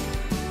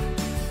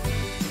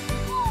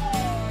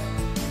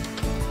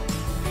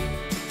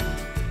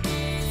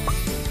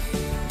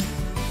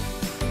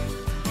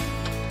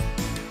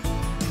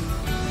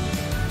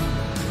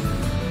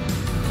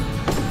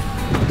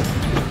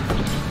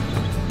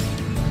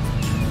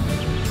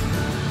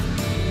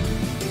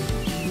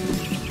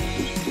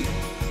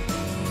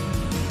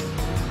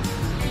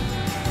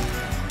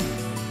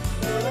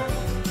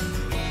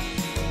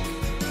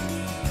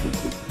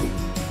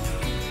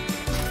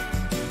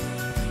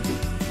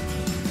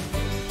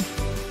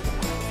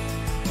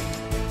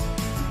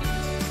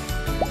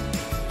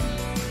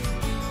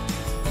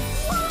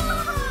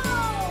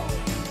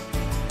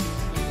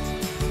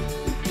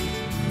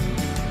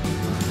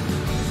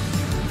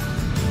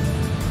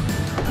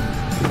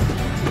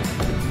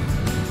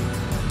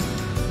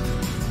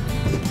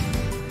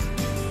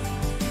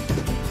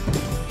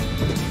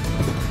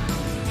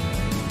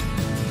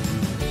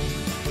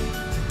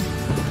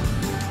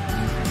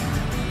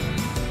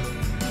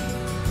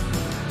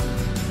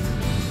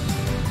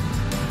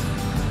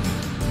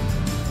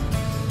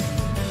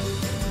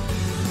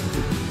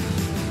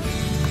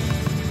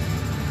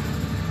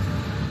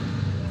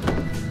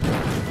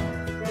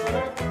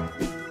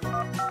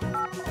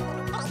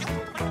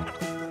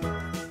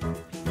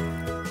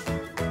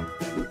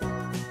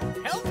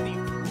 Healthy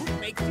food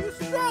makes you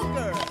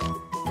stronger!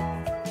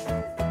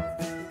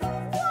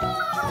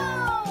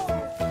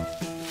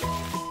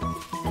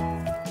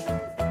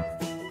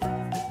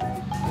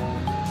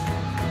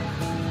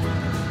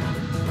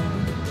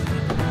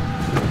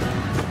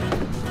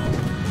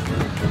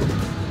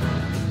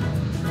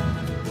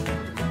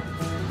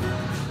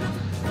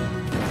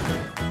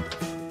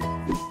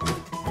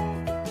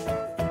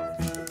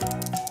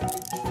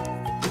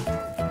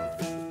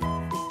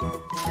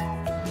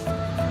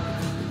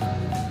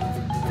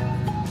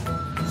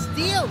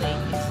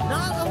 Stealing is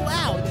not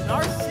allowed in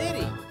our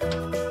city.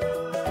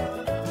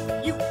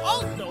 You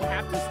also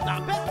have to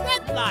stop at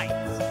red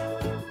lights.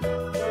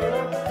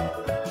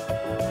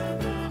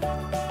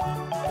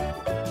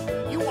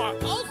 You are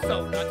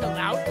also not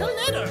allowed to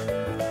litter.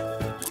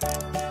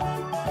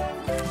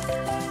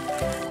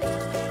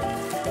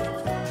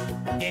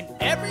 In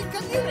every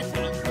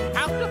community, you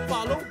have to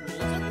follow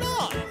rules and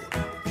laws.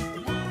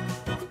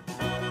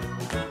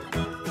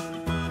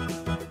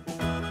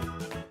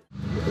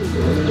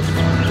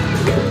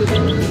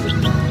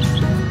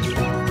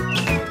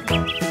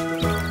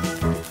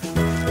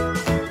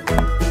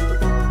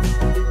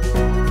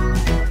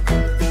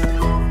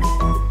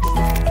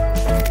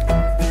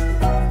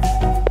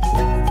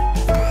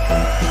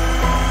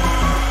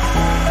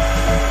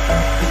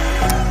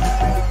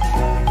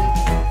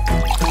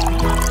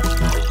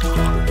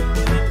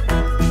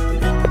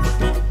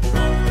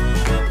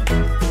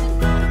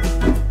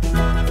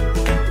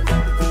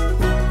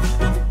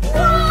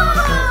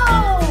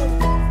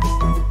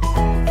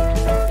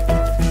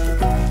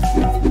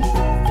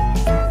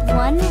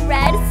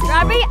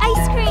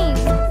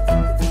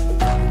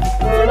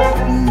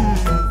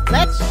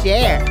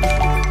 share.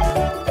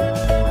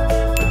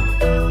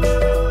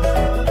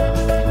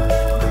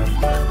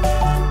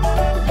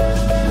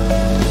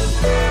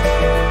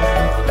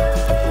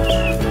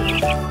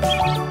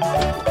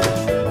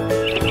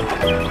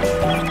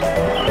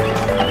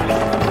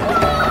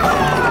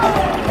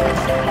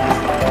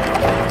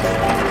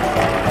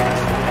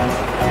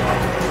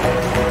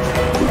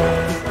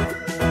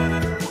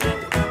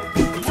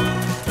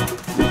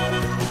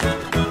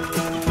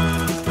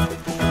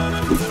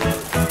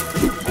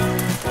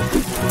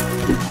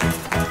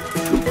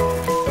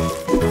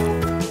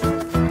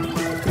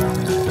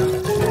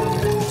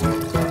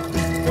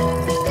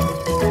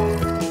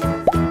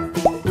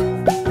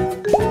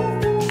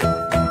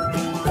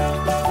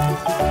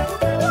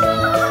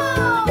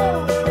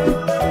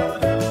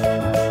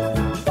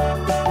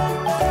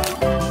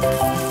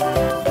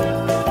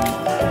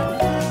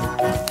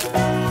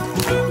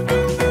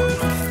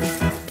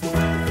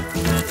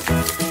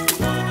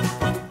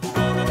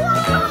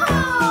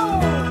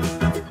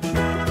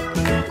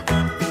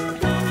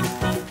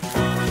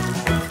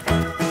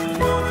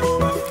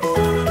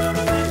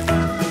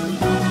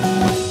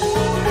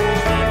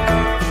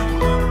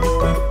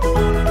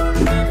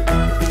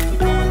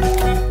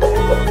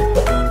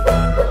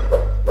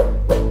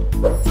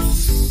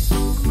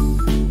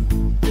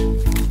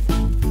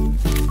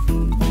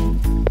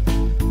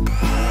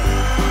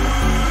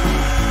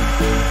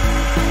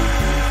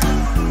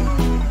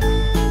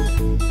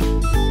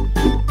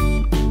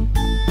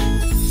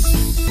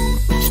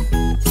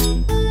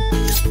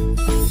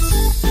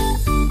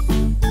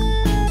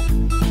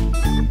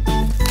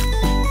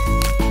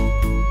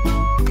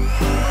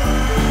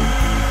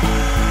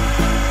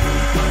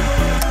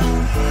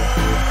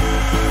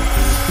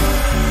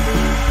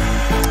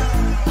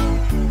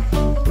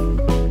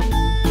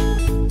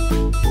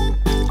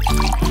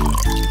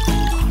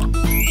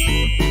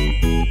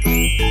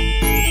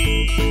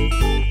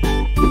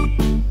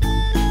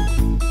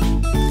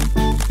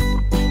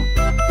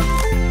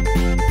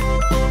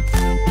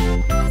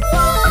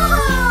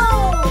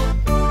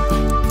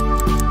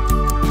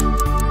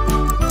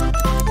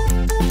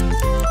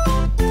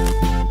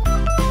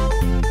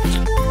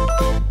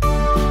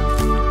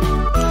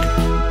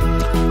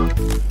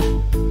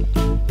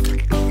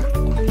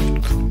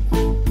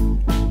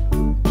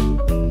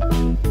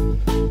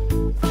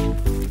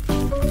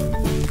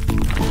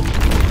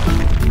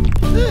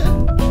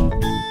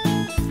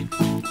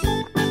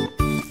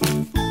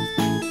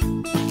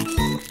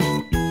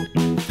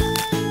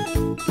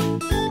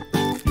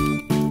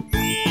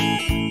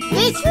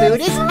 This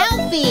food is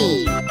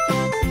healthy.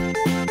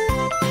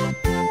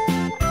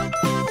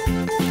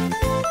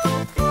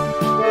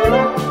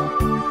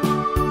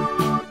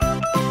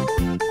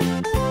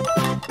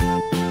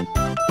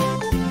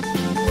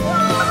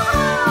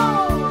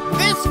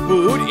 This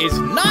food is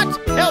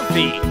not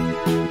healthy.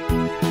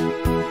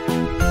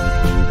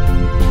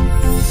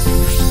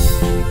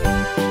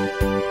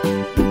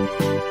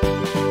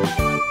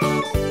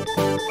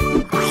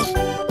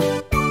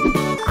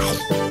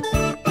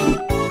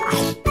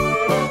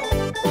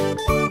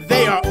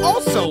 They are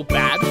also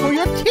bad for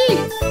your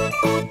teeth.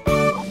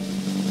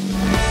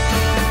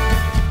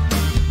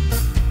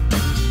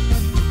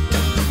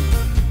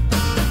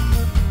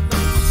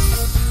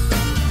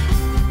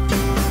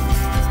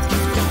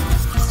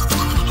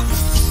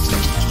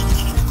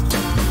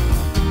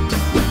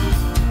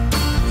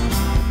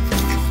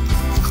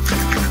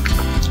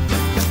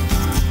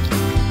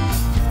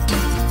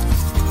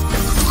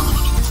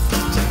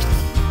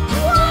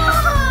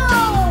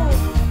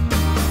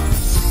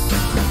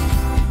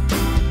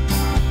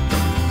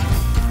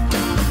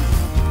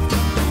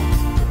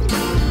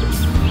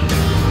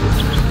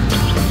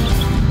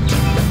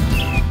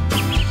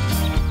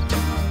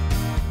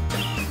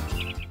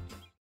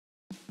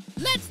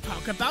 Let's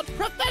talk about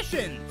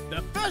professions.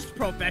 The first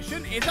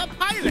profession is a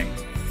pilot.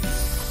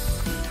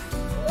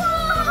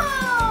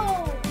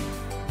 Whoa!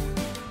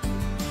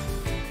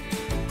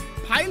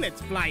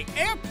 Pilots fly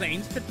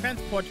airplanes to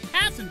transport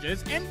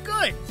passengers and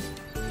goods.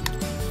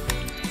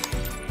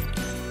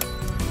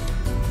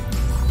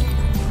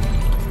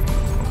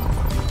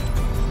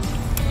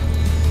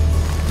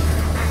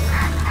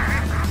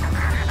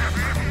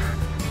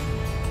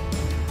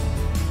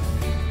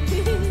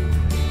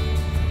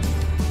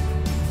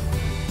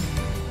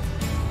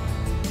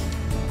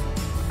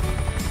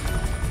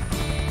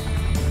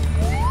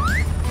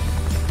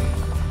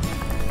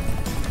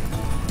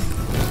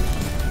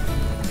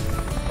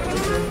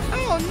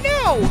 Oh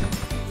no!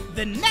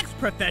 The next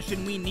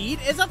profession we need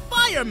is a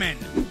fireman.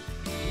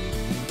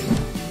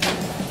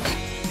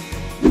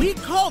 We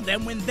call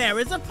them when there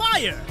is a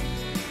fire.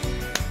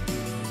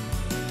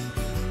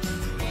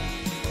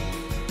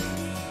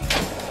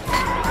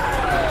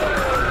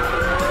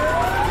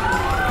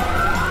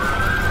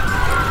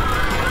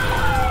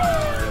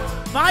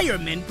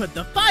 Firemen put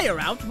the fire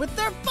out with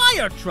their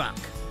fire truck.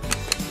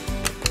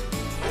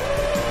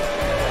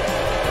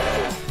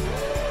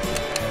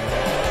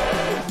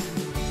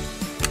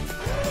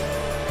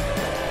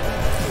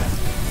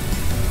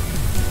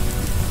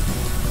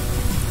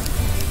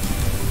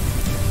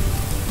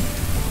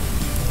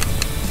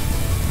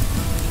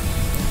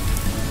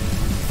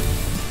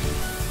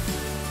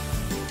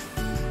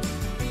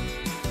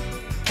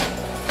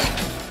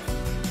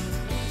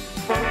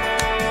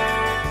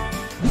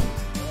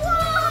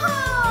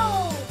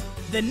 Whoa!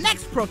 The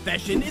next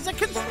profession is a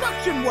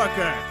construction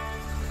worker.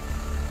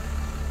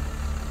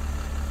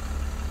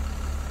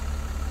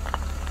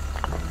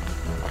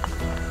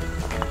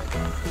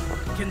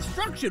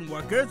 Construction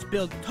workers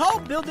build tall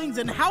buildings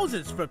and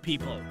houses for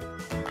people.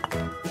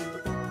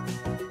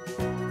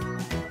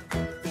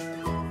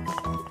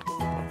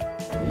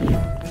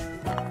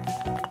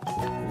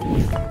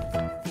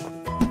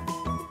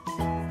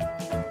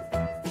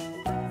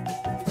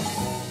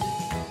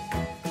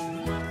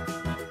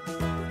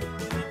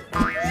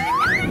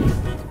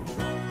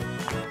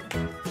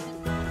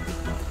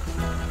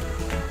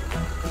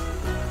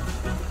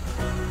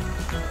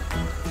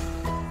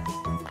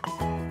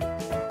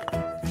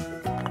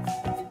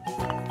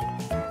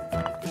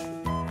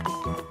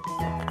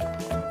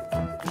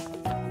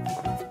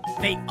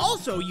 They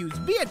also use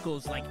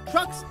vehicles like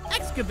trucks,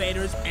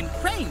 excavators, and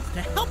cranes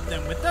to help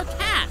them with their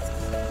tasks.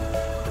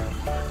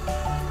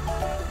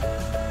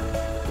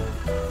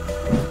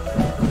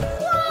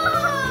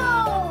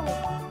 Whoa!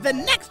 The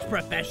next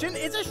profession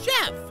is a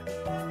chef.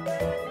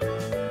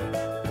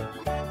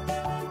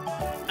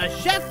 A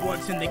chef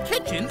works in the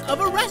kitchen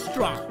of a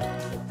restaurant.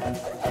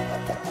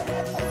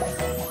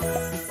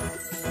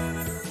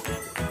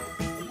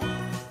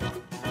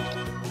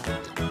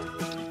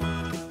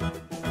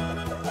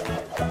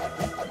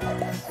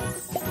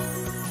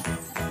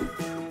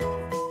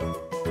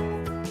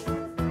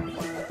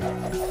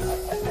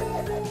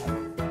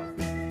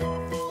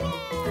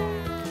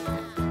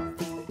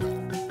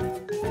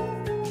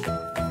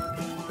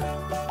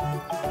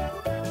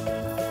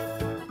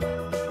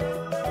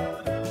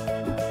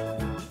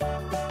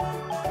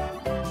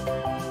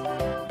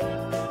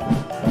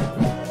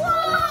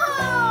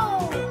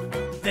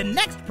 The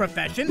next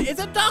profession is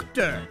a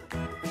doctor.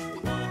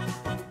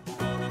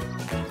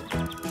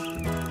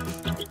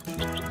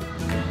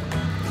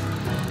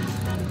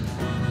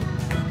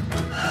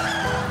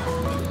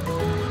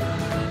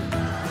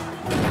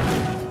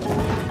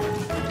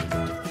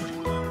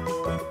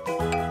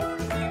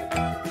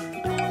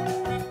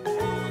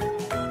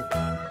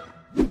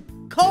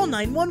 Call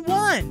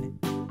 911.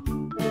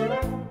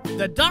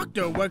 The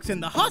doctor works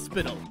in the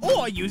hospital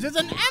or uses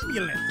an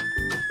ambulance.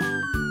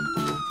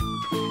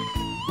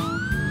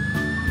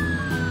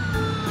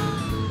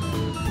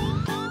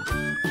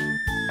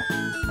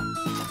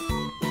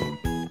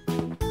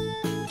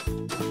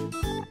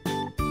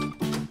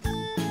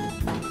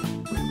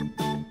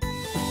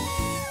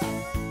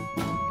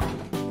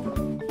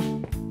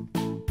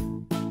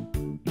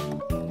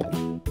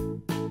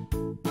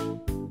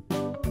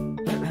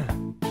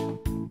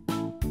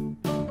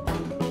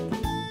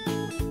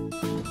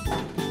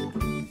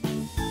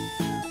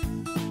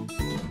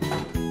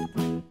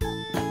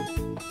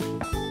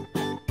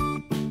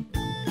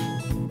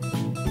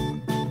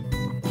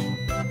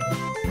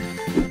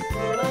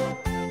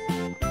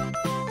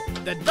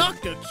 The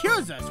doctor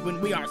cures us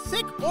when we are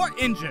sick or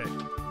injured.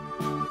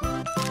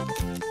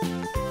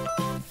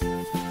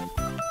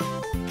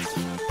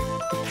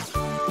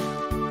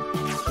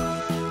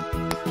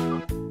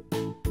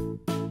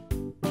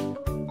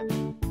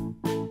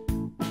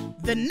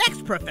 The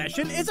next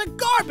profession is a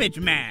garbage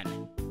man.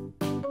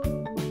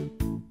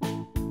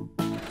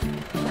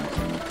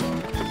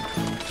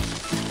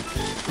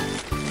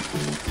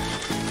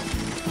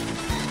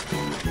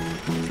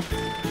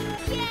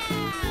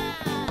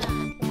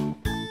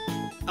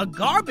 A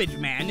garbage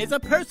man is a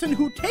person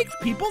who takes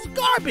people's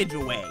garbage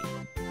away.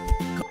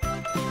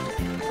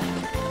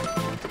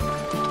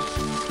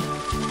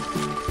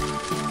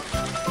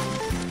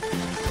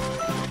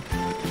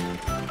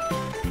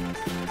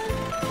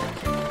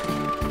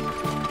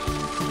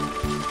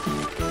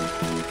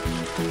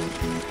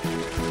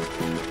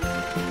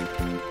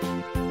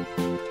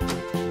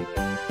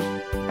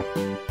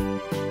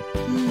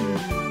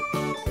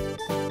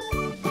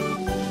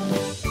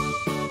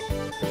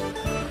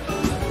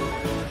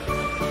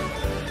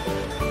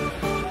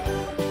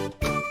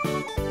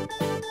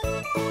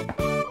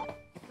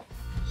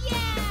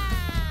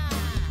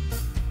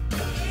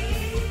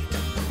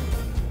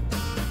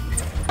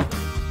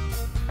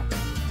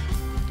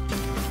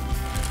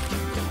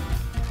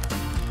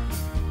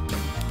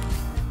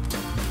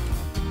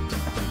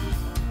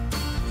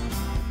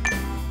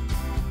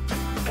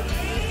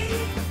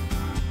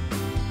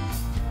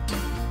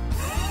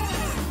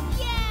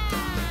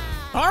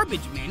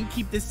 Garbage men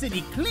keep the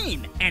city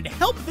clean and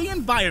help the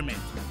environment.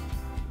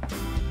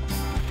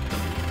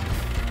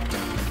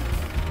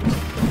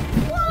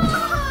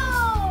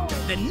 Whoa!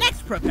 The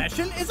next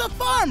profession is a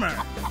farmer.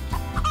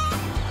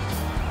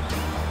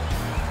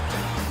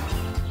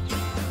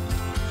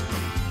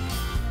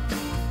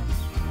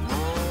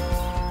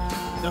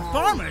 The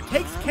farmer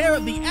takes care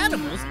of the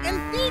animals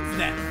and feeds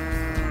them.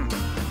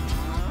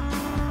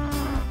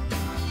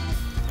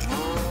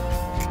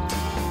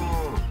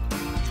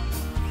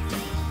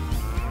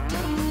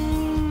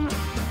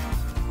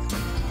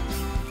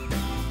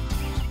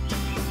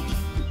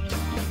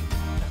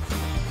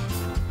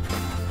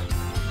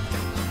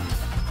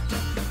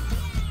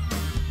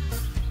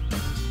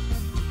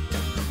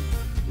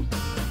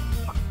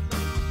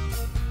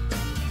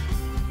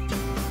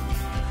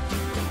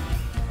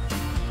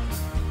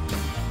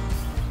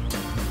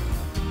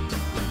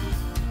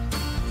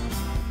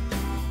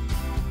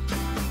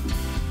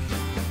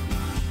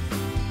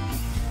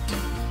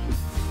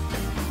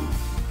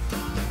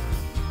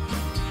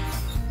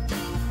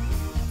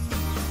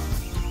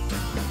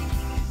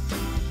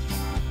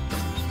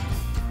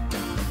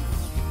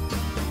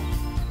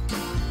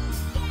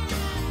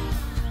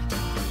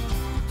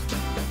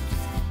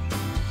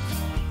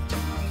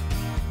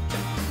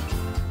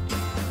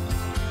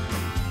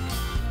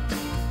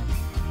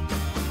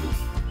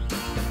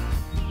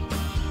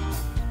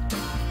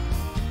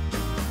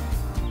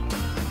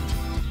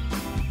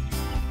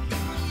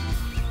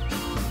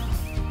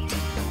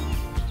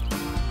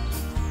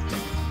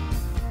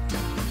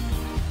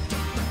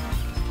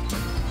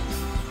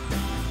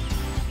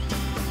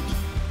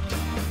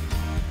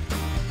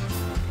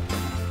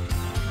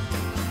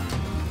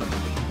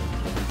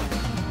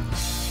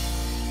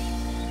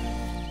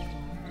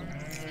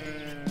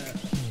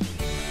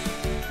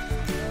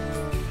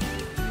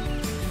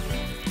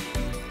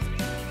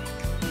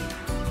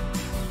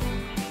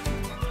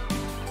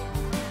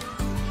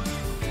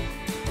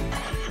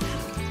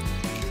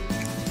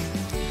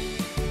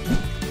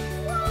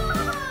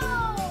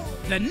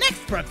 The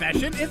next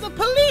profession is a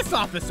police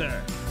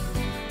officer.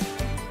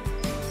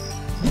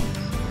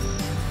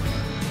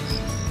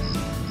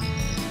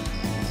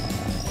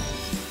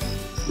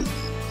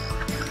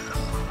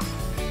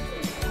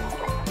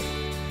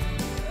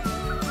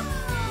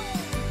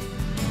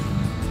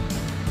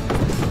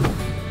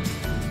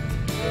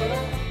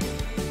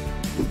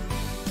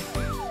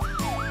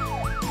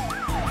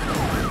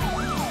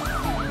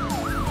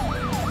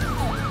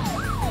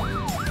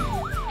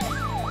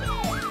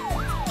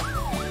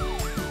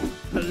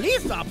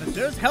 Police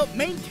officers help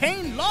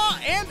maintain law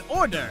and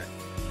order.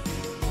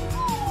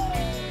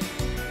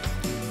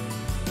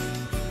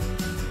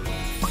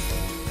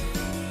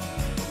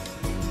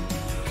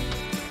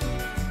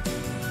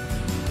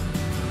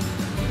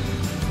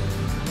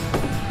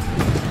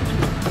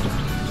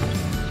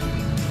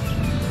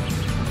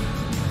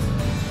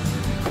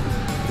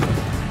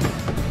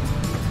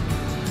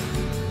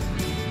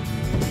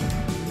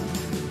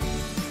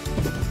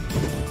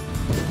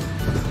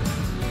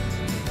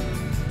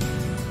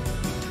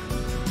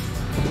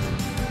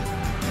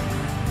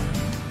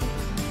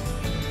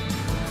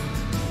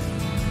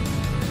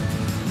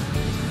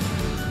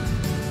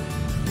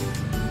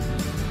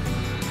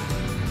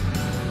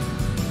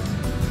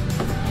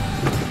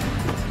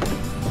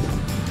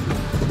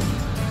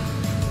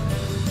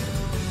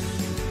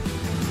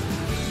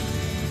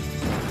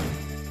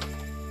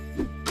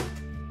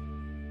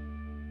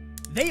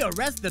 They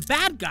arrest the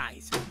bad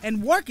guys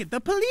and work at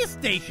the police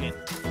station.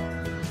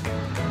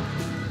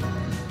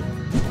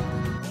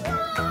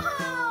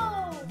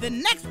 Whoa! The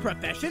next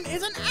profession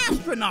is an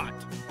astronaut.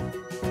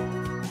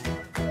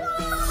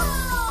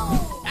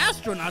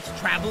 astronauts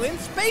travel in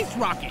space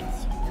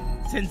rockets.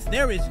 Since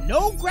there is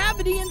no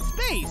gravity in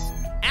space,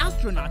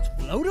 astronauts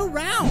float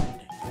around.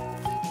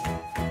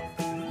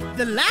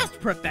 The last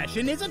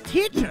profession is a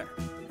teacher.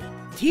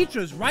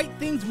 Teachers write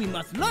things we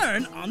must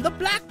learn on the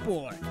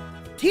blackboard.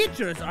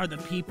 Teachers are the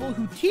people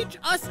who teach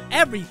us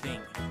everything.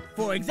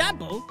 For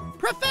example,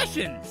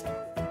 professions.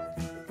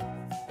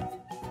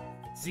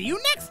 See you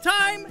next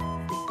time!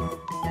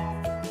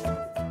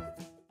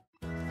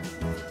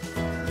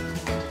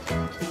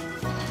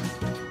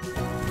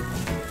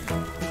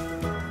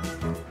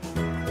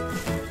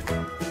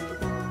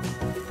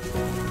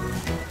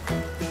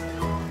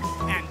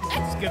 An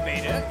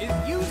excavator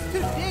is used to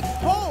dig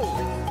holes.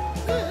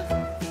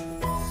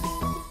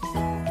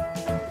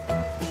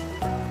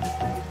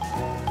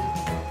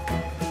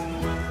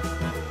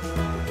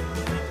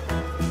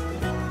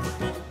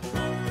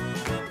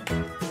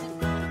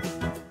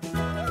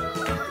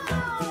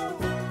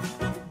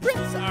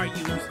 Bricks are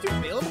used to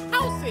build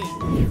houses.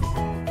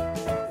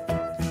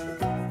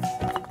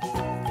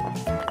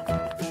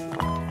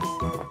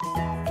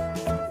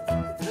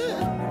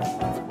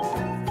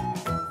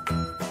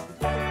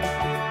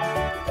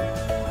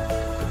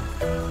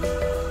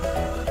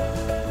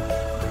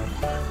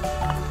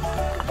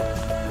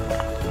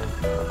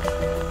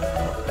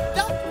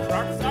 Dump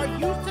trucks are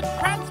used to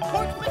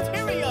transport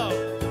material.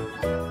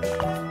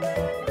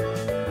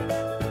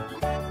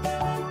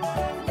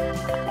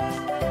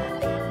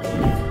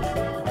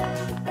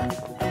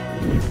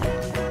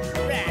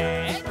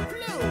 Red,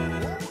 blue,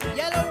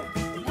 yellow,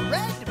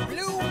 red,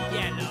 blue,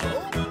 yellow.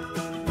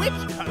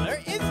 Which color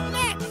is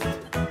next?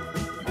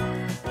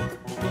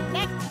 The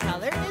next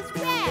color is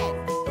red.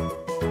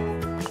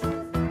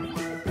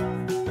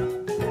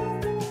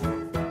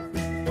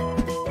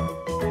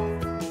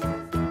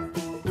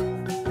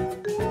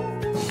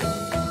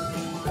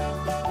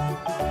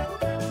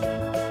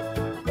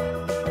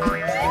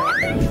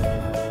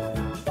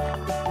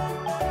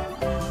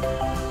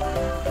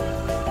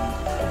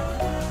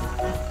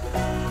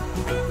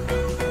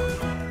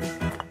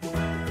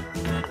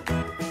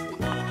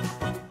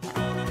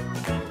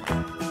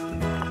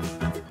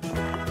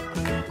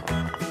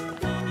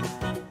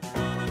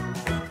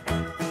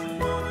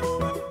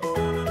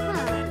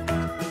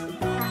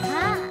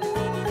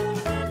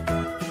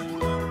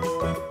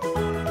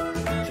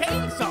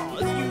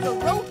 Chainsaws use a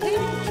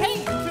rotating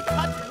chain to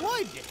cut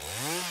wood.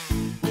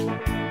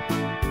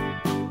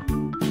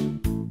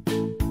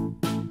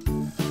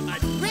 A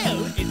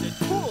drill is a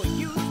tool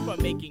used for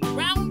making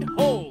round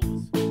holes.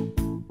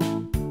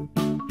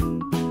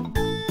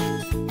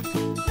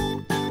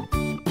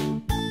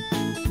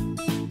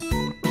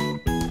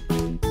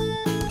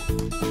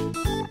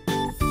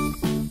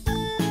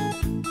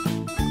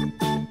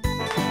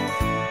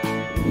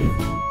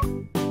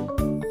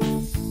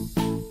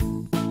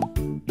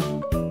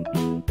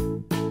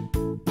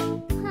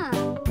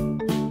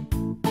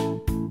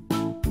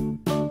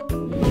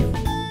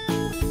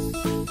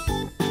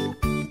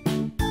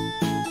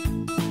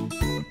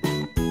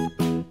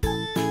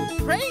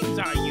 Cranes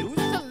are used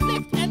to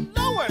lift and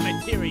lower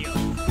material.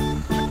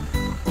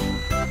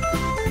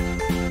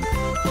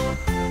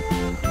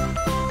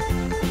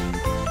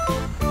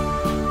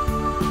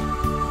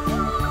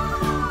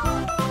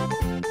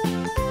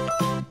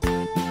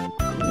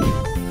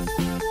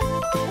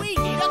 We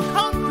need a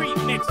concrete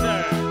mixer.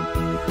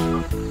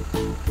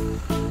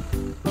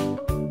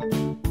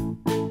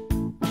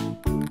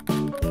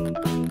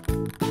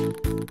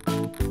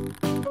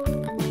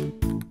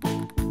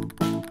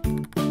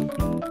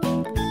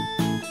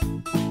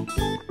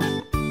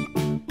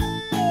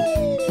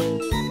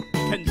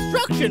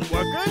 Construction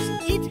workers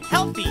eat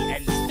healthy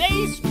and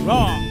stay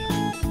strong.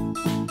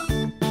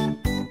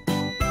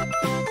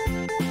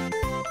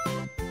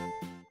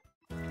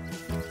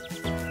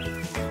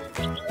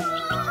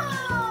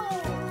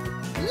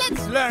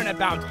 Let's learn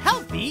about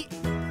healthy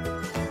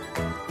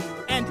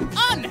and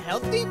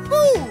unhealthy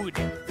food.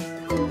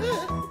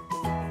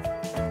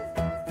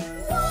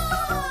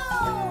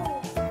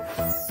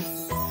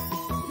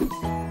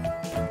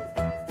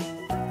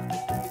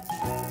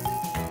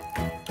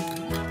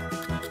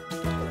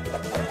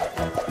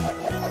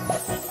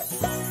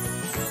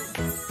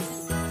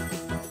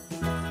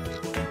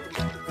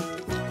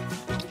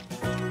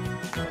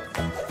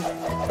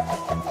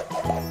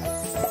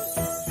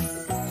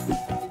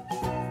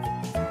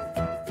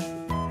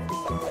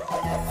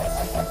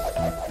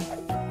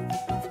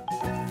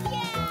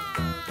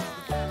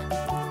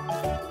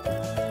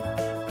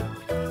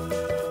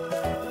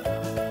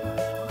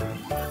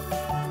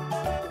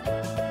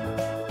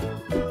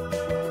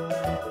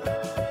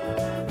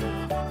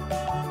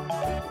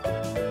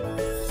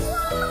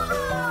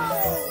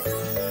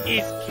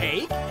 Is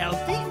cake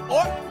healthy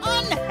or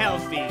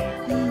unhealthy?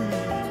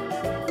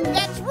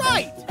 That's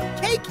right!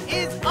 Cake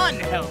is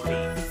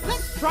unhealthy.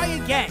 Let's try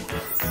again.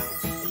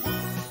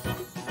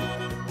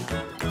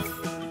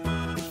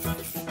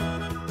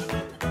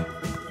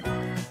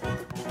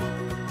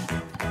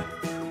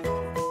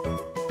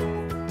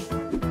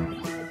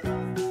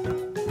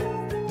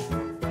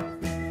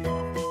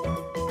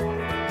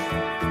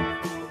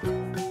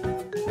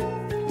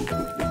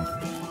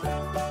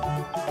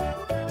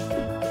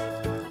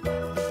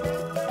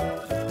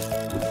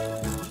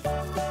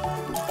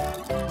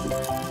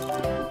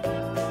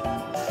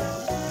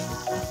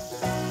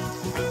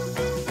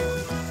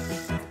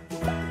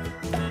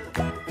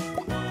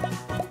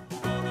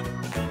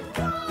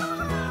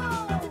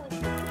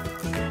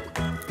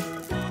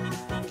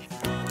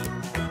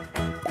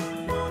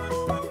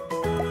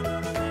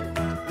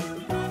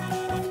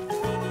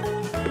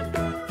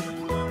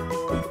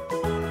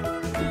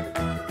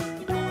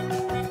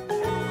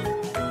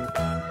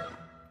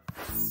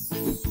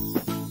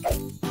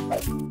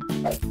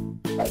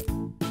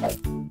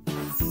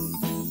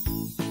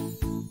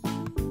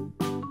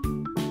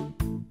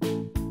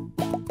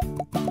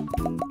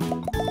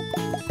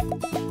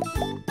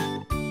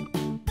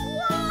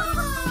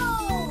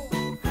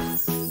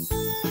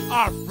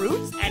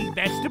 fruits and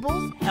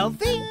vegetables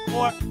healthy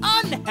or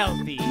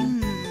unhealthy?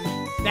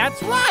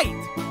 That's right!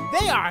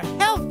 They are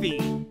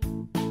healthy!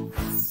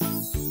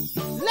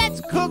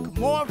 Let's cook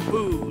more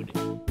food!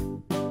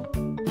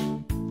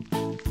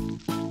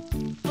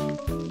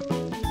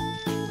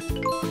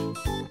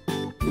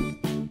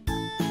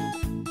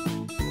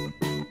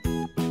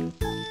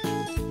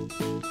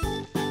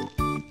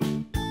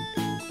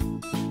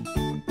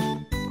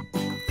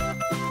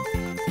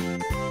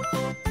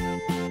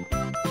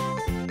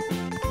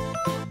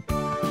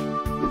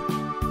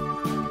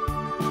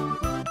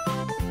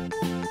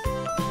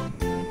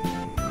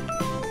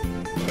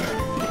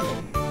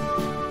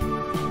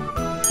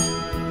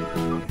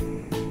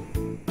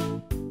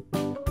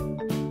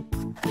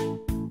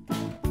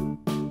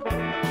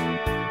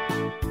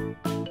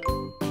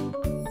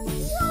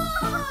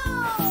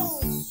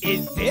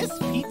 Is this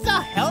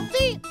pizza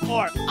healthy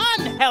or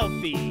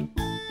unhealthy?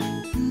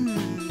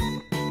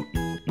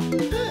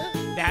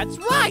 That's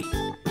right!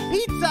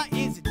 Pizza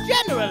is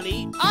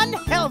generally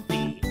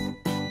unhealthy.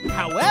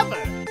 However,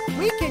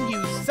 we can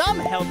use some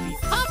healthy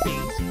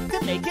toppings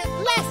to make it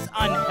less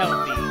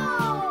unhealthy.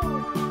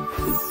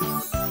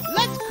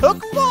 Let's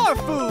cook more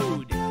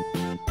food!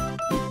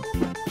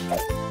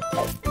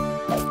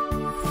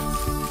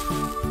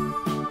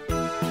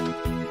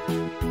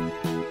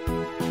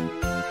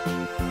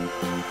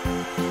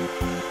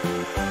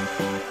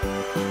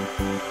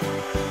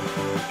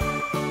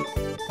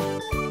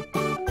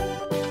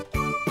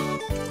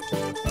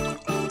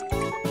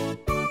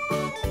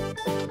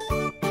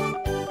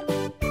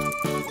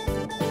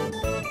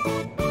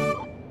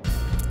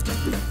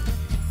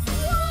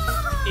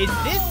 Is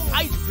this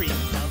ice cream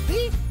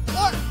healthy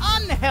or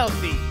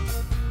unhealthy?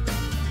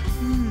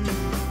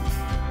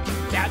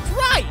 That's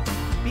right,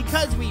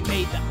 because we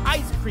made the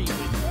ice cream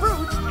with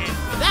fruits and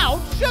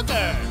without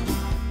sugar.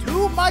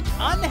 Too much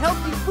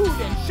unhealthy food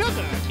and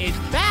sugar is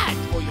bad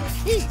for your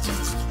teeth.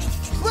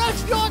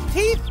 Brush your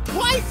teeth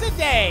twice a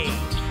day.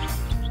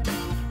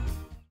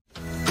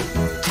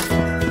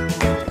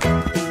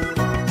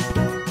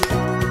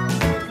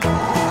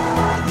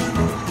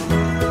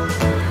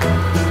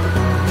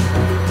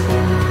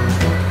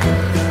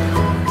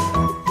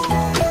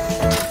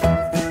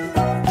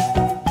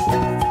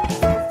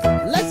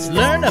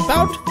 Learn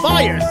about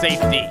fire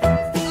safety.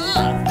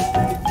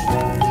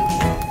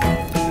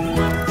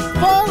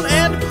 Fall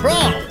and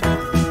crawl.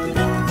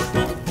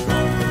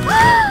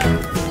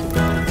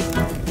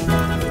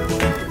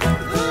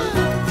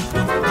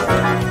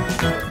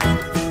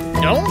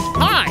 Don't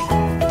hide.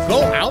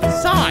 Go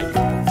outside.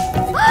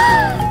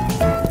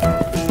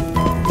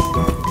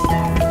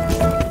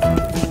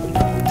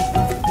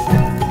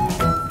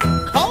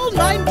 Call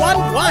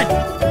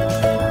 911.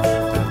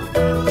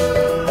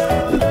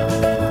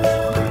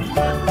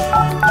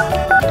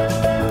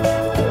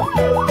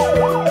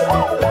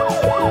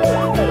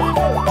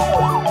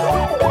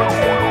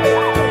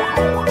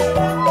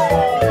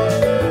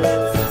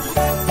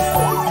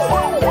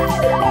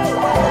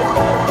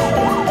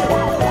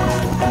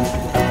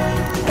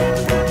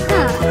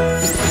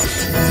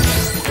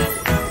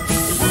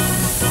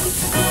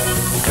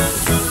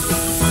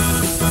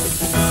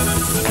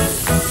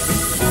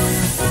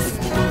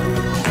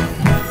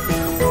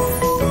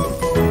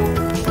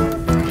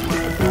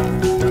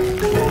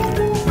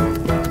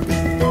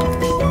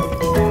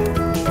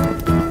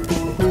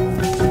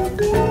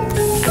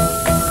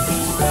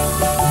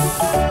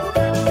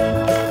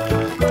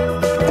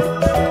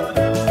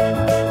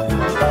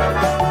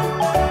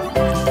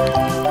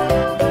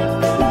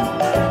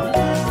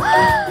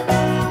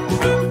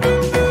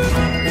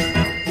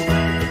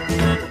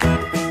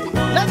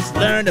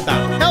 Learn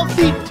about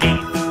healthy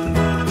teeth.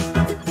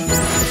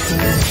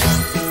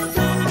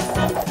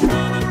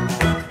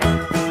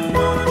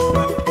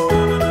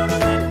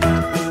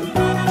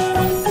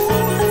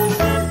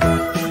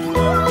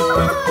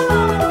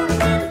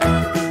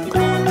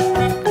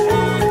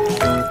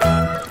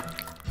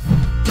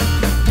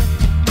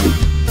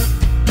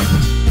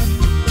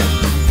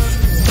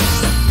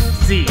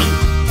 See,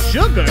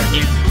 sugar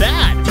is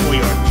bad for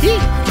your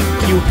teeth.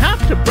 You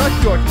have to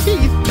brush your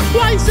teeth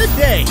twice a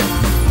day.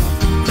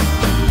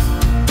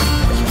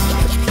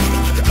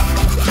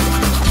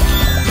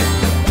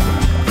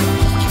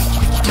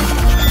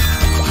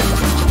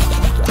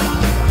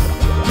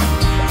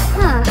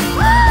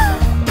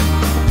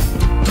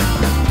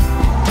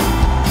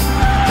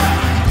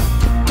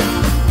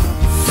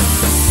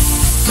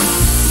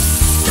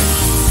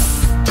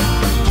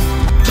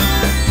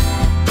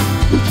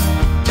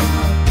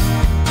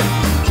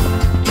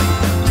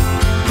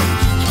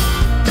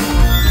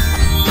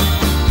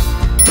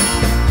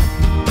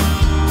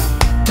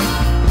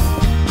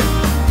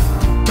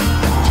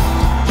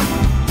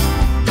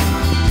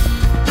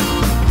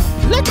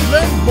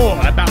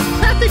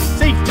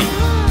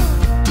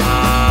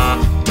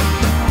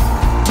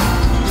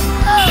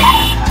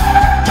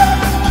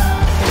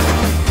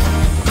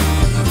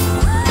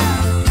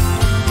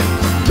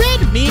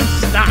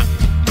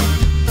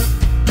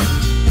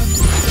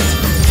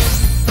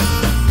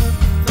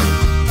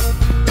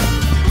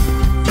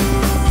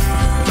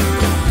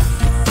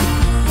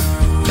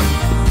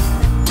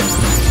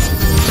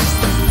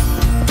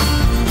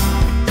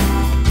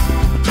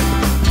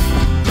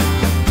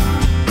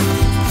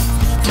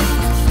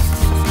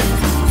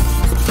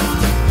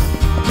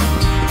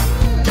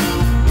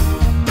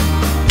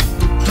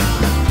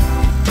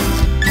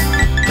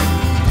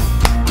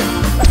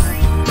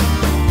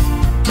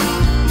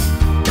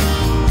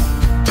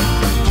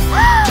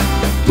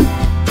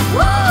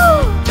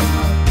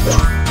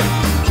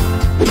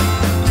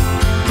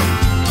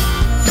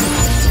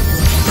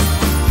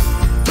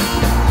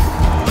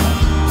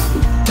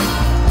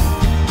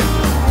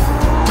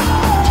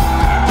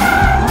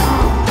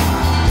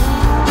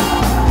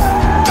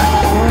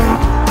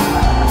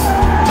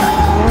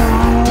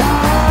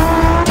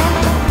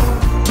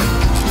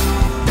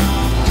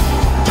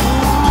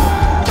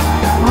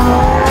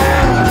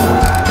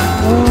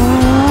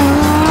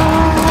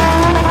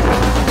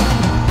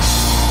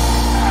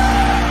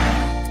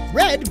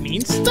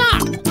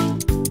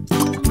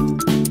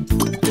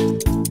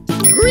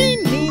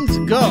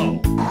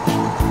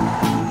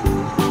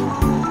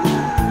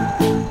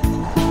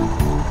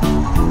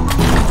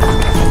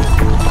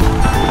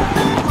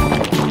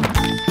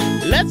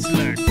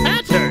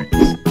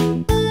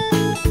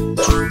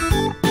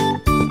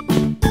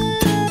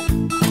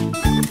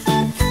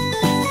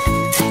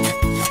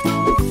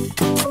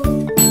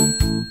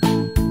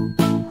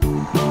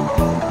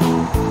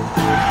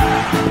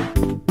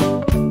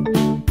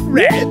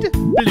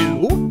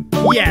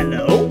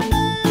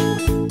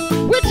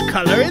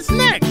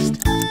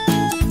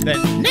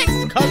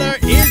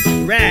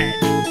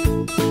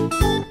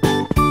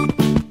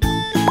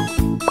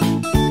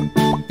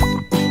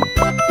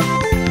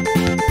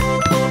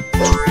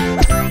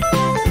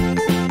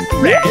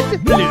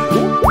 Red,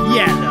 blue,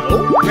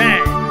 yellow,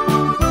 red.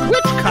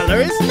 Which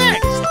color is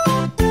next?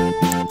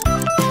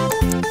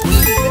 We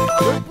need the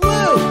color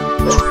blue.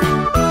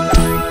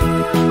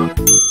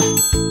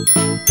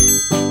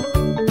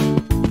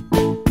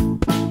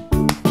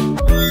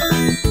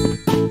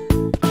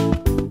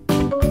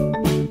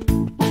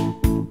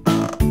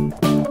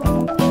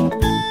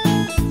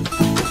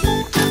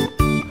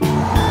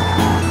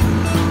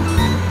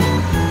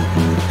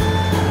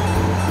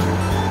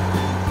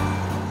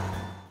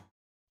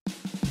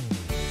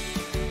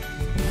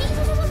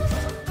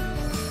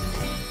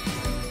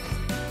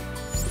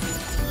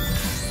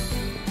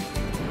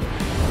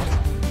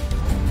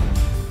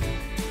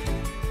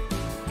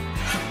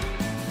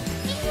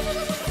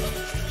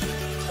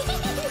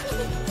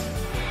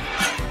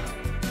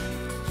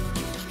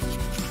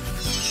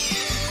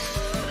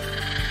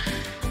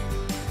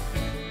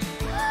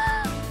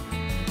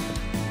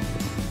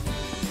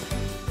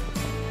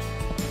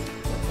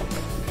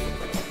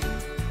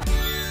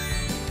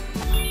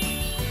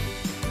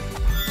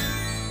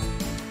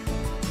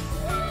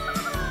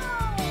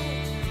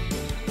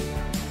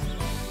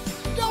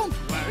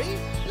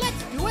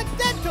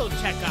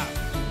 Checkup.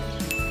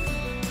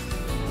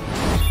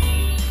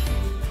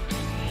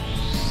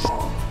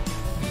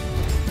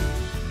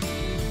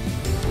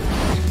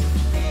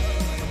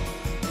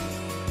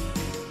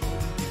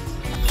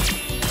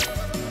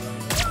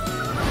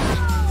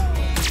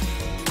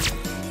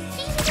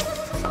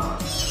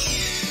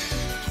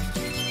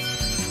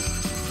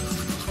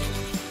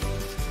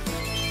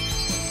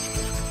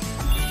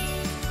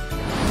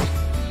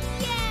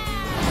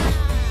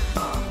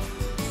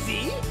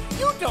 See?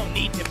 You don't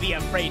need to be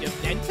afraid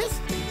of dentists.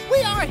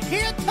 We are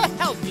here to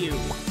help you.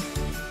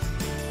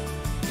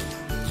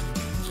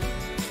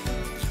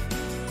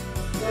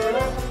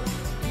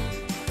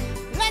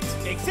 Let's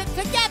fix it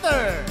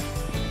together.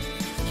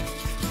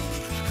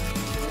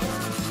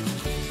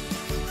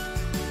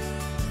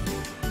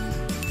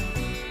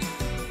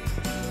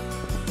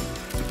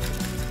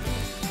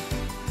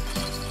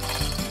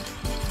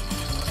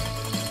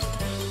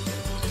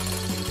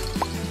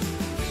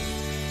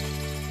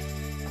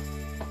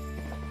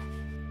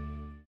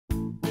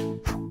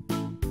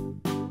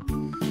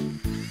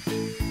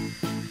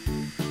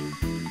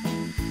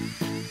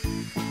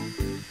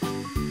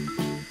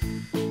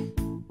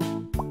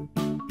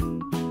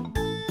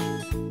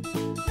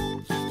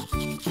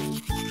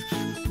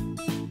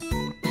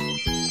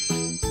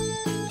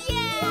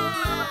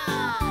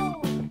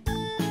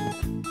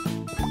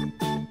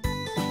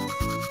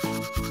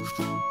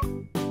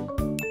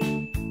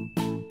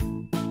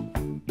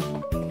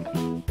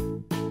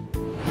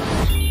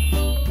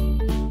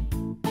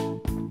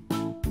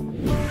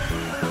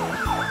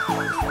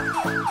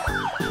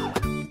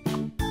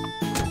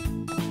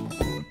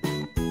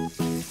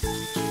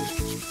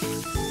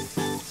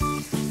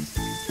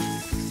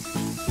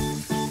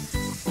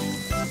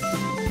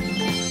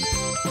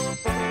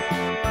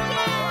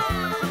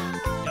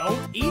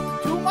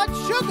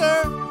 Sugar.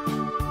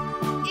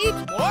 Eat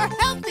more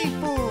healthy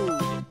food.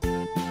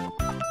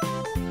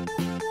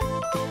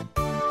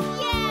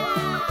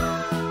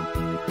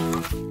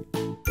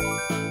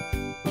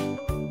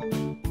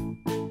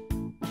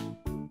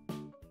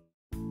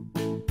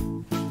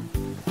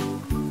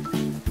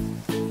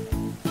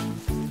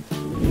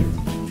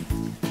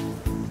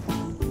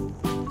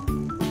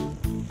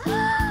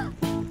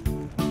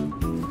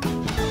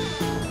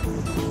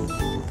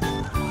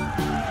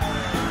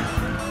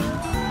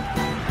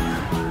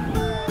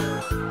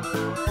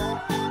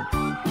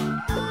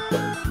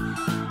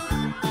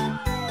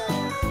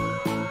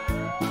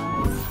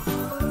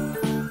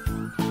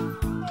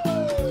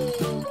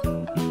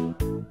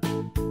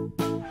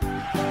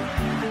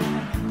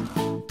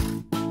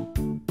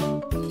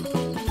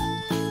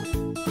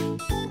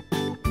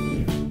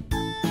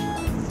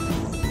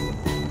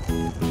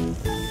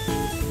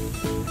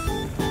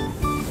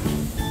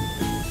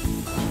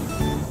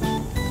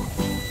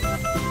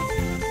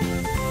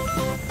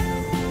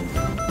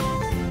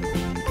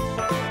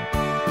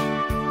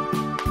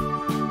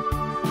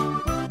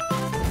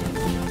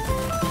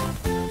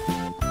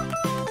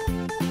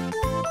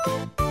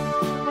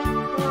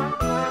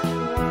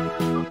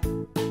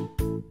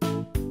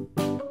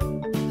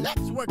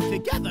 Work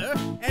together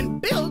and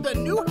build a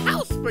new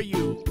house for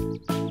you.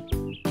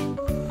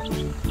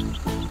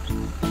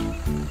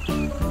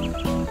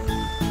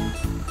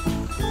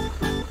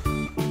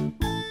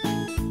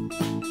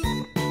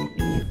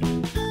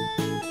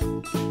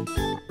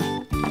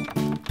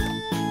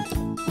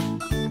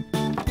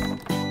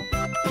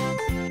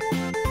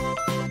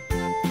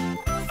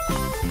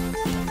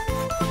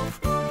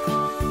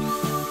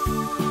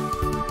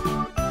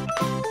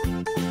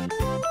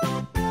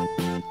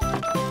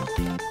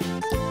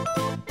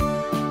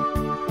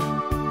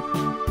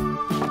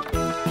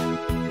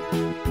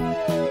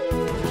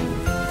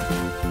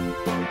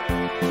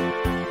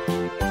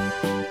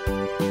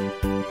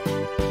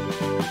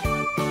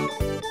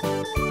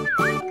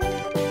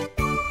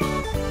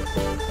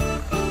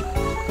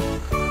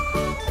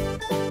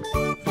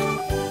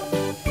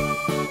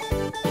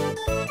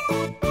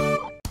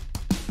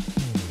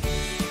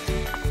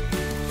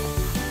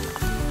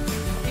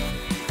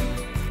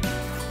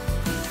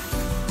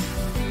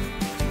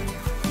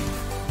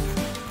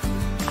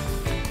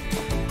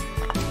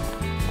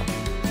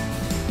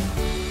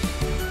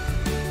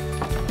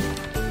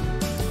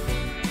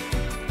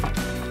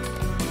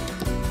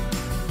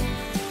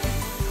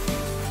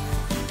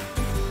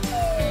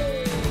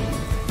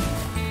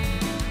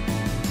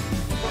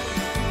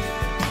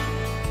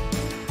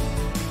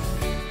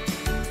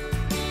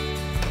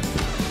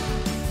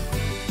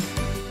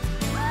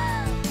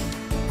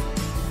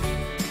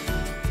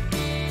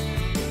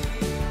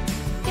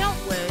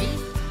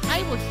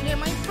 share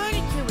my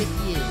furniture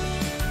with you.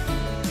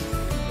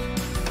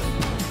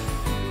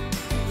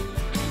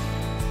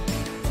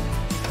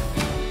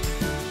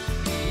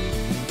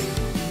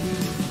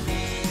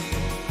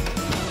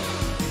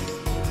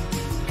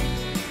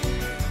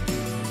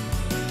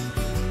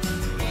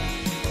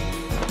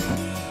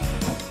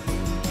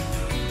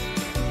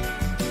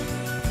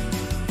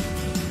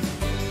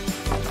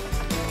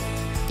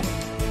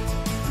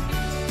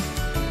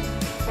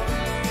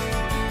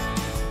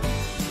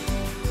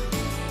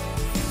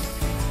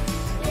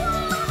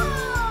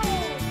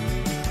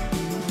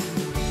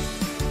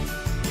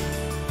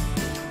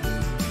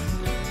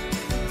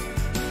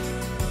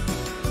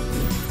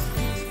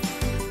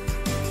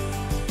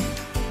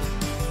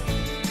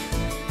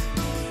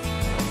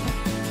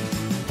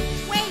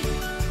 Wait,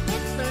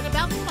 let's learn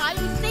about fire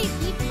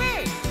safety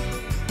first.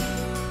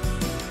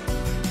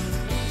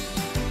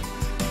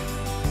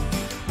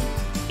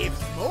 If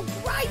smoke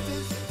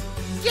rises,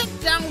 get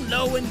down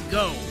low and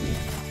go.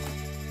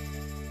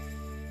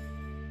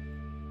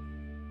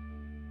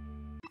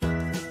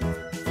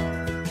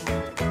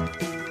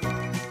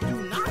 Do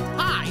not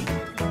hide,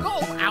 go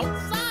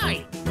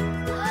outside.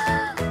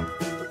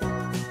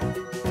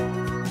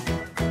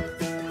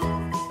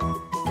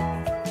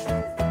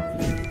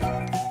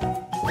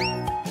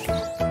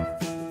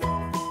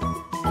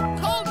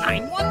 Call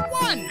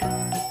 911.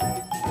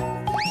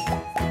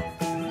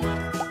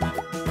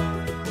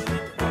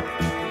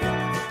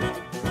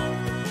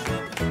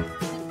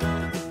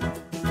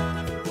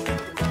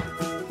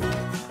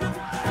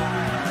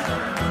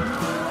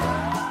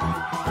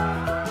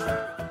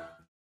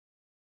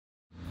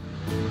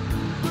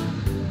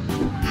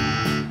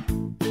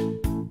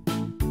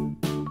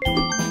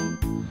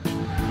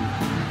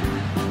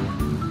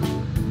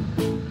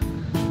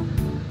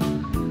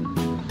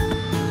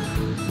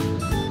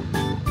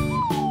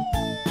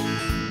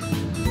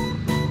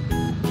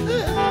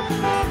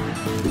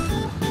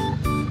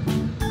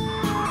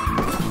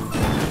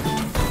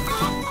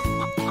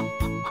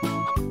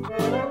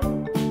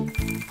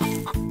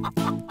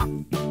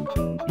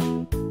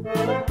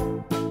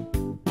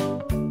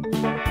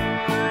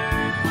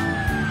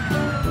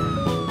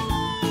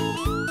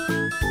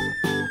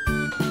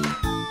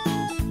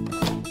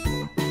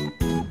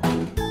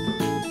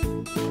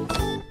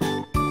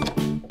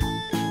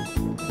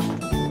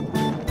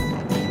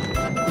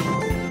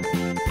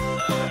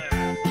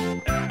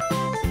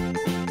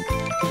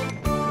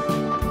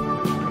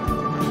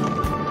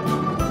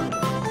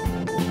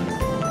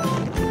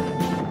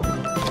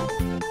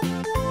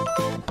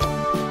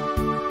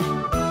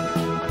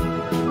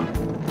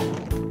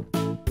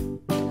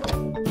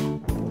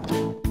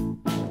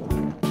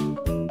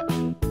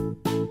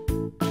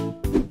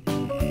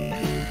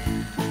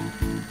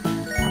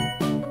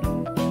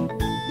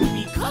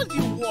 Because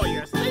you wore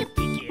your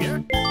safety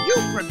gear, you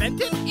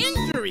prevented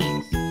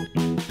injuries.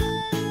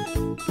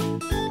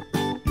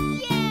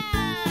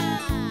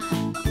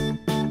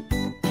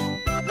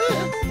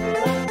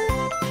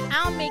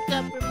 I'll make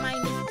up for my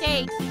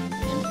mistakes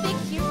and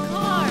fix your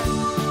car.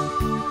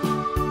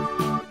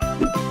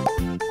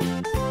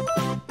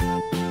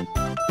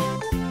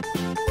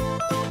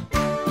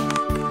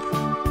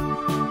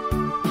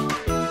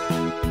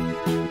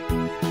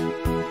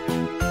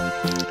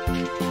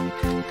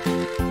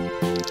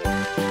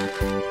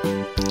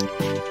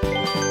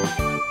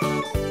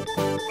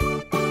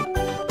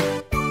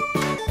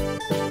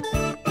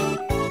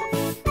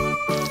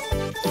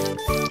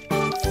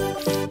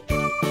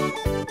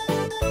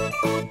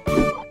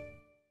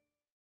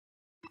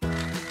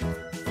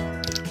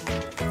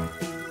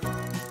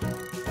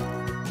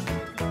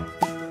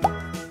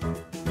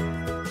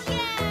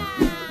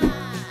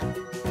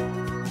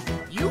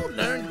 You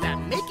learned that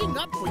making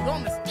up for your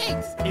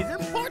mistakes is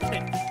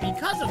important.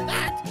 Because of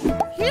that,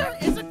 here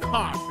is a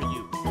car for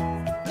you.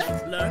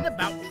 Let's learn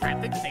about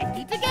traffic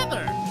safety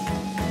together.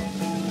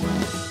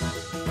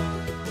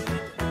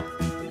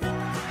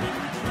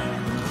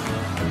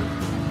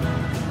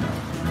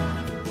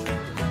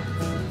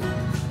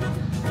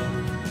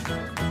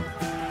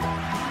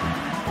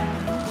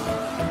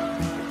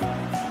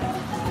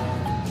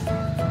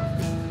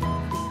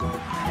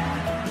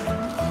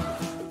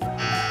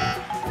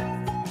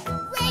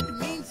 Red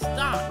means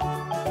stop.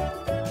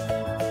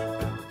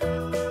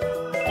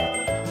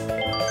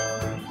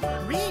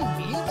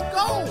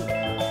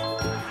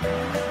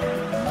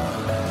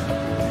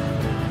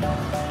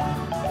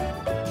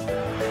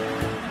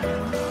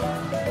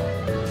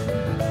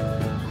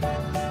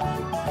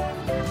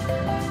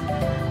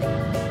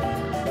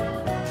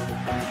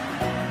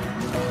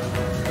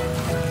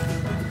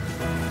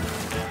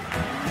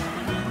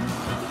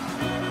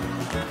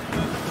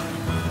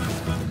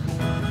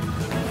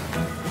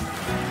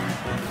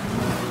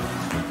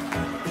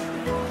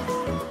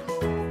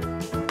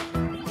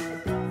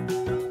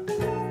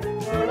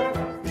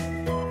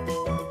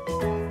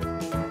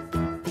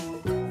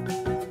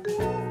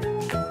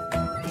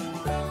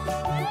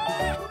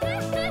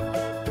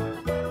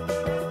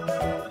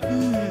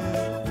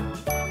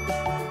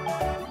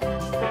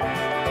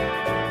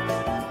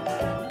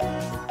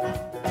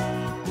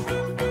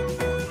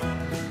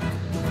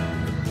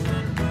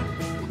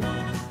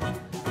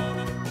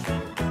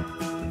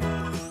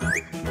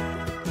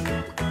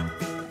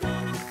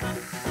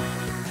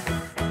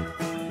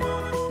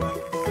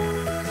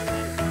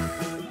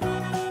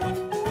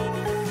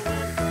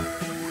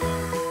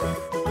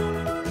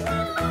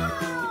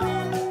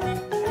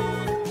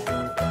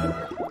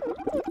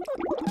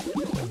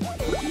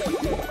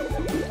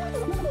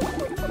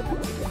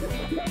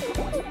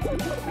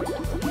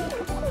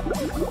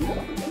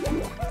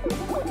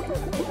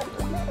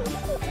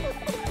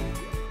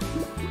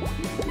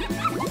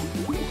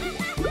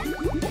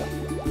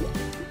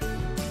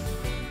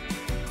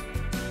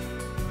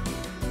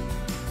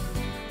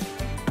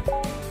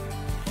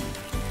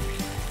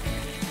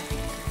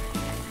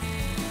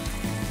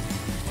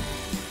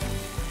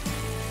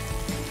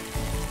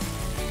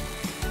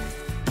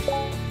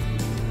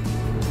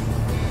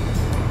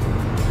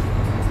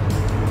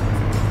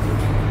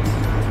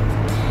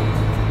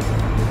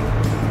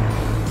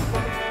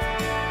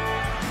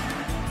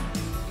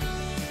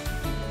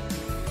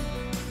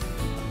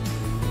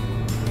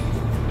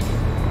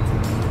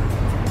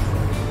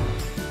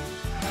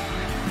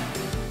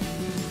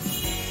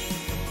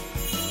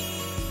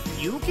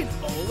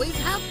 always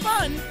have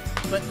fun,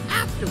 but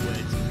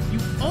afterwards, you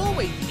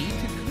always need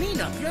to clean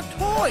up your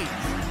toys.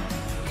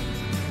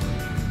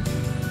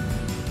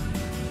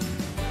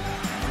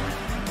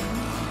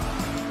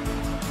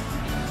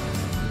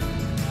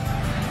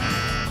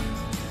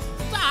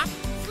 Stop,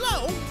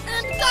 slow,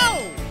 and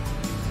go!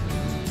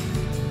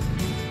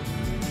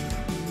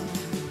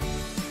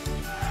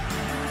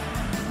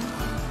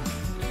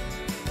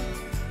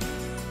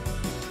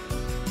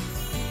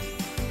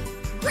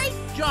 Great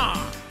job!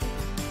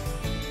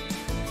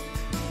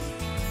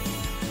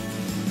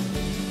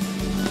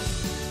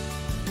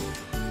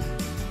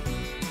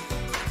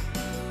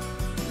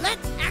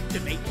 Let's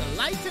activate the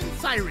lights and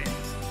sirens.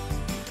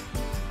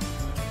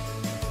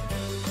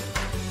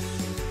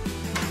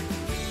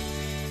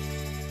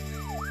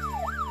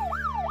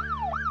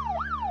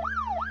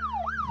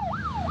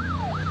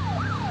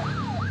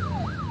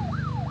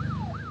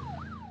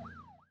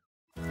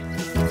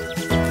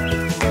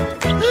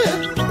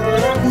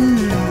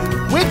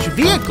 Which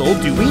vehicle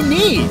do we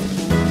need?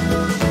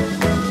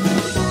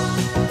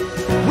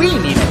 We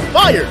need a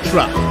fire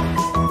truck.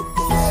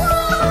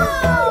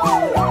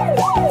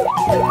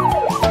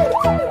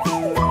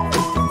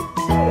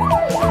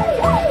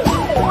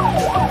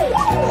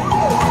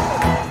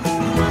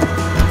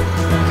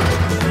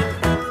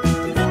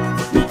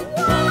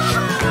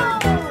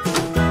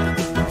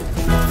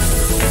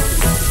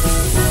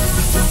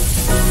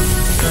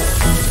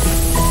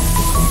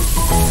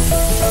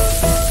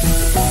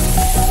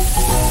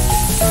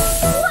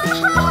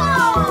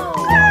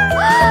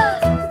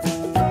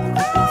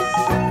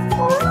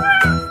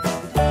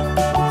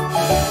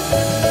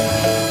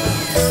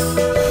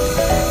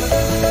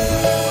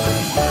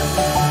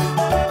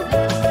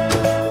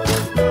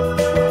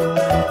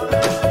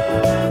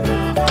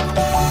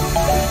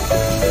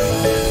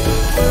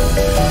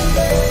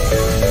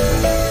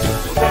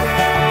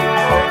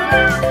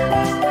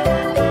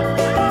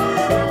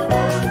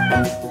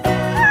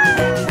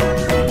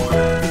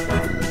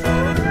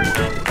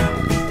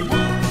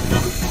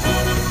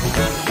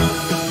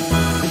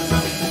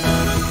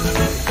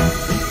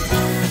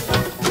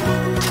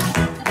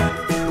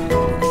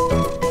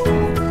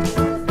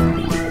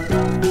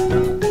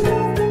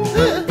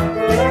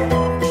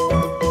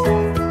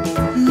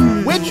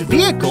 Which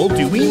vehicle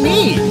do we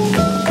need?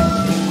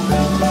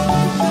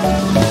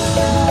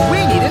 We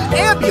need an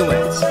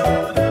ambulance.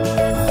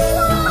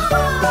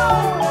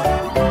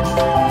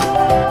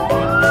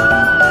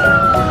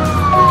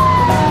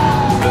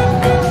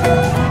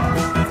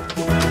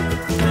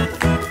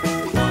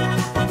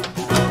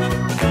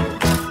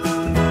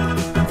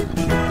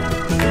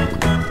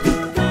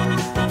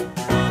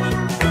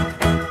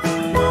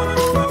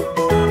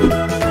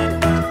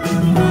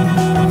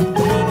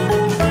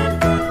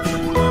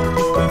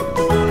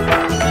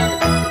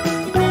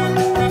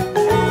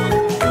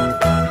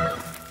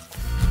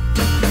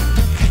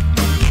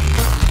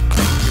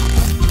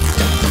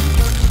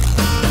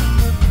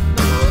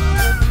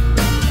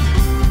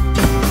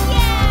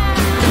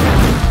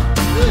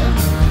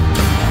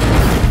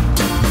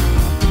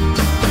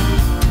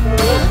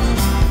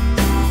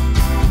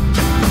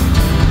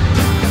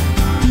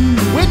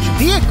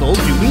 Vehicle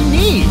do we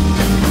need?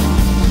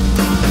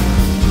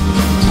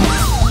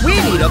 We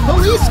need a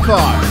police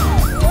car.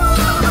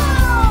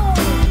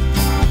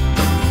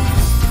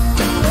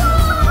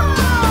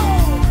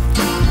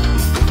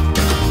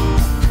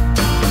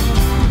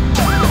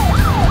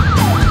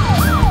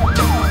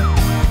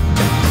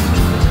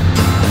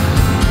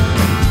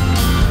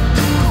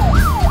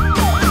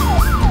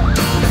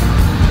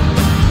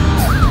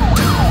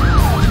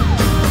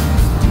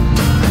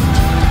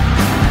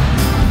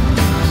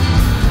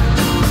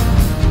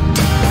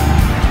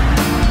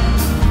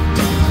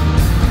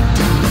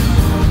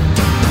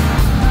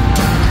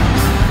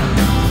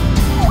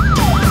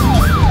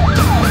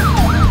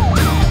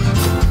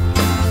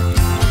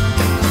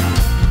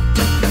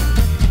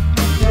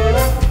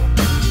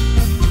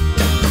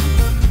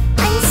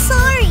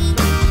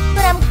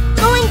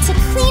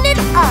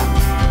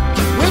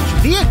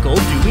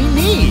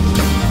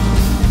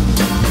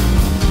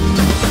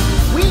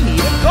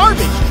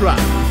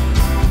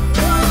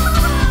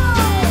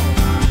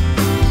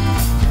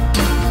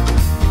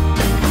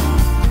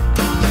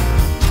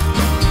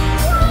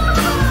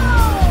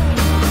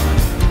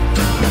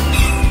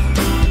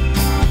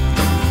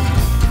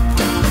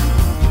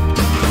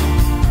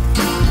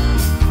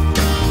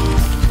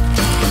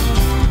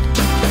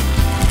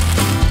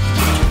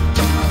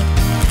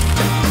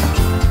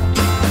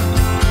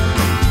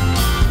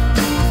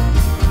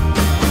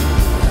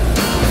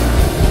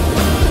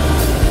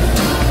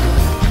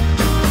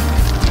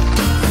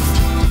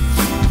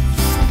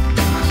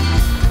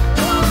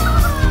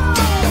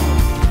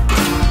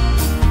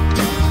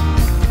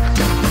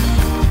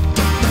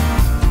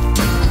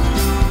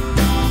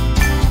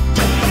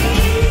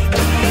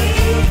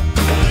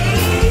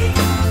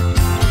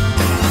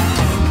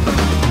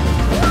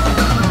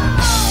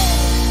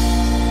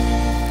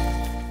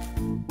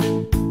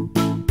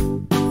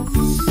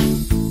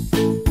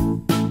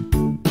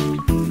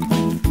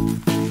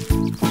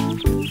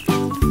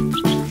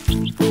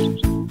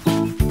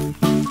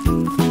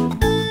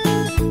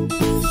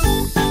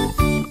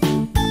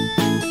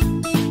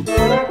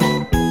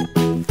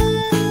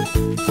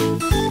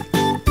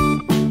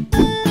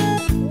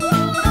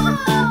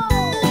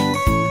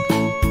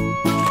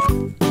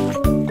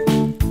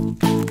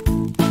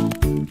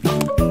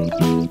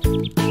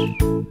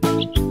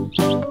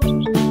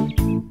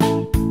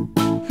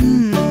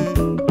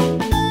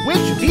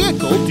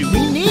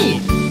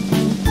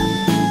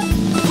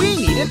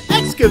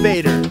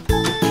 excavator.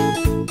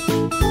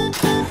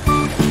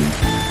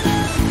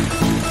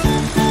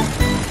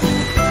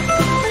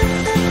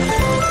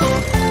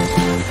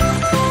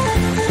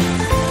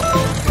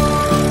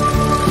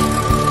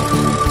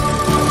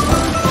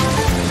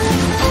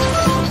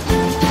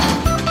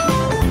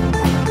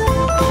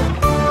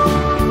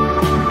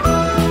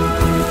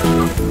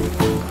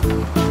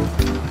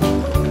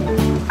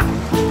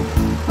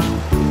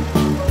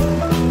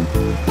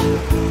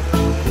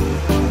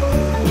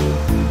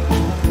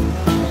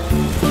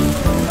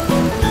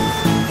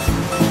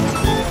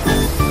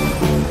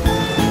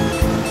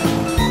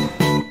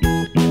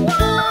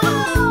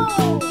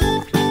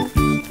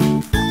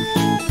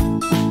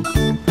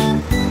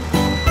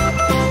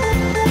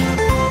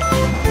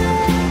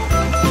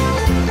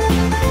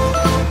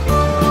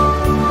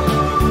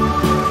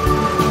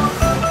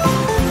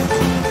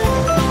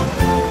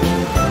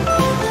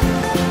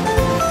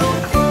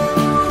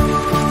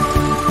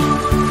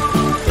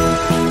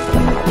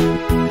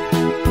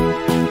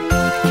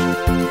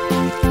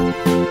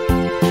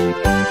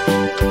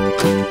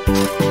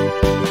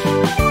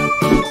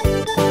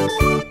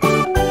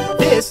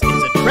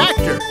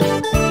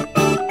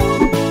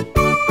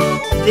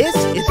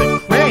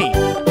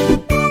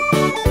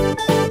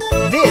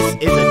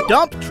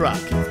 Dump truck.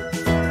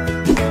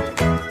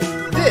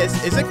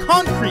 This is a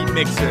concrete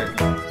mixer.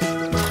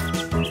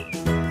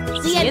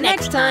 See you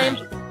next time.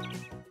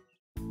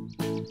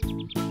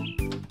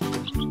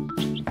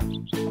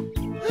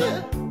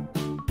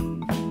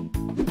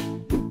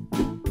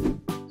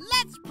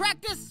 Let's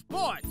practice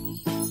sports.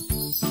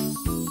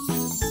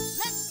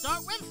 Let's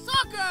start with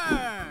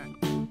soccer.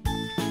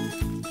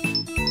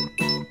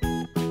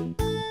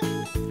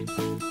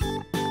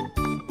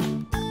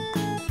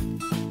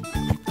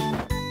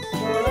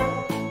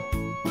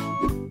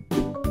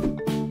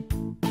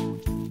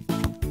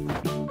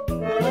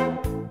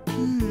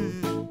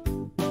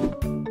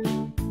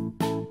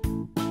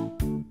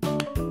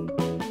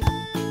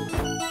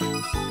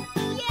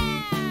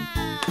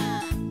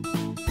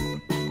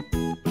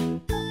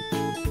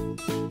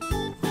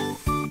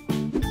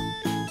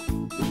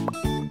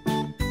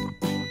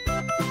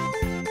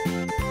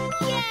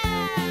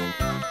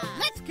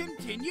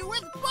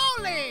 With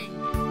bowling.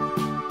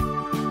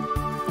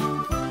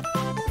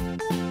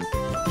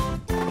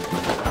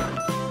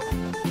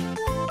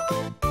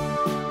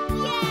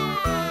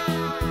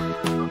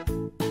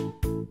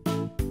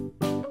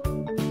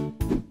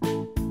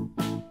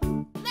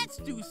 Let's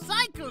do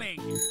cycling.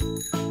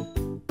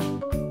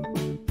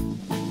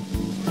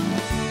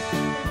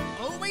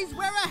 Always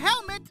wear a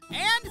helmet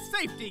and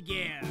safety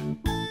gear.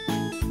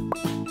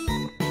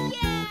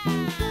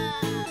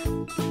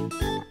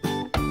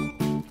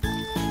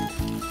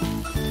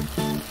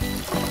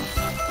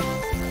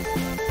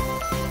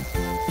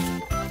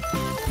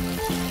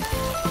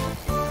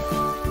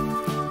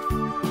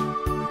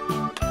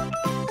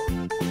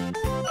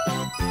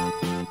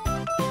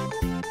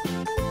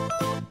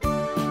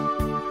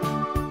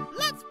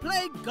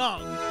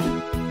 Golf.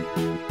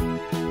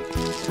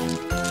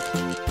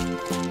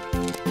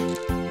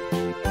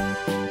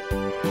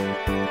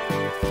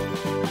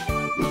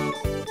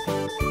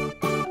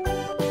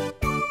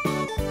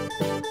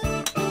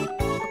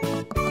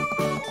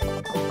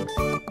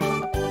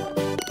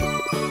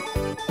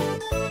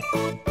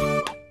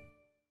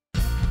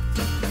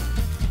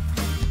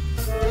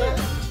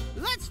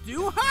 Let's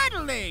do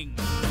hurdling.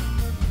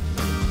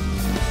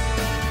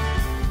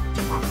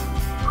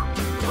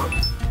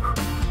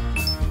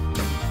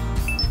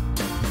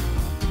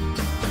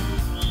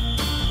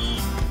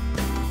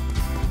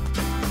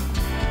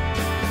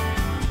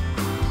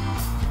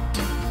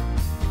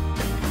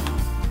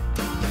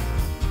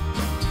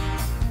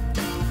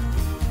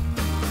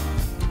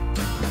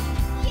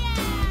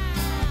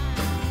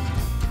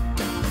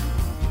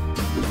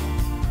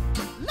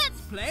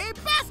 Play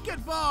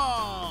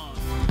basketball!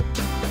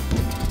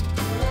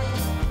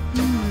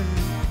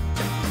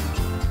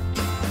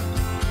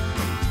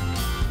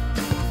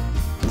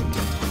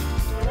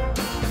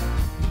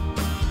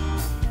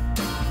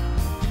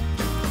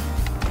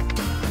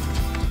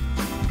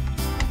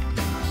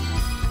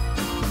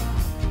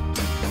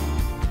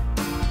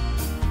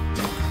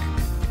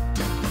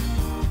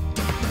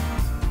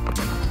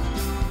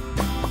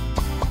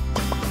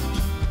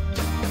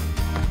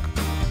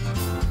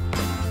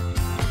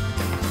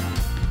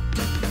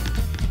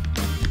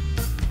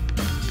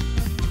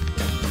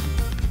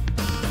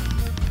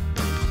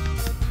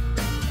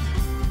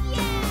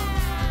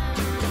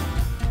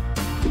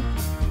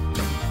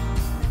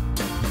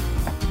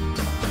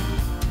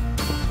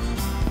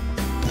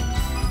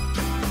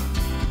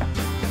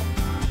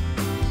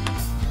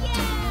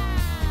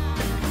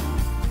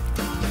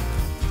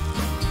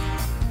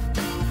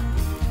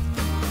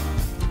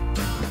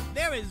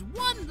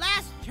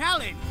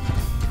 challenge.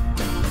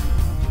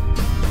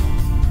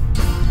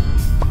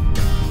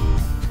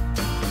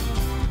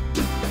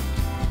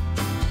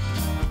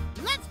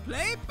 Let's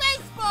play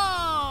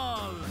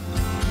baseball.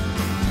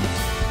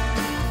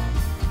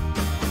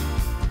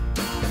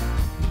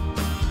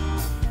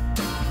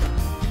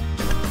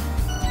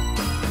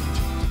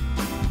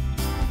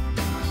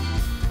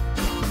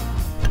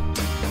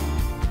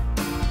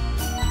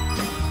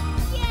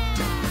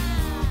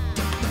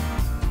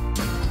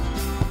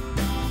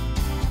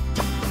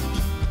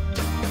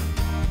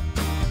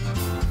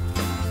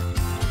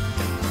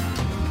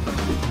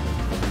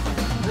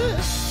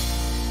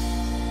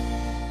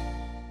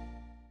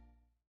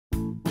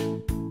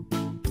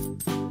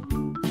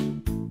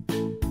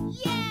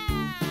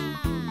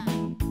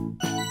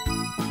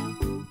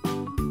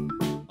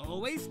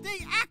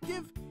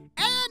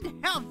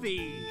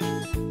 selfie.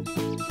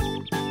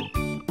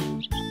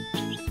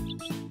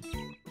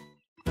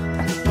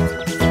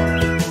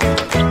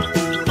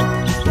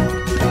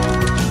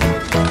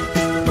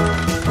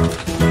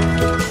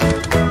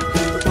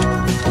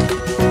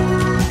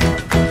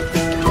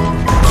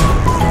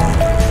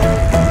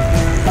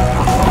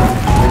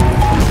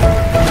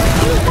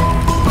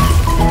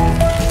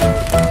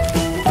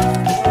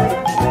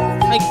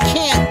 I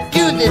can't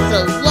do this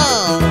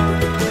alone.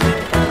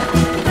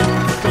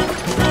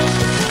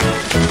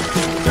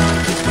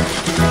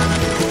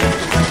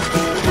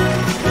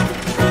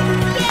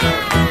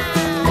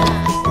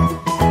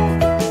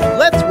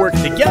 Let's work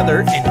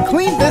together and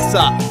clean this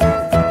up.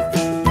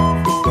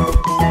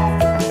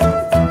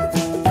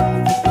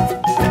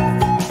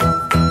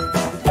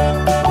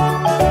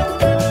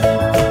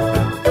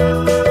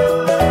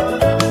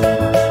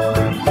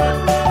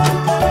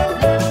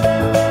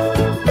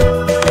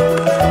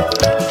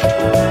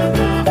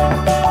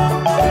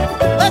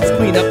 Let's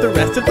clean up the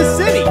rest of the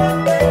city.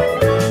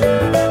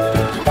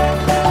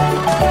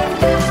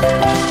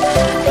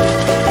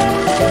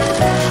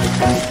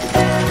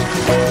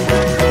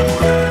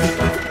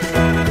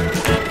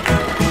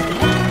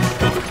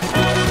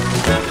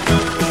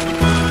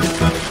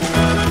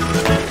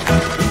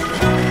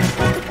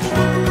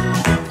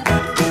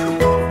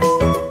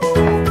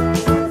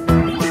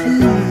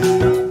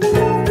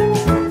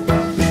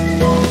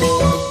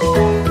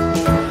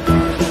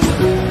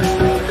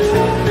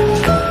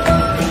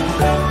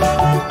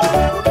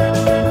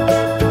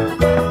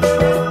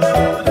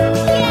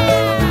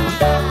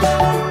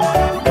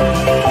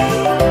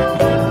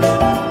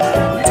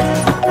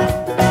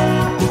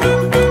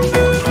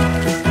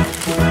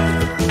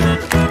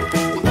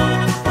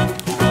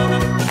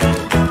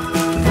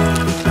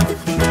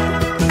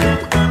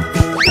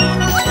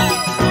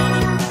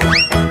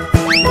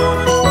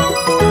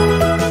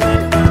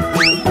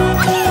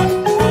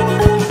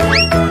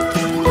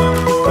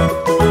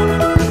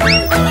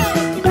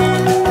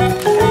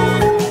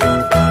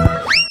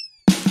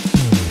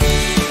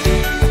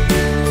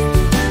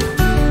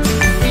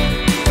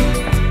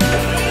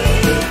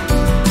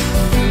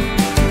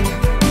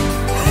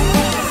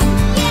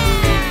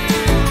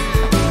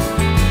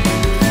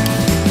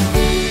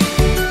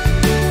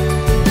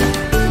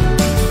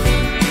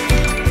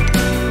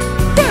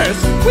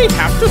 We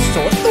have to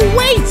sort the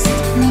waste.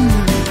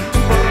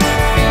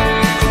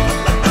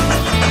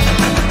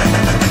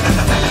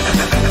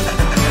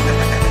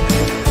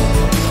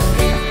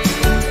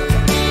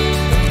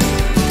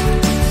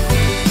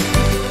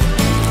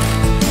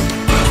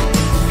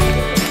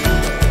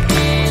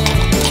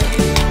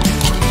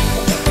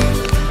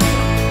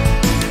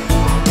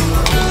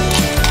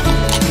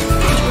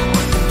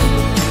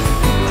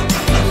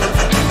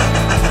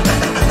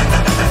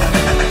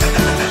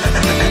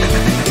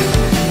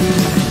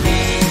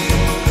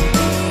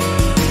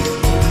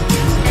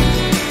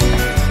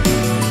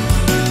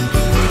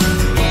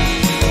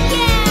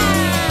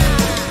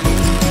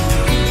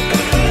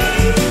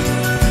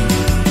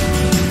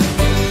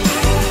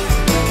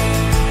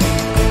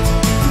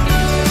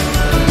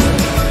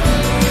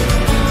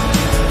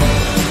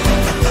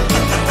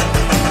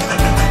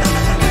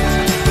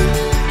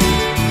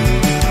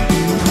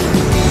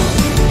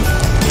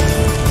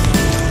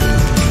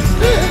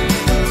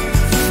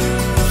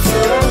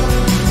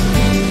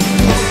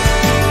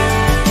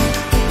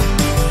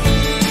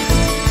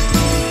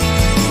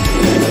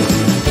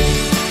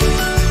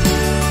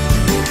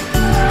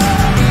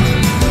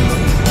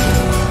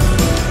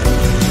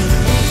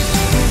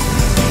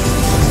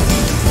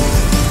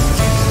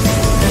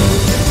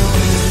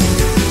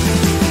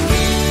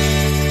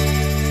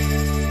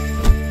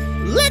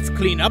 Let's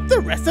clean up the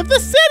rest of the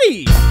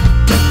city.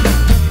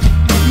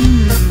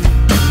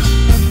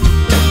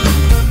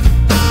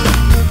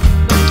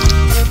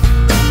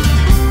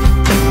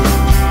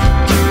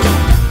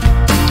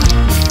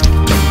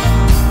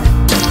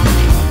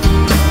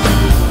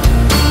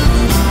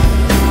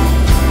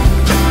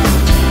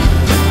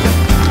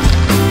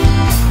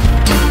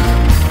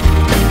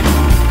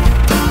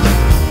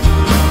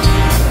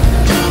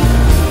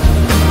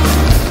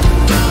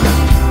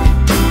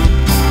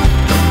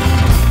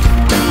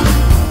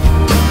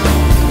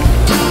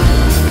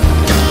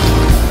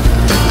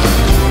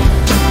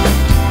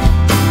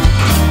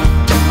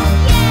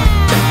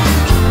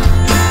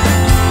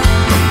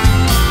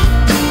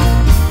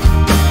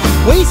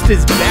 Waste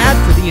is bad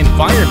for the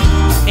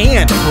environment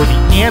and for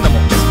the animals.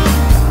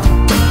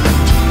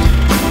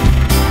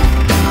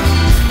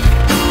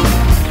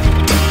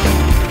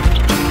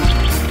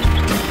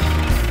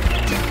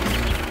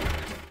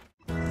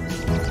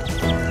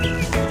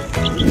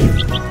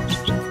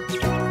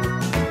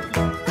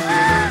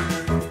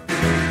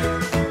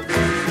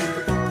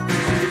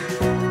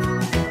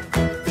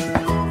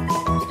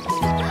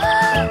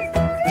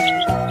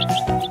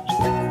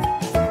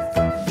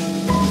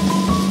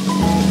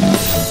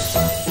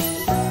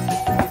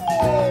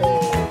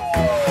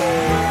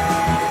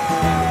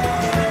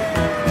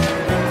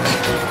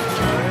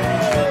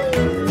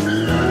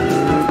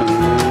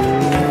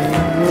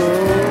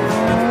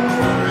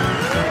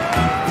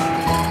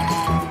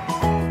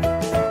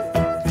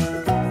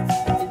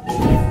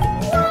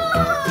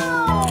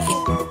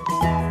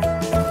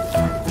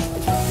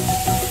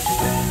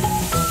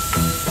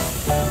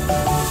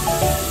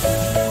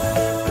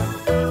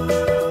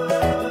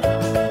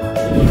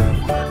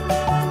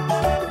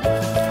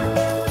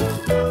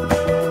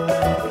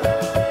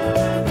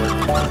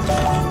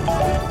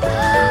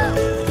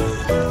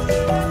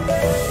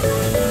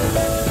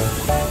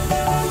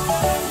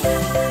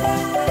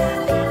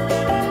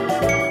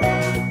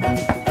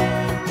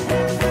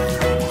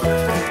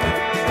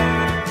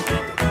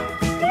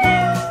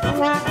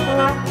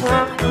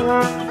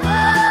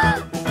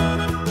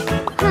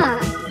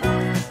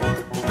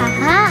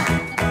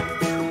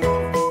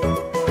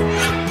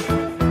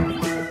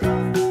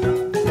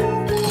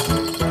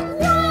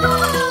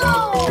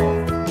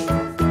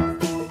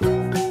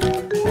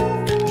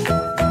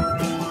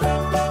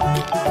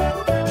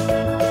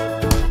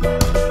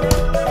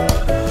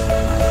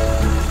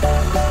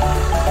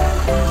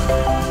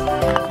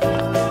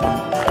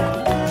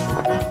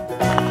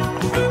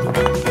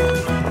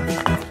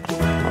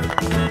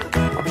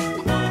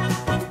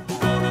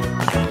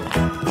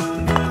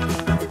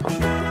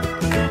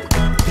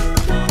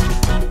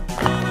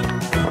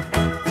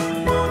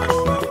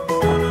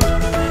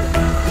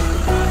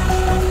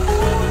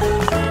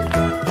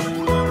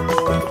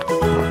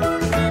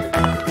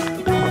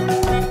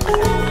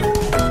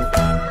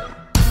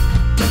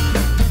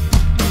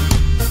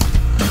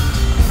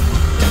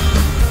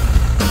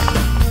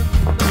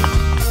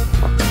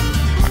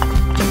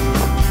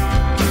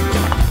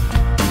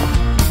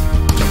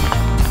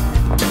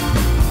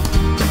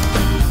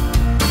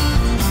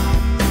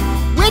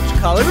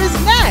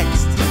 is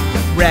next?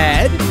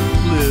 Red,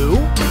 blue,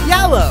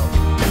 yellow.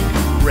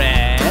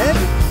 Red.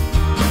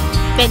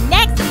 The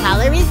next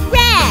color is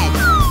red.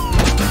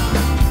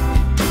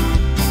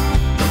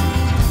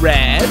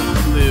 Red,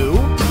 blue,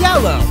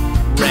 yellow.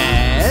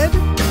 Red,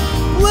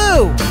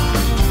 blue.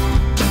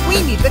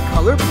 We need the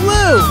color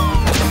blue.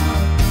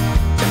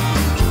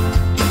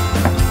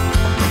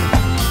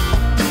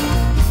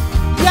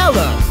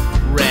 Yellow.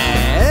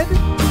 Red,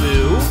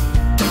 blue.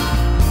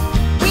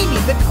 We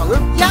need the color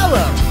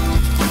yellow.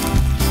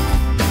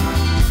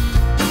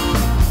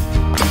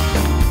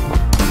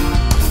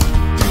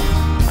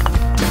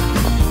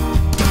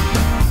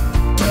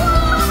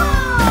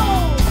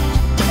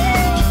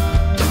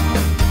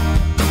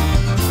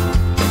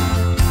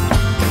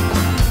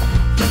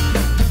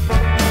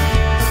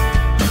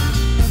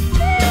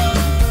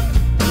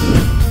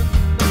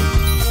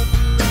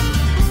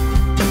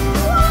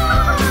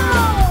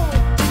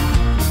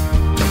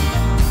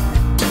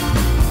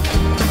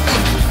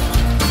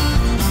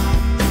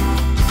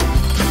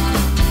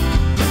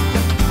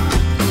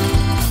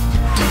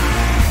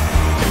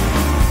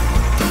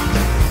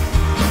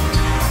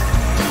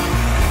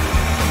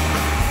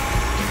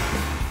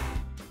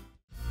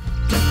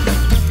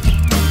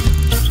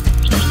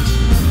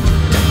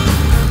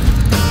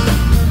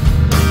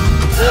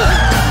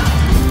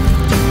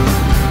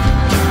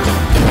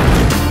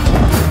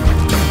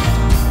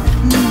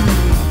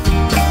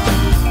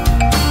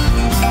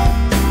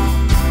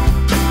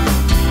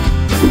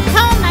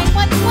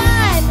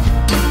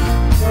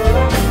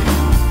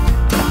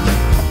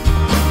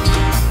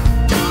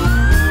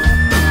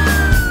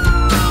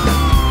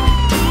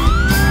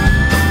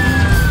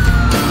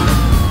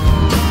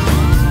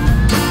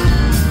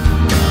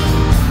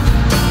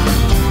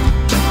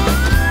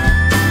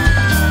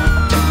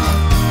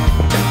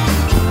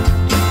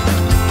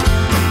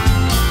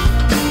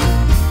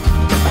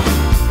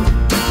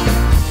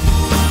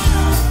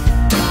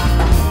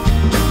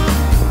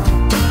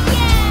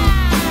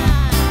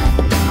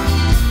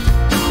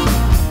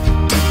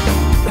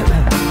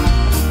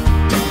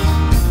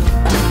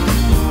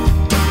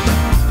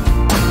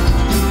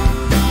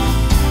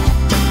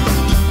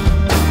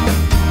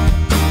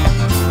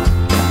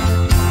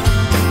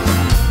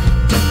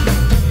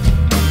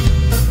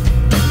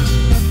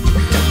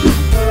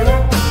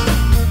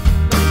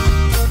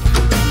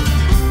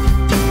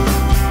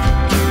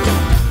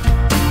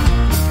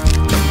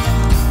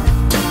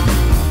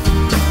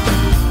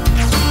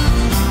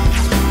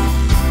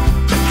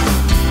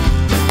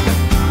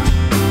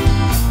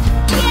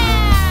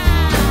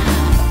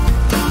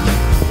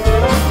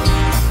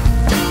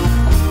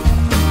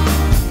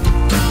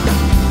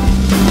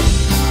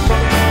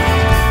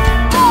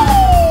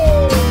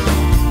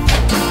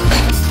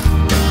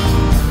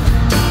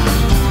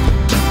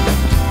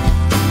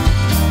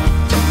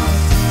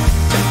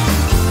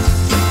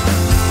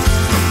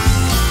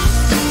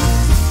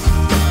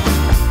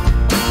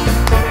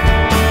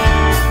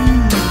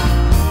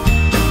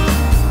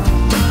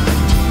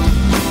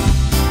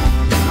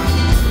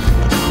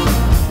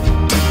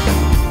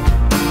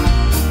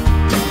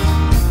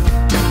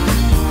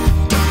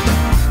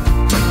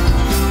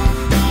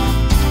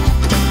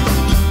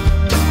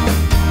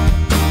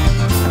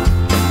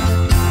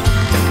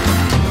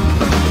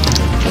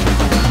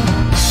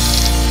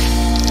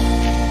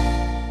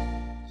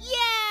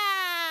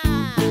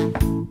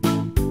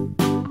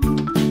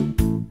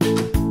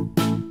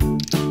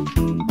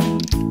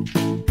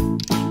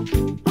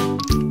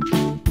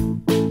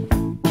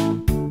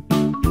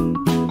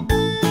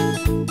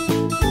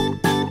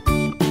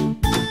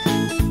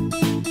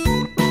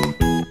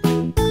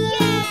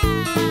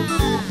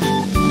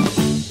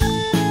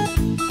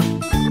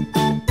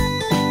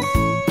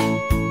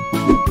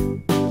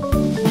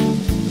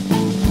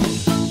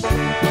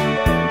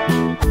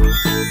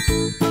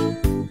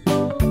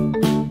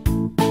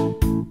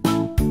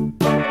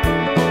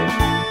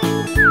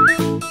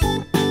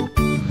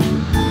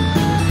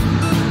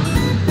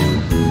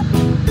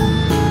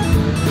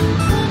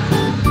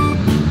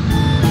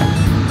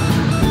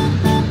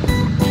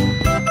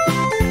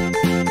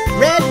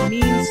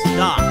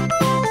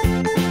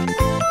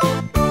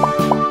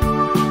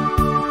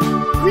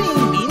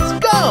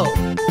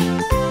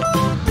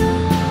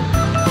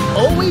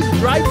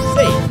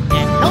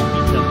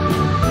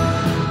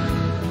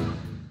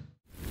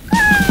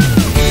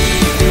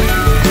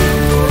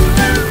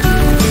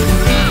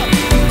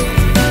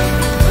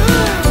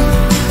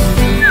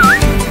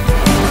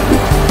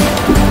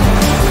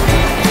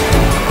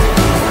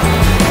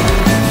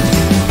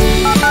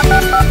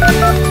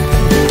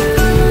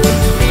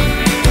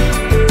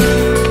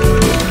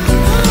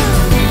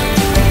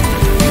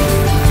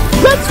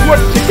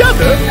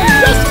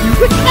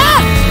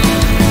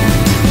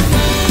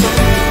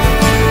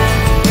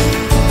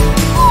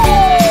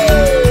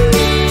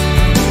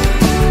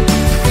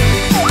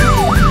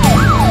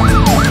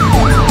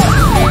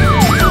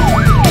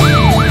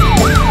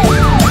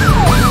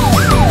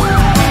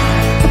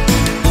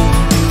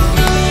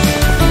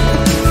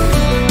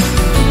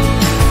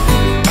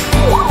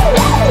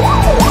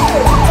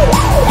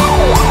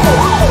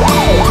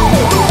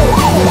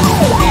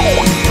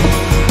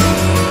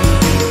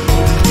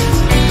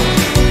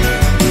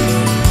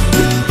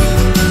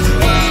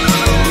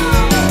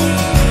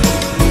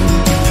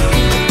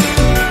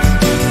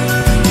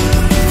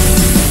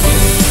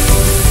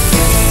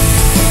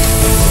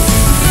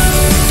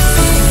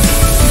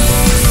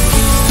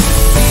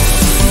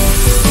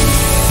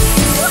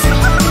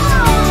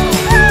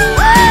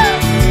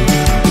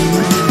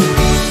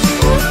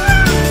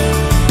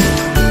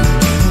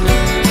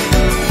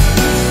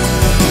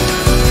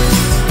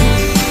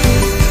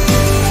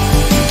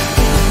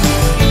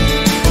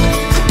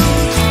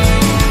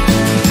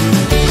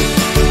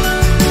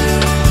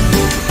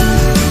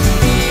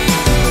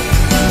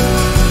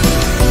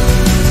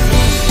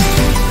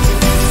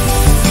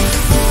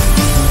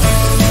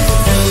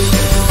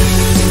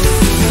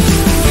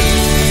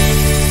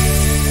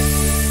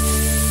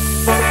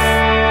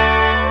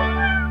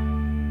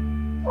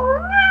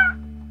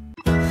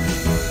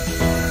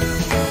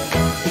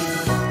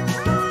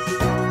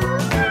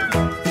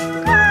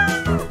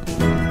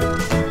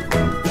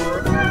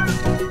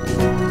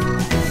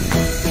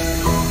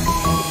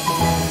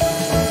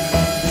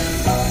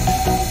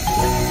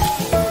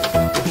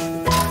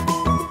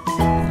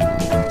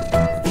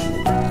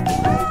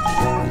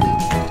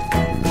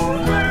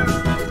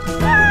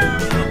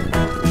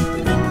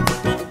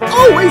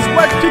 always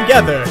work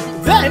together.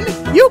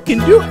 Then you can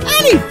do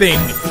anything.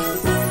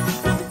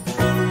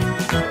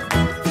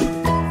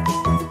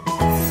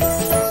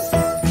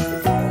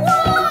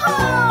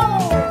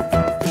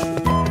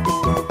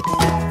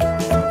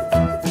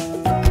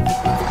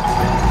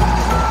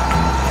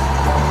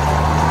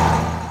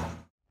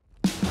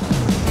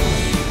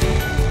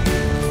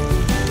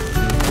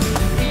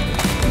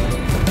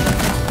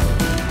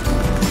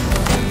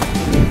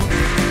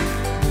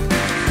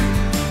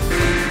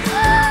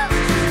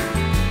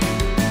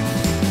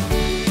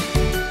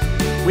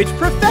 Which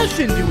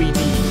profession do we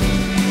need?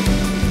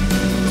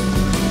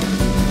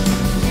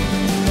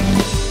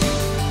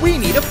 We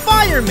need a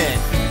fireman.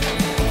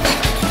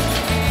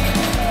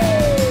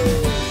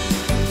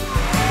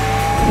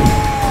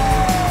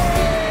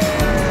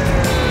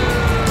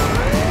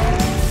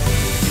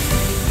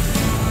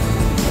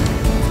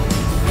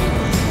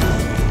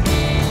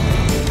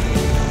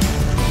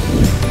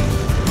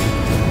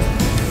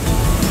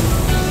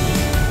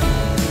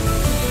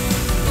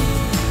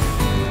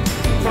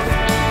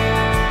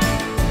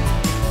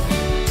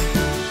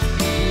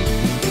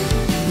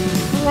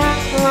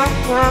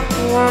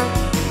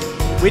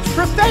 Which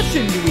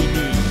profession do we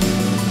need?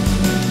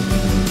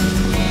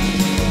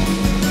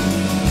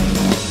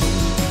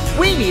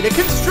 We need a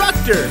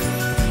constructor.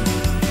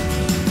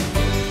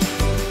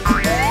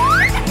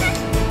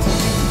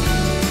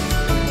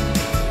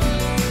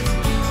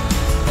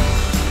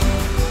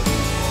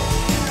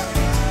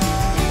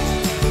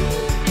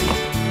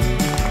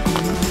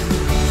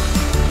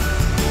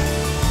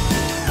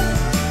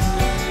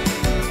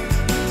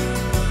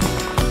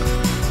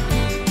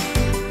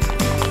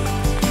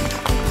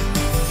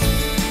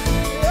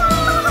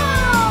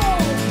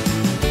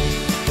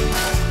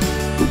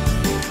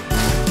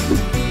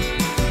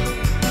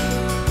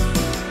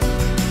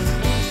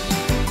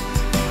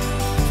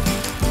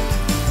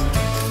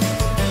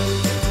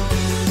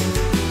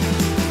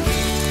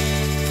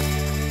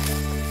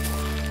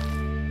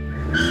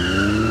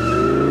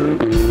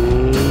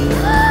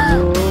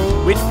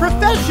 Which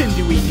profession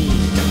do we need?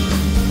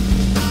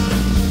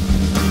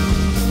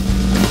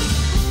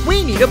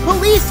 We need a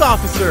police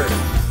officer.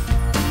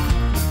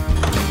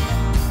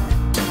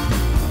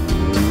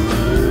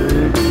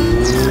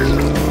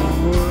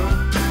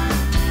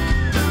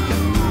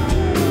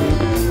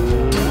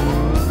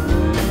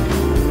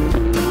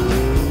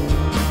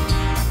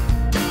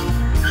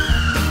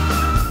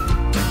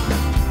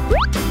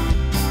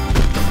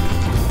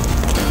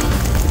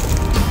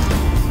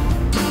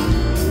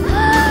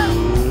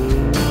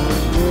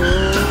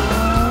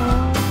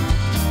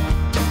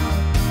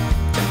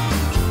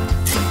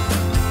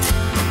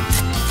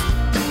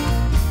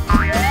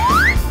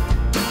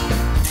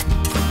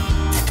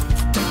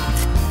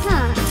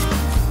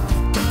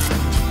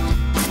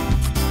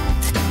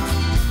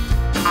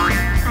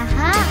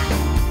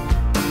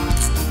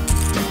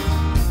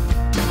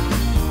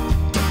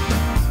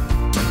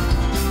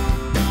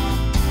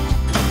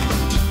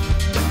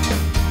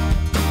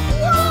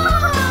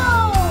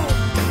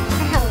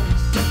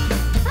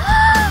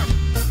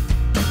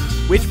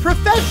 Which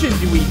profession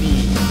do we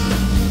need?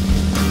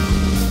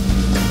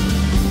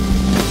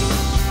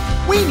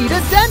 We need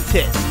a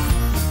dentist.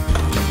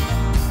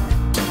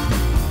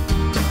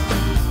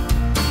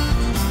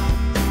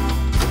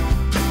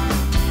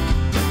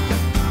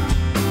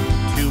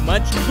 Too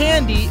much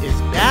candy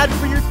is bad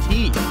for your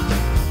teeth.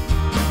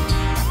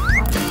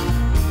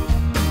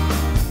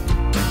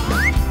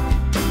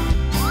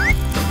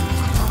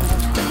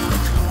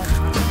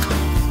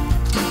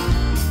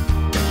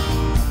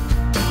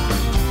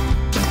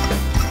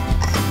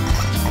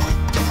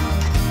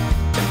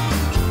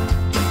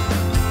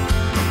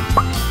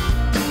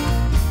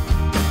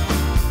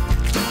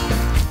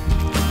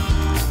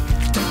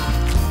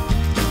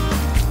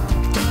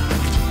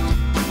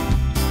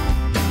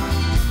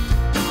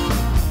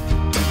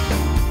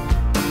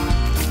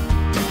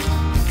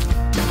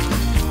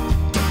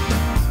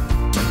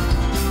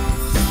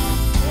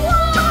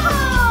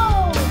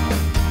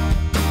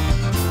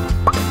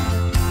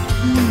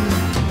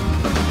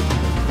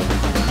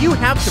 You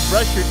have to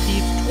brush your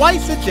teeth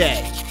twice a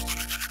day.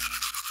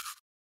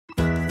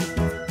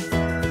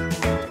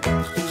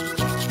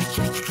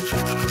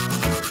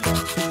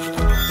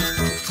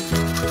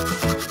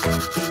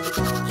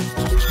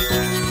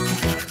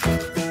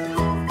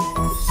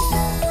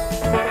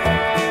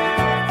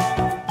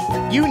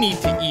 You need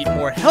to eat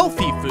more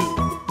healthy food.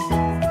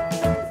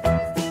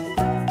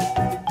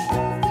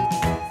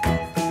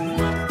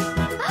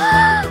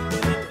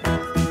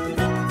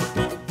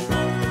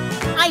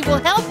 I will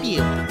help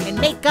you and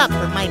make up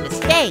for my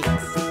mistakes.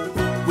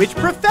 Which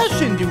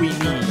profession do we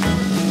need?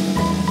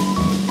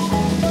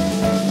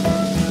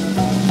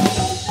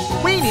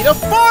 We need a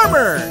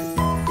farmer!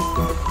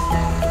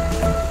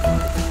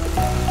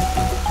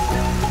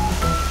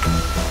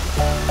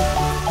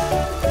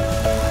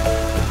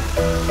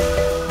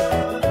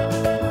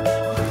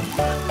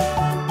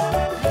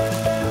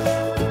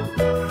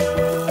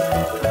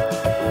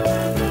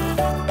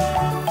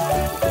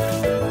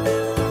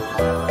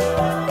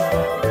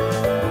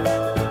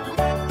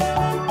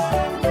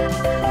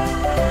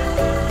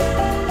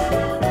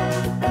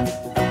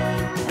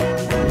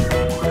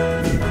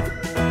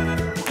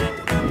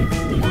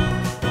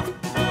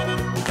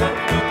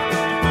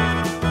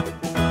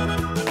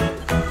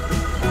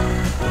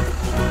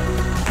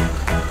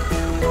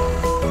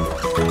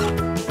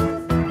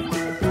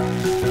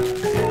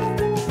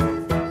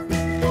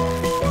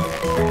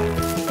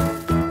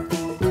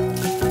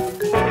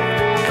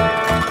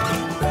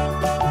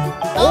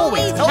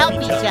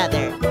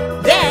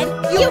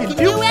 You can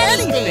do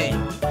anything.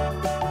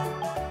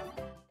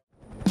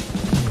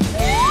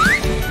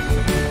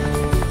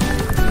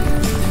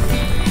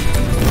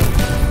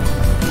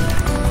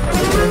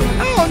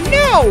 Oh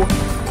no!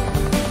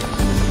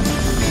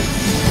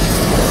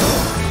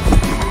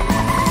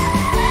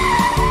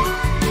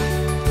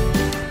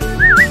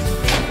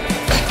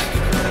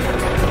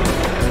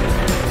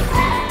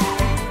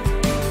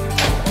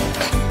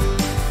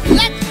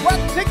 Let's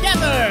work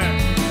together!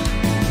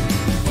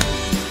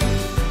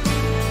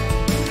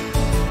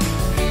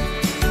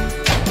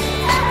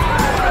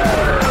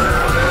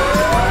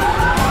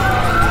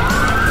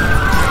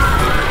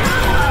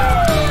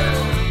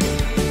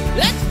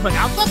 Let's put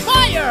out the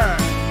fire!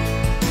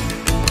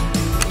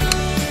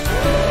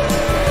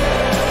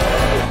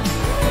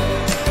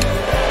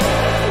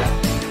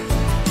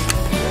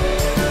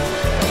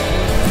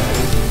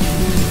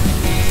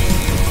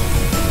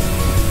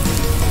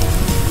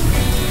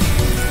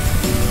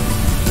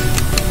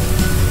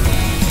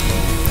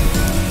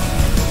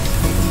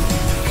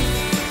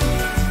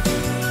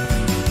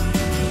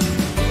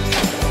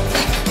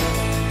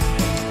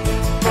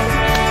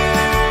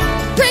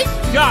 Great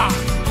job!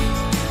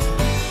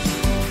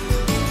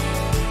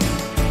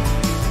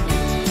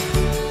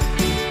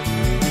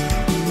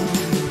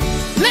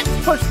 Let's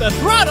push the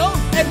throttle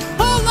and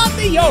pull on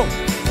the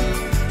yoke!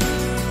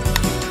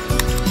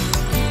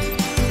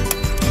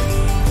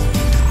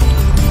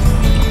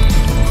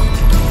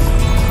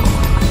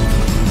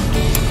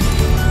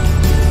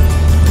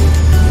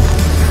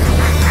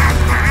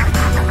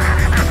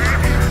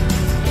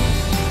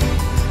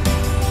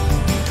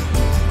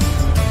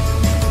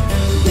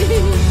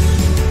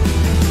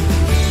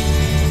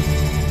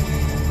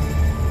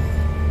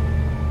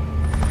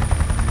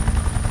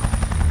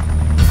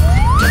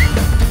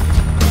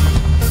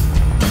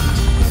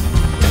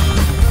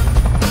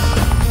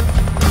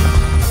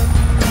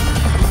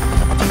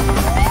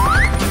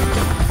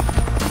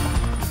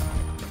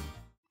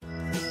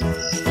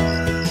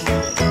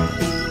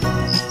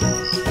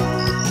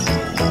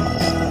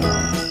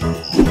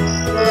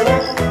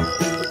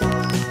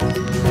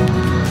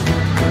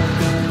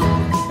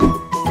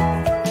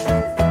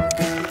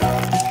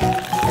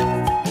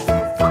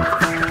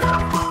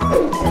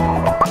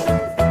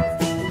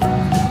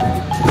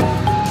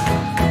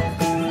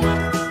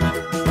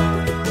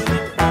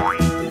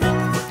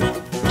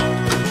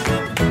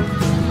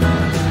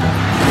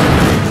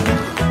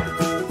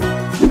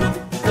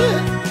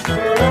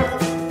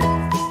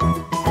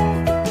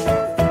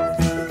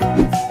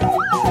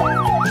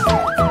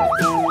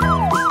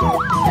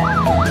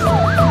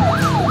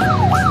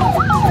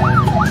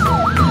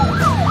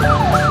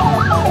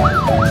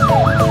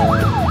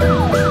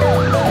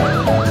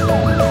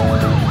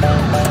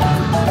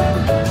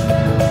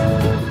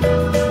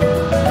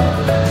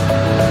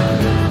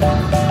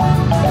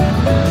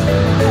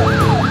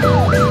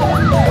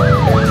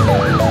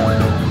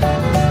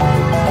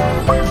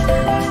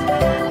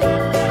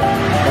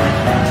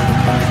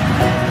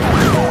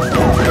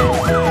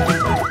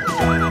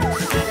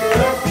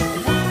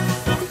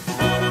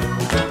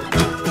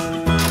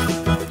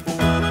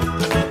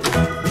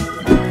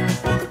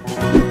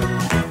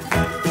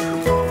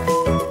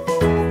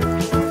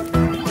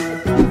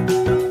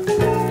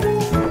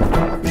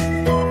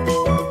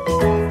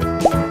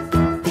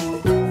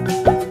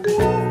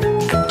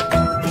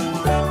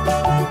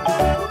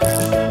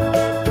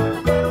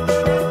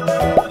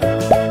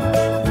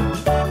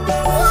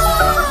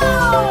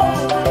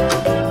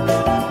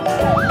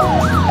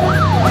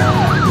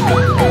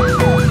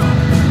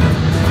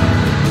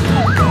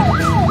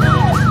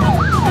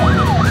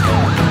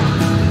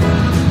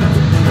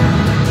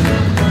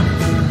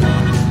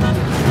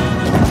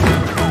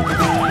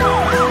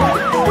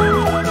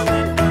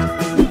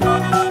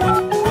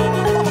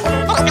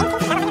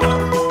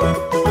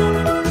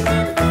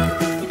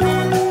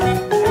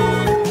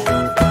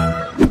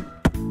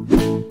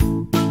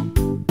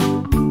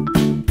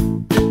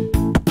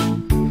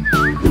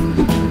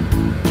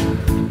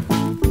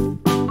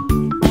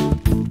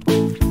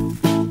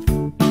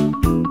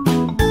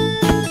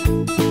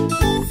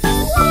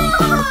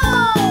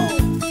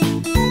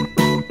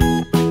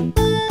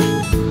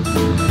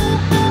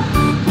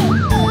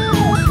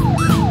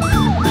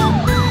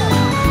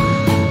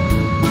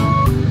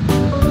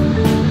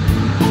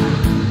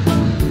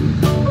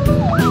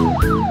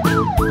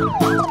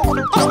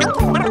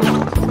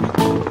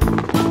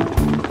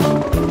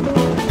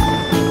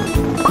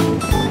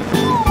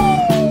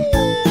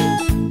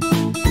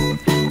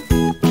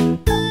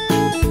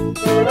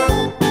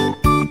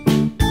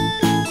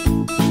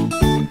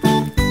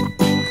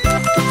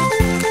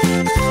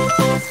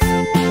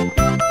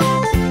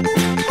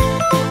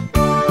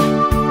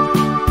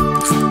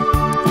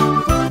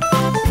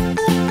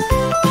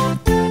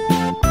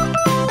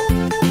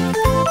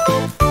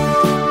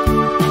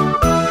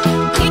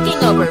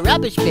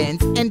 rubbish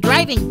bins and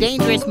driving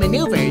dangerous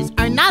maneuvers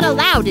are not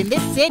allowed in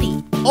this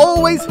city.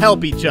 Always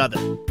help each other.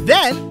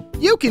 Then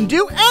you can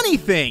do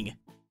anything.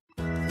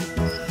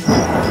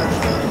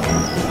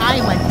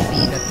 I want to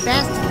be the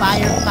best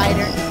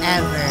firefighter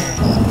ever.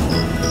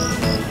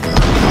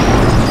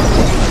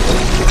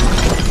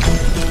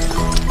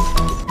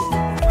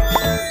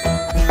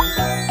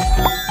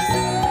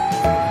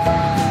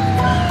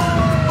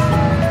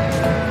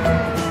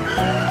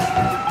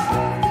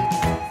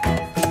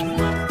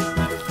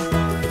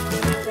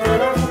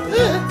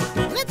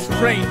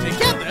 train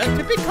together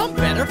to become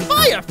better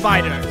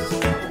firefighters.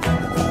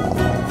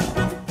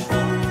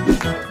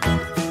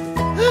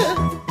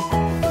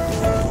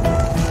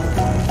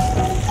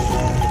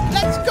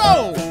 Let's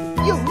go!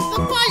 Use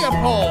the fire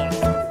pole.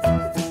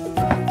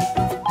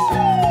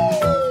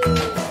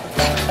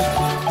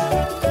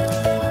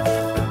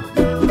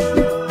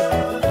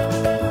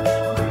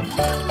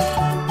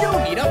 You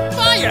need a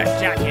fire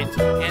jacket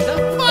and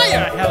a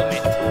fire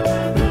helmet.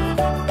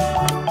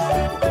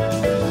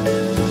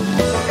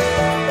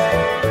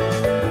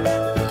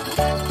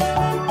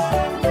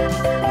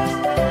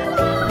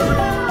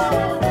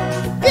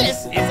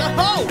 This is a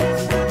hose.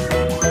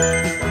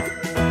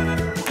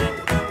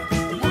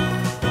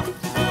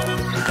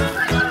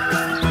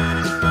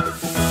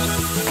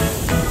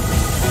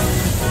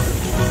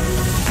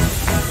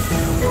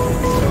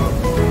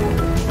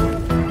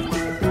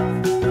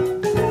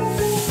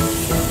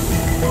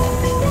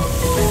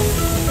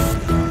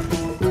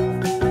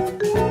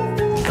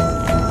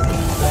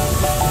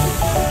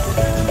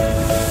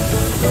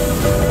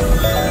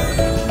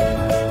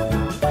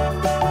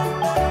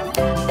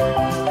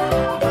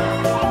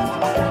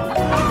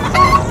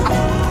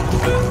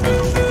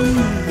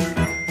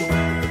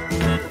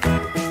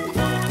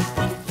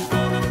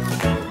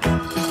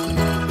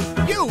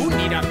 You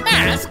need a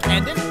mask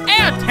and an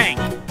air tank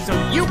so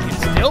you can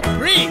still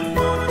breathe.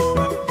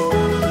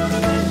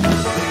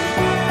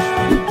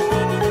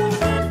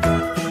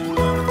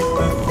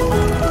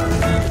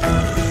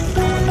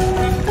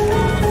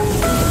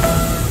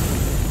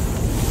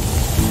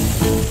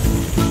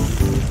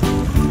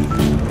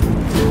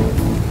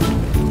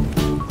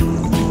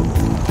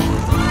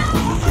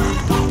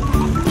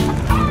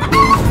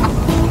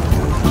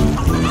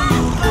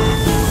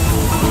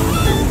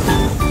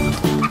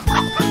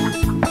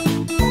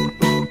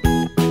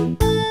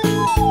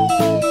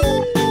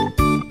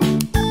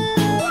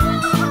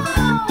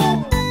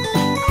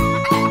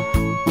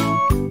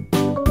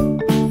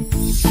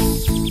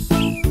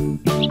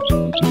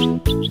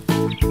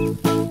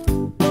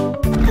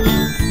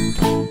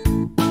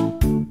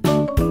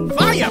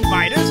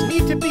 Firefighters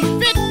need to be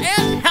fit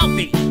and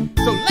healthy,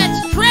 so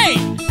let's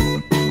train!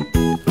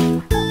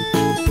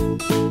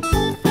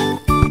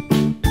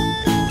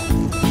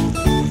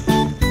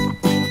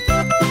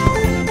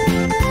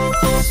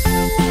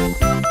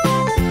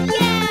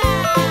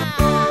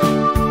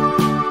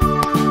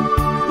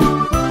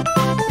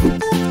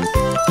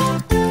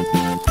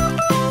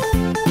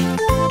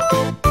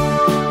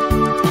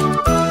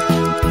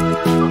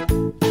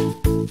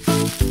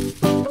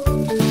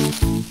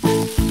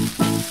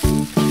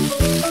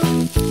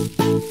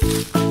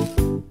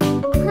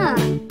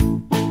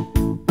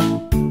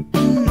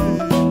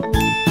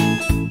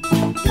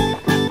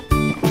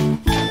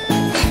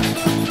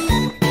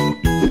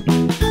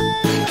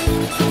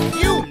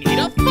 You need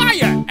a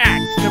fire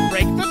axe to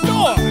break the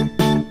door.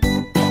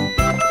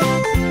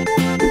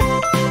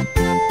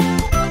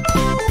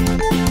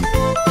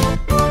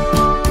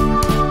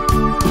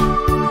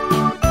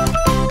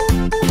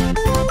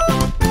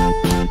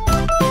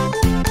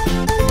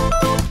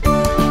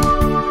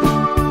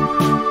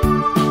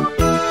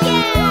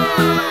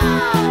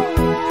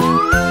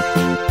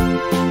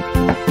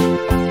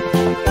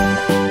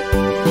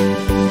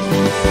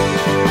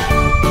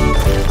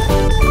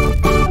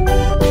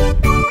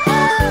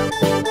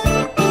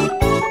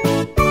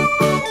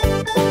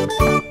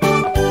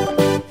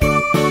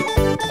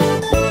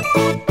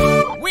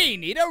 We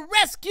need a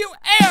rescue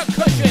air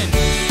cushion.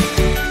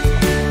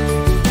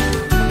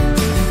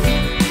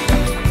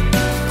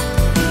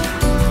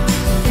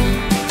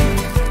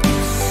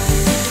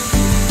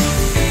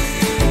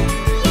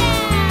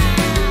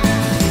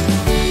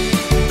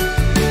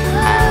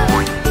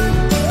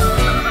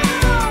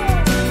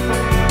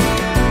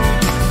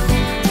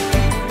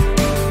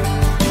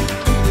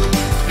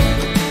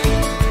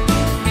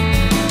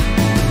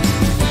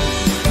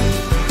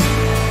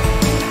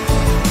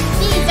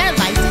 These are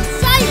lights and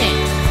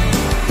sirens.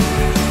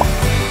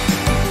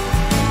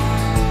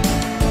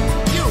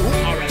 You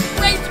are a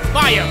great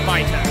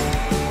firefighter.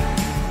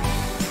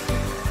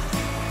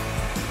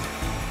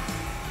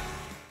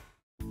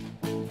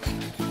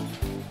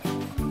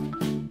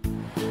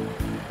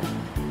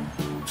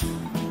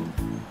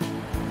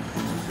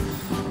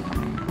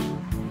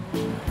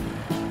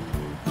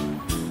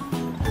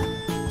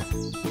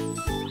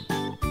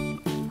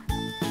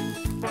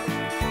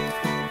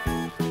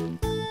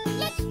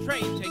 Let's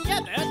train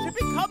together to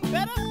become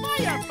better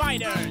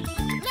firefighters.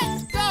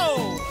 Let's go!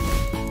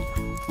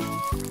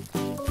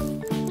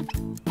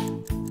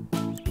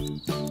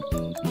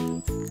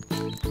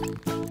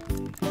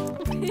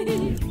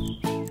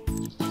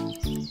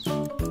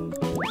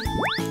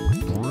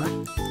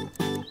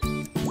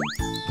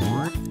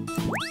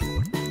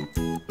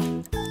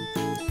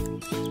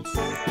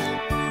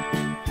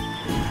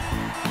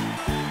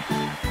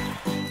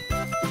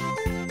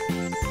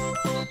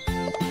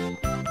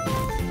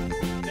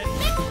 The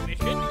next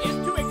mission is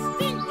to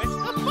extinguish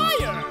the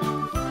fire.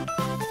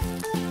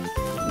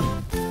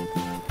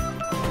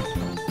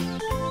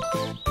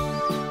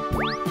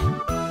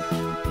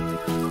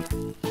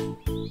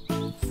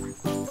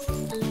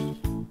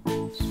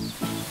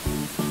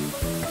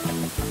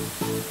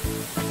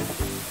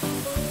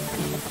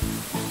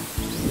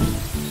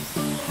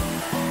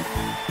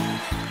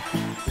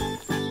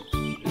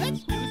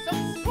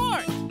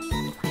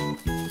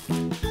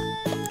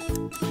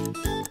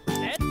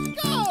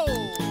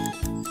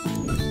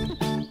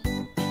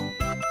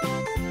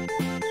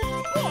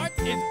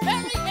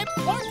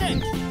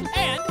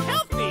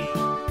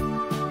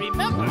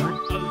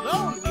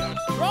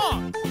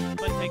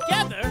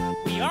 Together,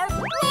 we are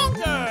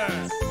stronger!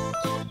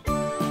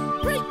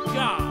 Great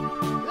job!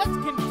 Let's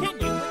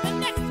continue with the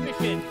next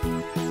mission.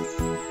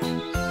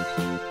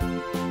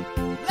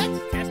 Let's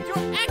test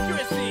your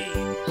accuracy.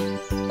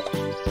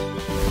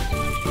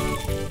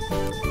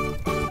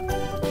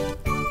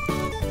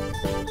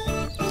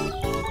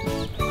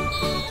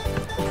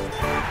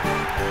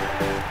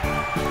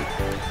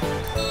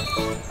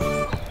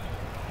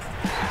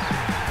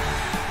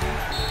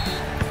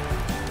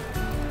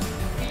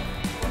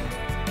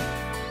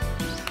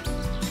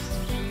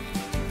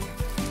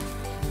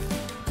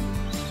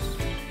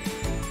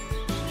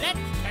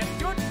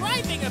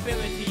 Driving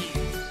abilities.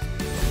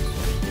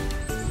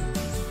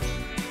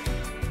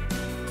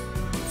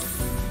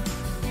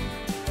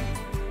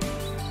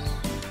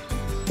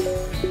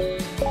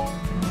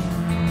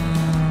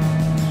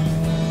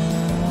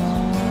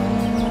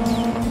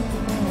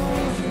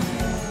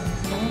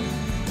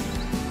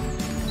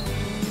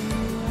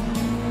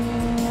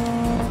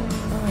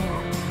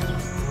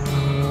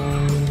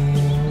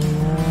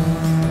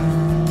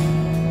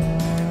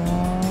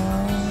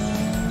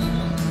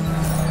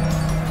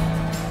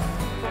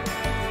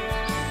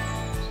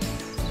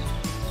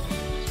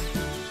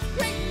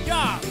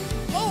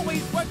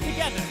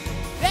 Together,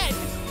 then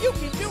you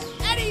can do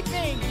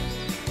anything!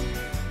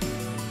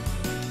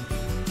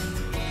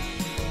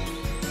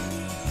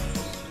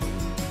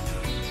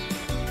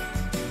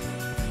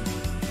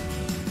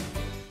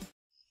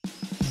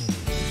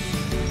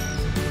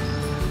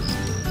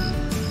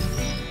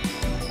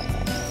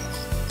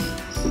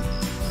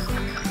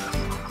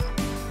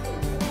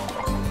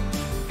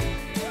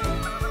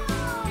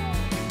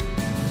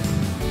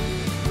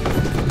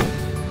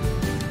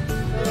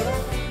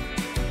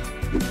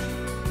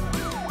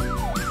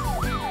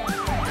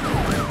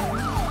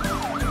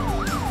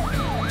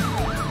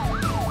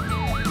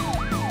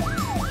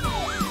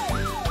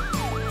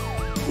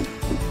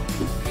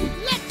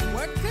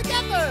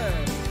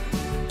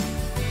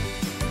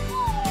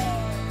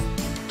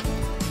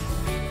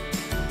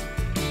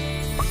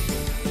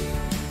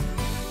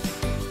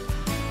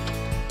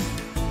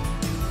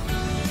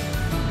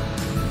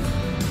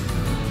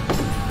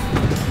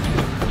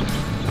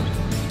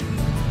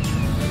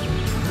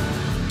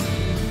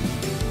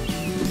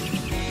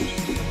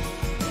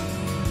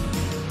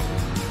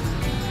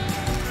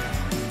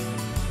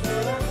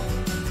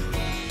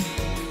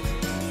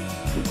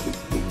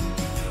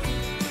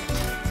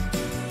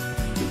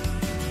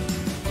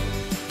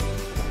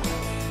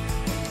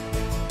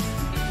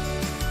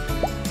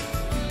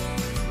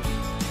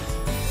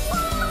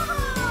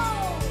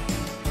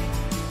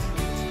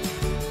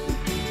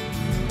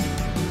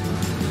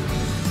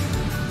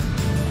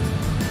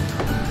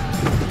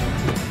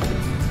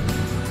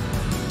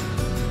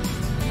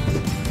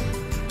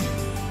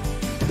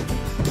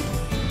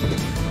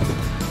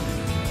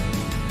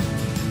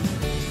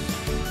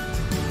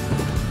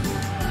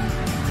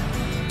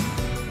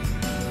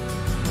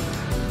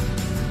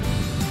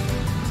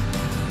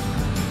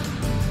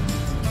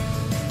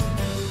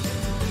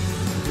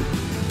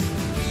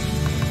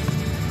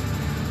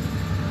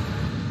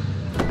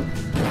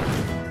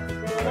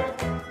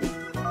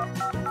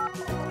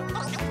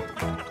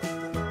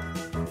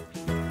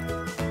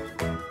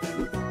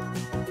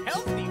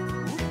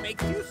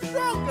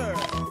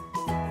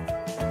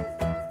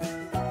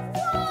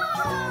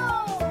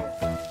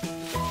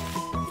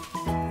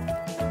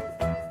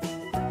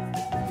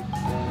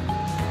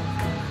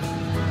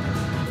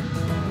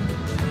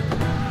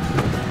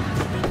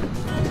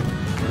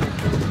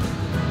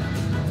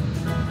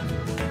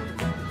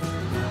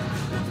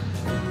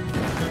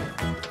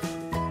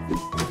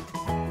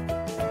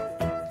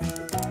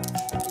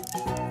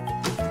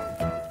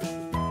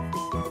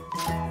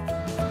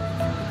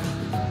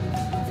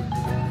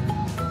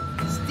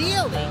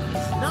 Stealing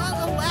is not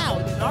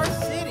allowed in our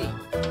city.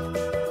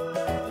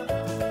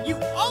 You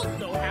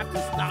also have to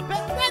stop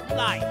at red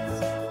lights.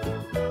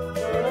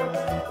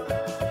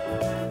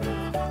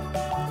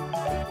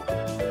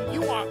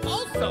 You are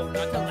also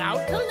not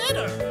allowed to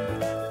litter.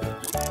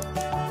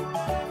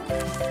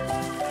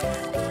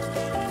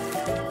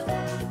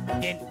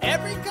 In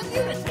every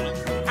community,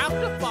 you have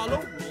to follow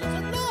rules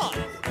and laws.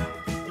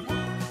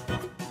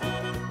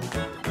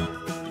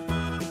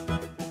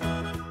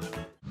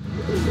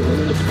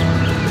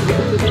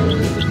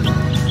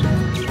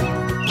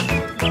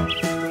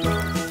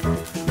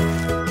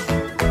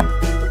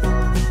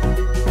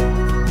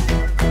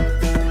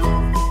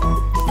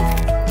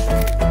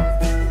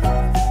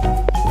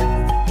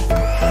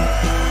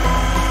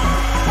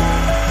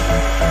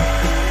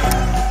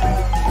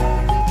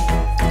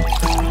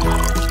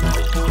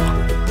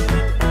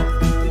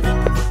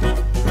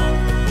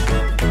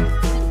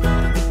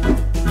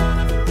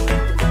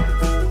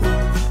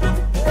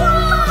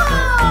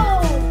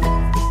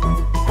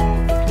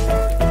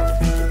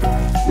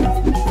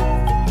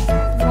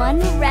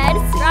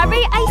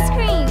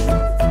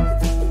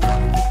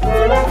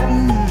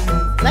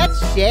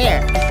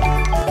 Share.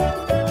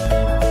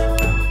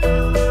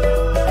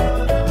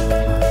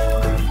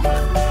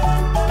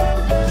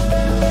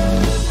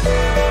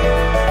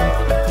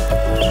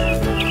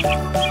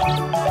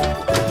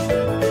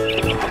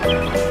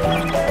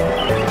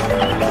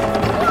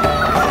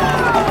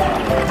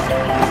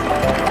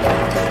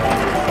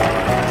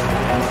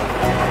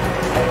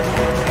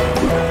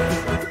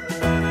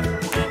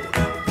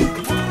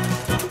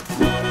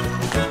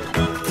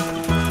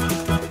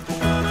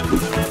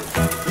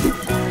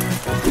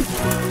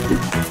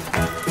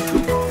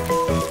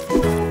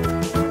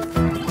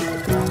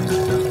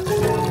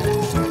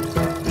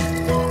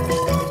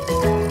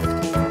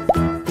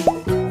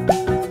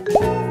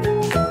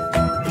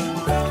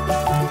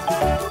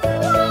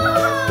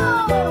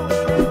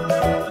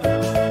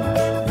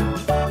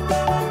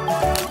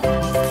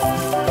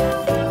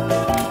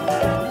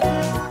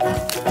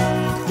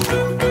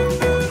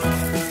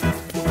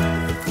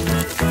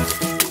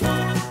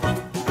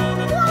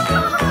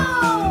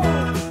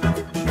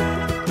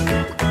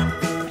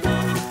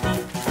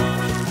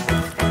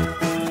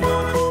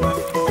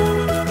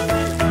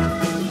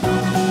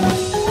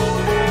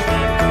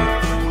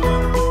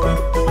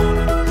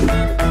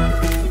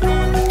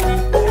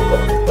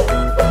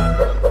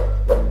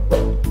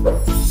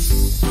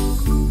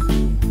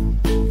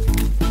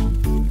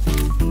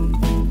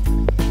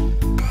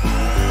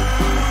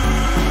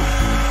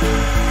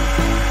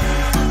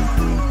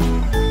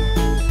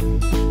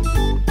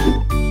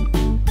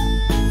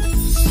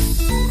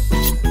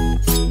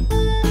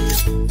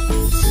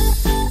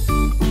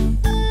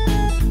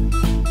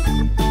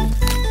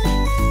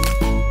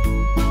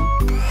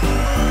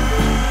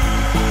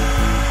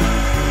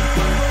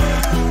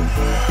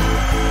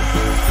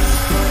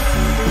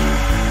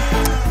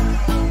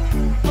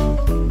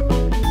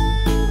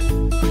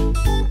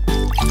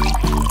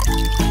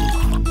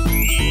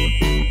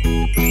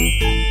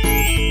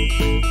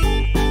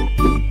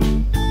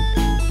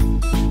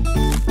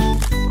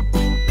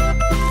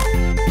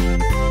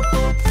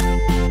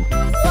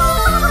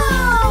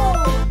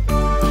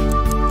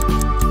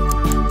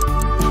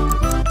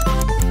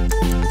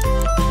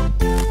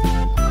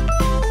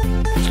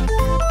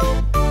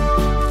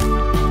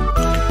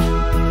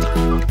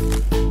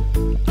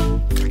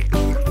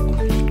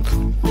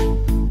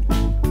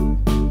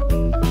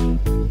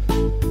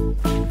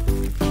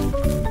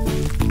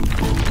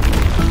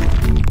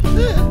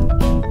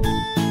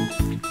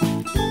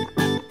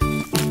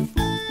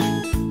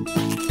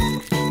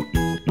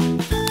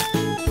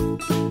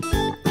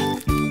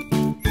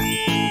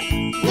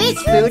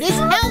 food is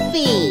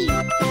healthy.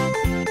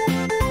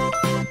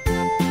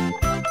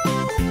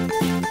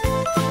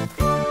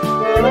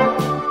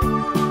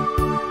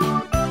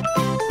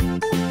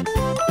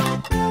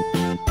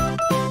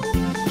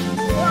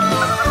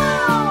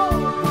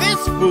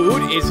 This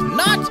food is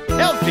not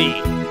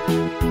healthy.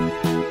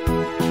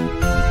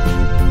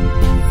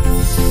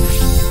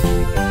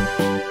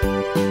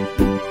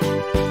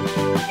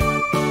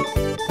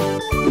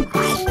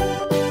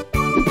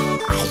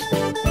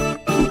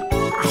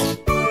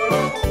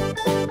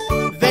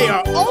 They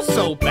are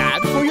also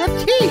bad for your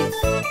teeth.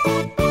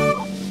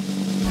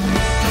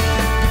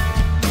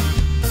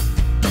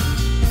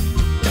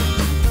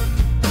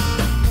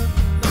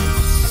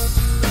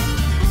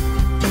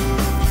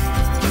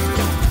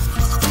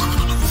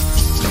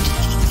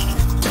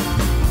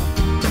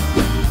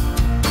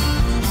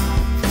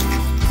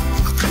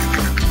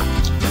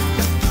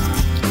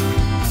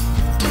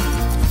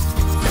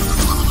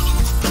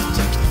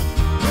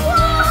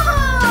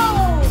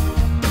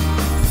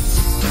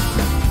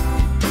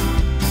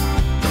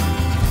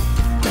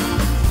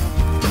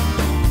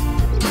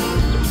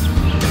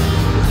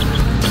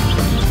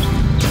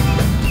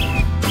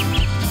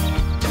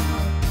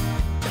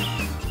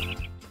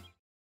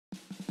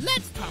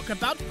 Let's talk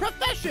about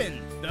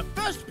professions. The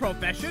first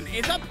profession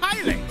is a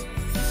pilot.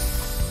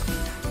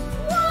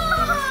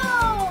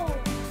 Whoa!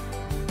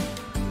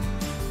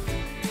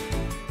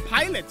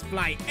 Pilots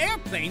fly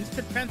airplanes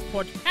to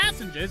transport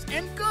passengers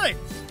and goods.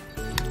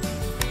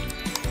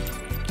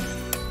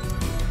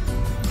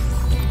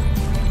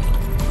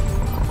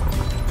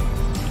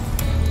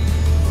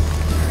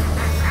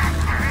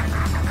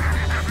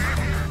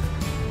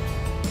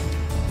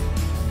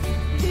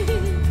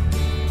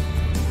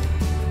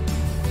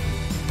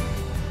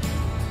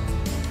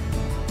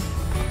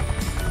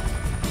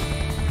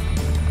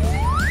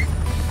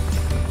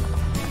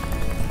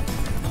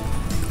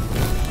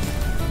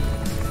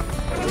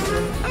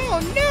 Oh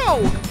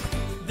no!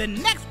 The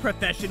next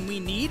profession we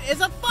need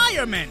is a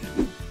fireman.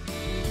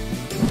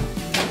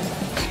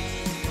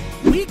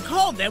 We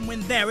call them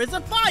when there is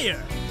a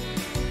fire.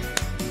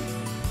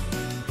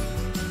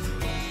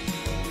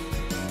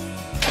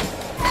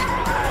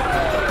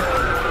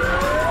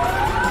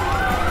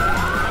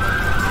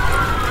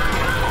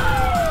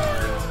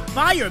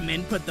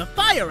 Firemen put the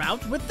fire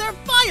out with their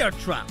fire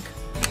truck.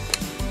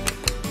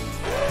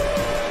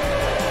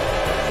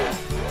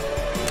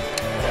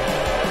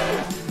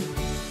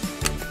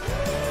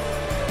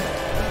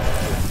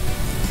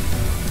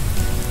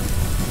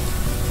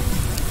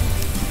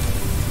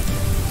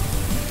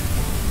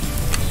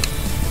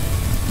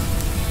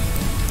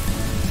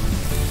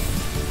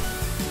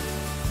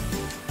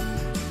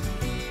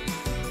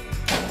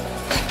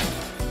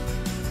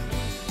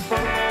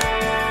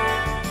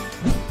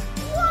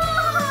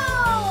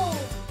 Whoa!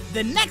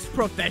 The next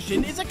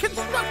profession is a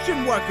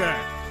construction worker.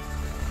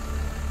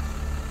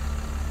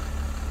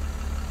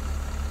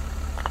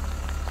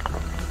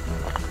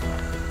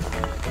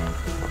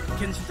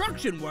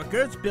 Construction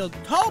workers build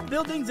tall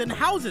buildings and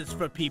houses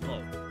for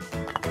people.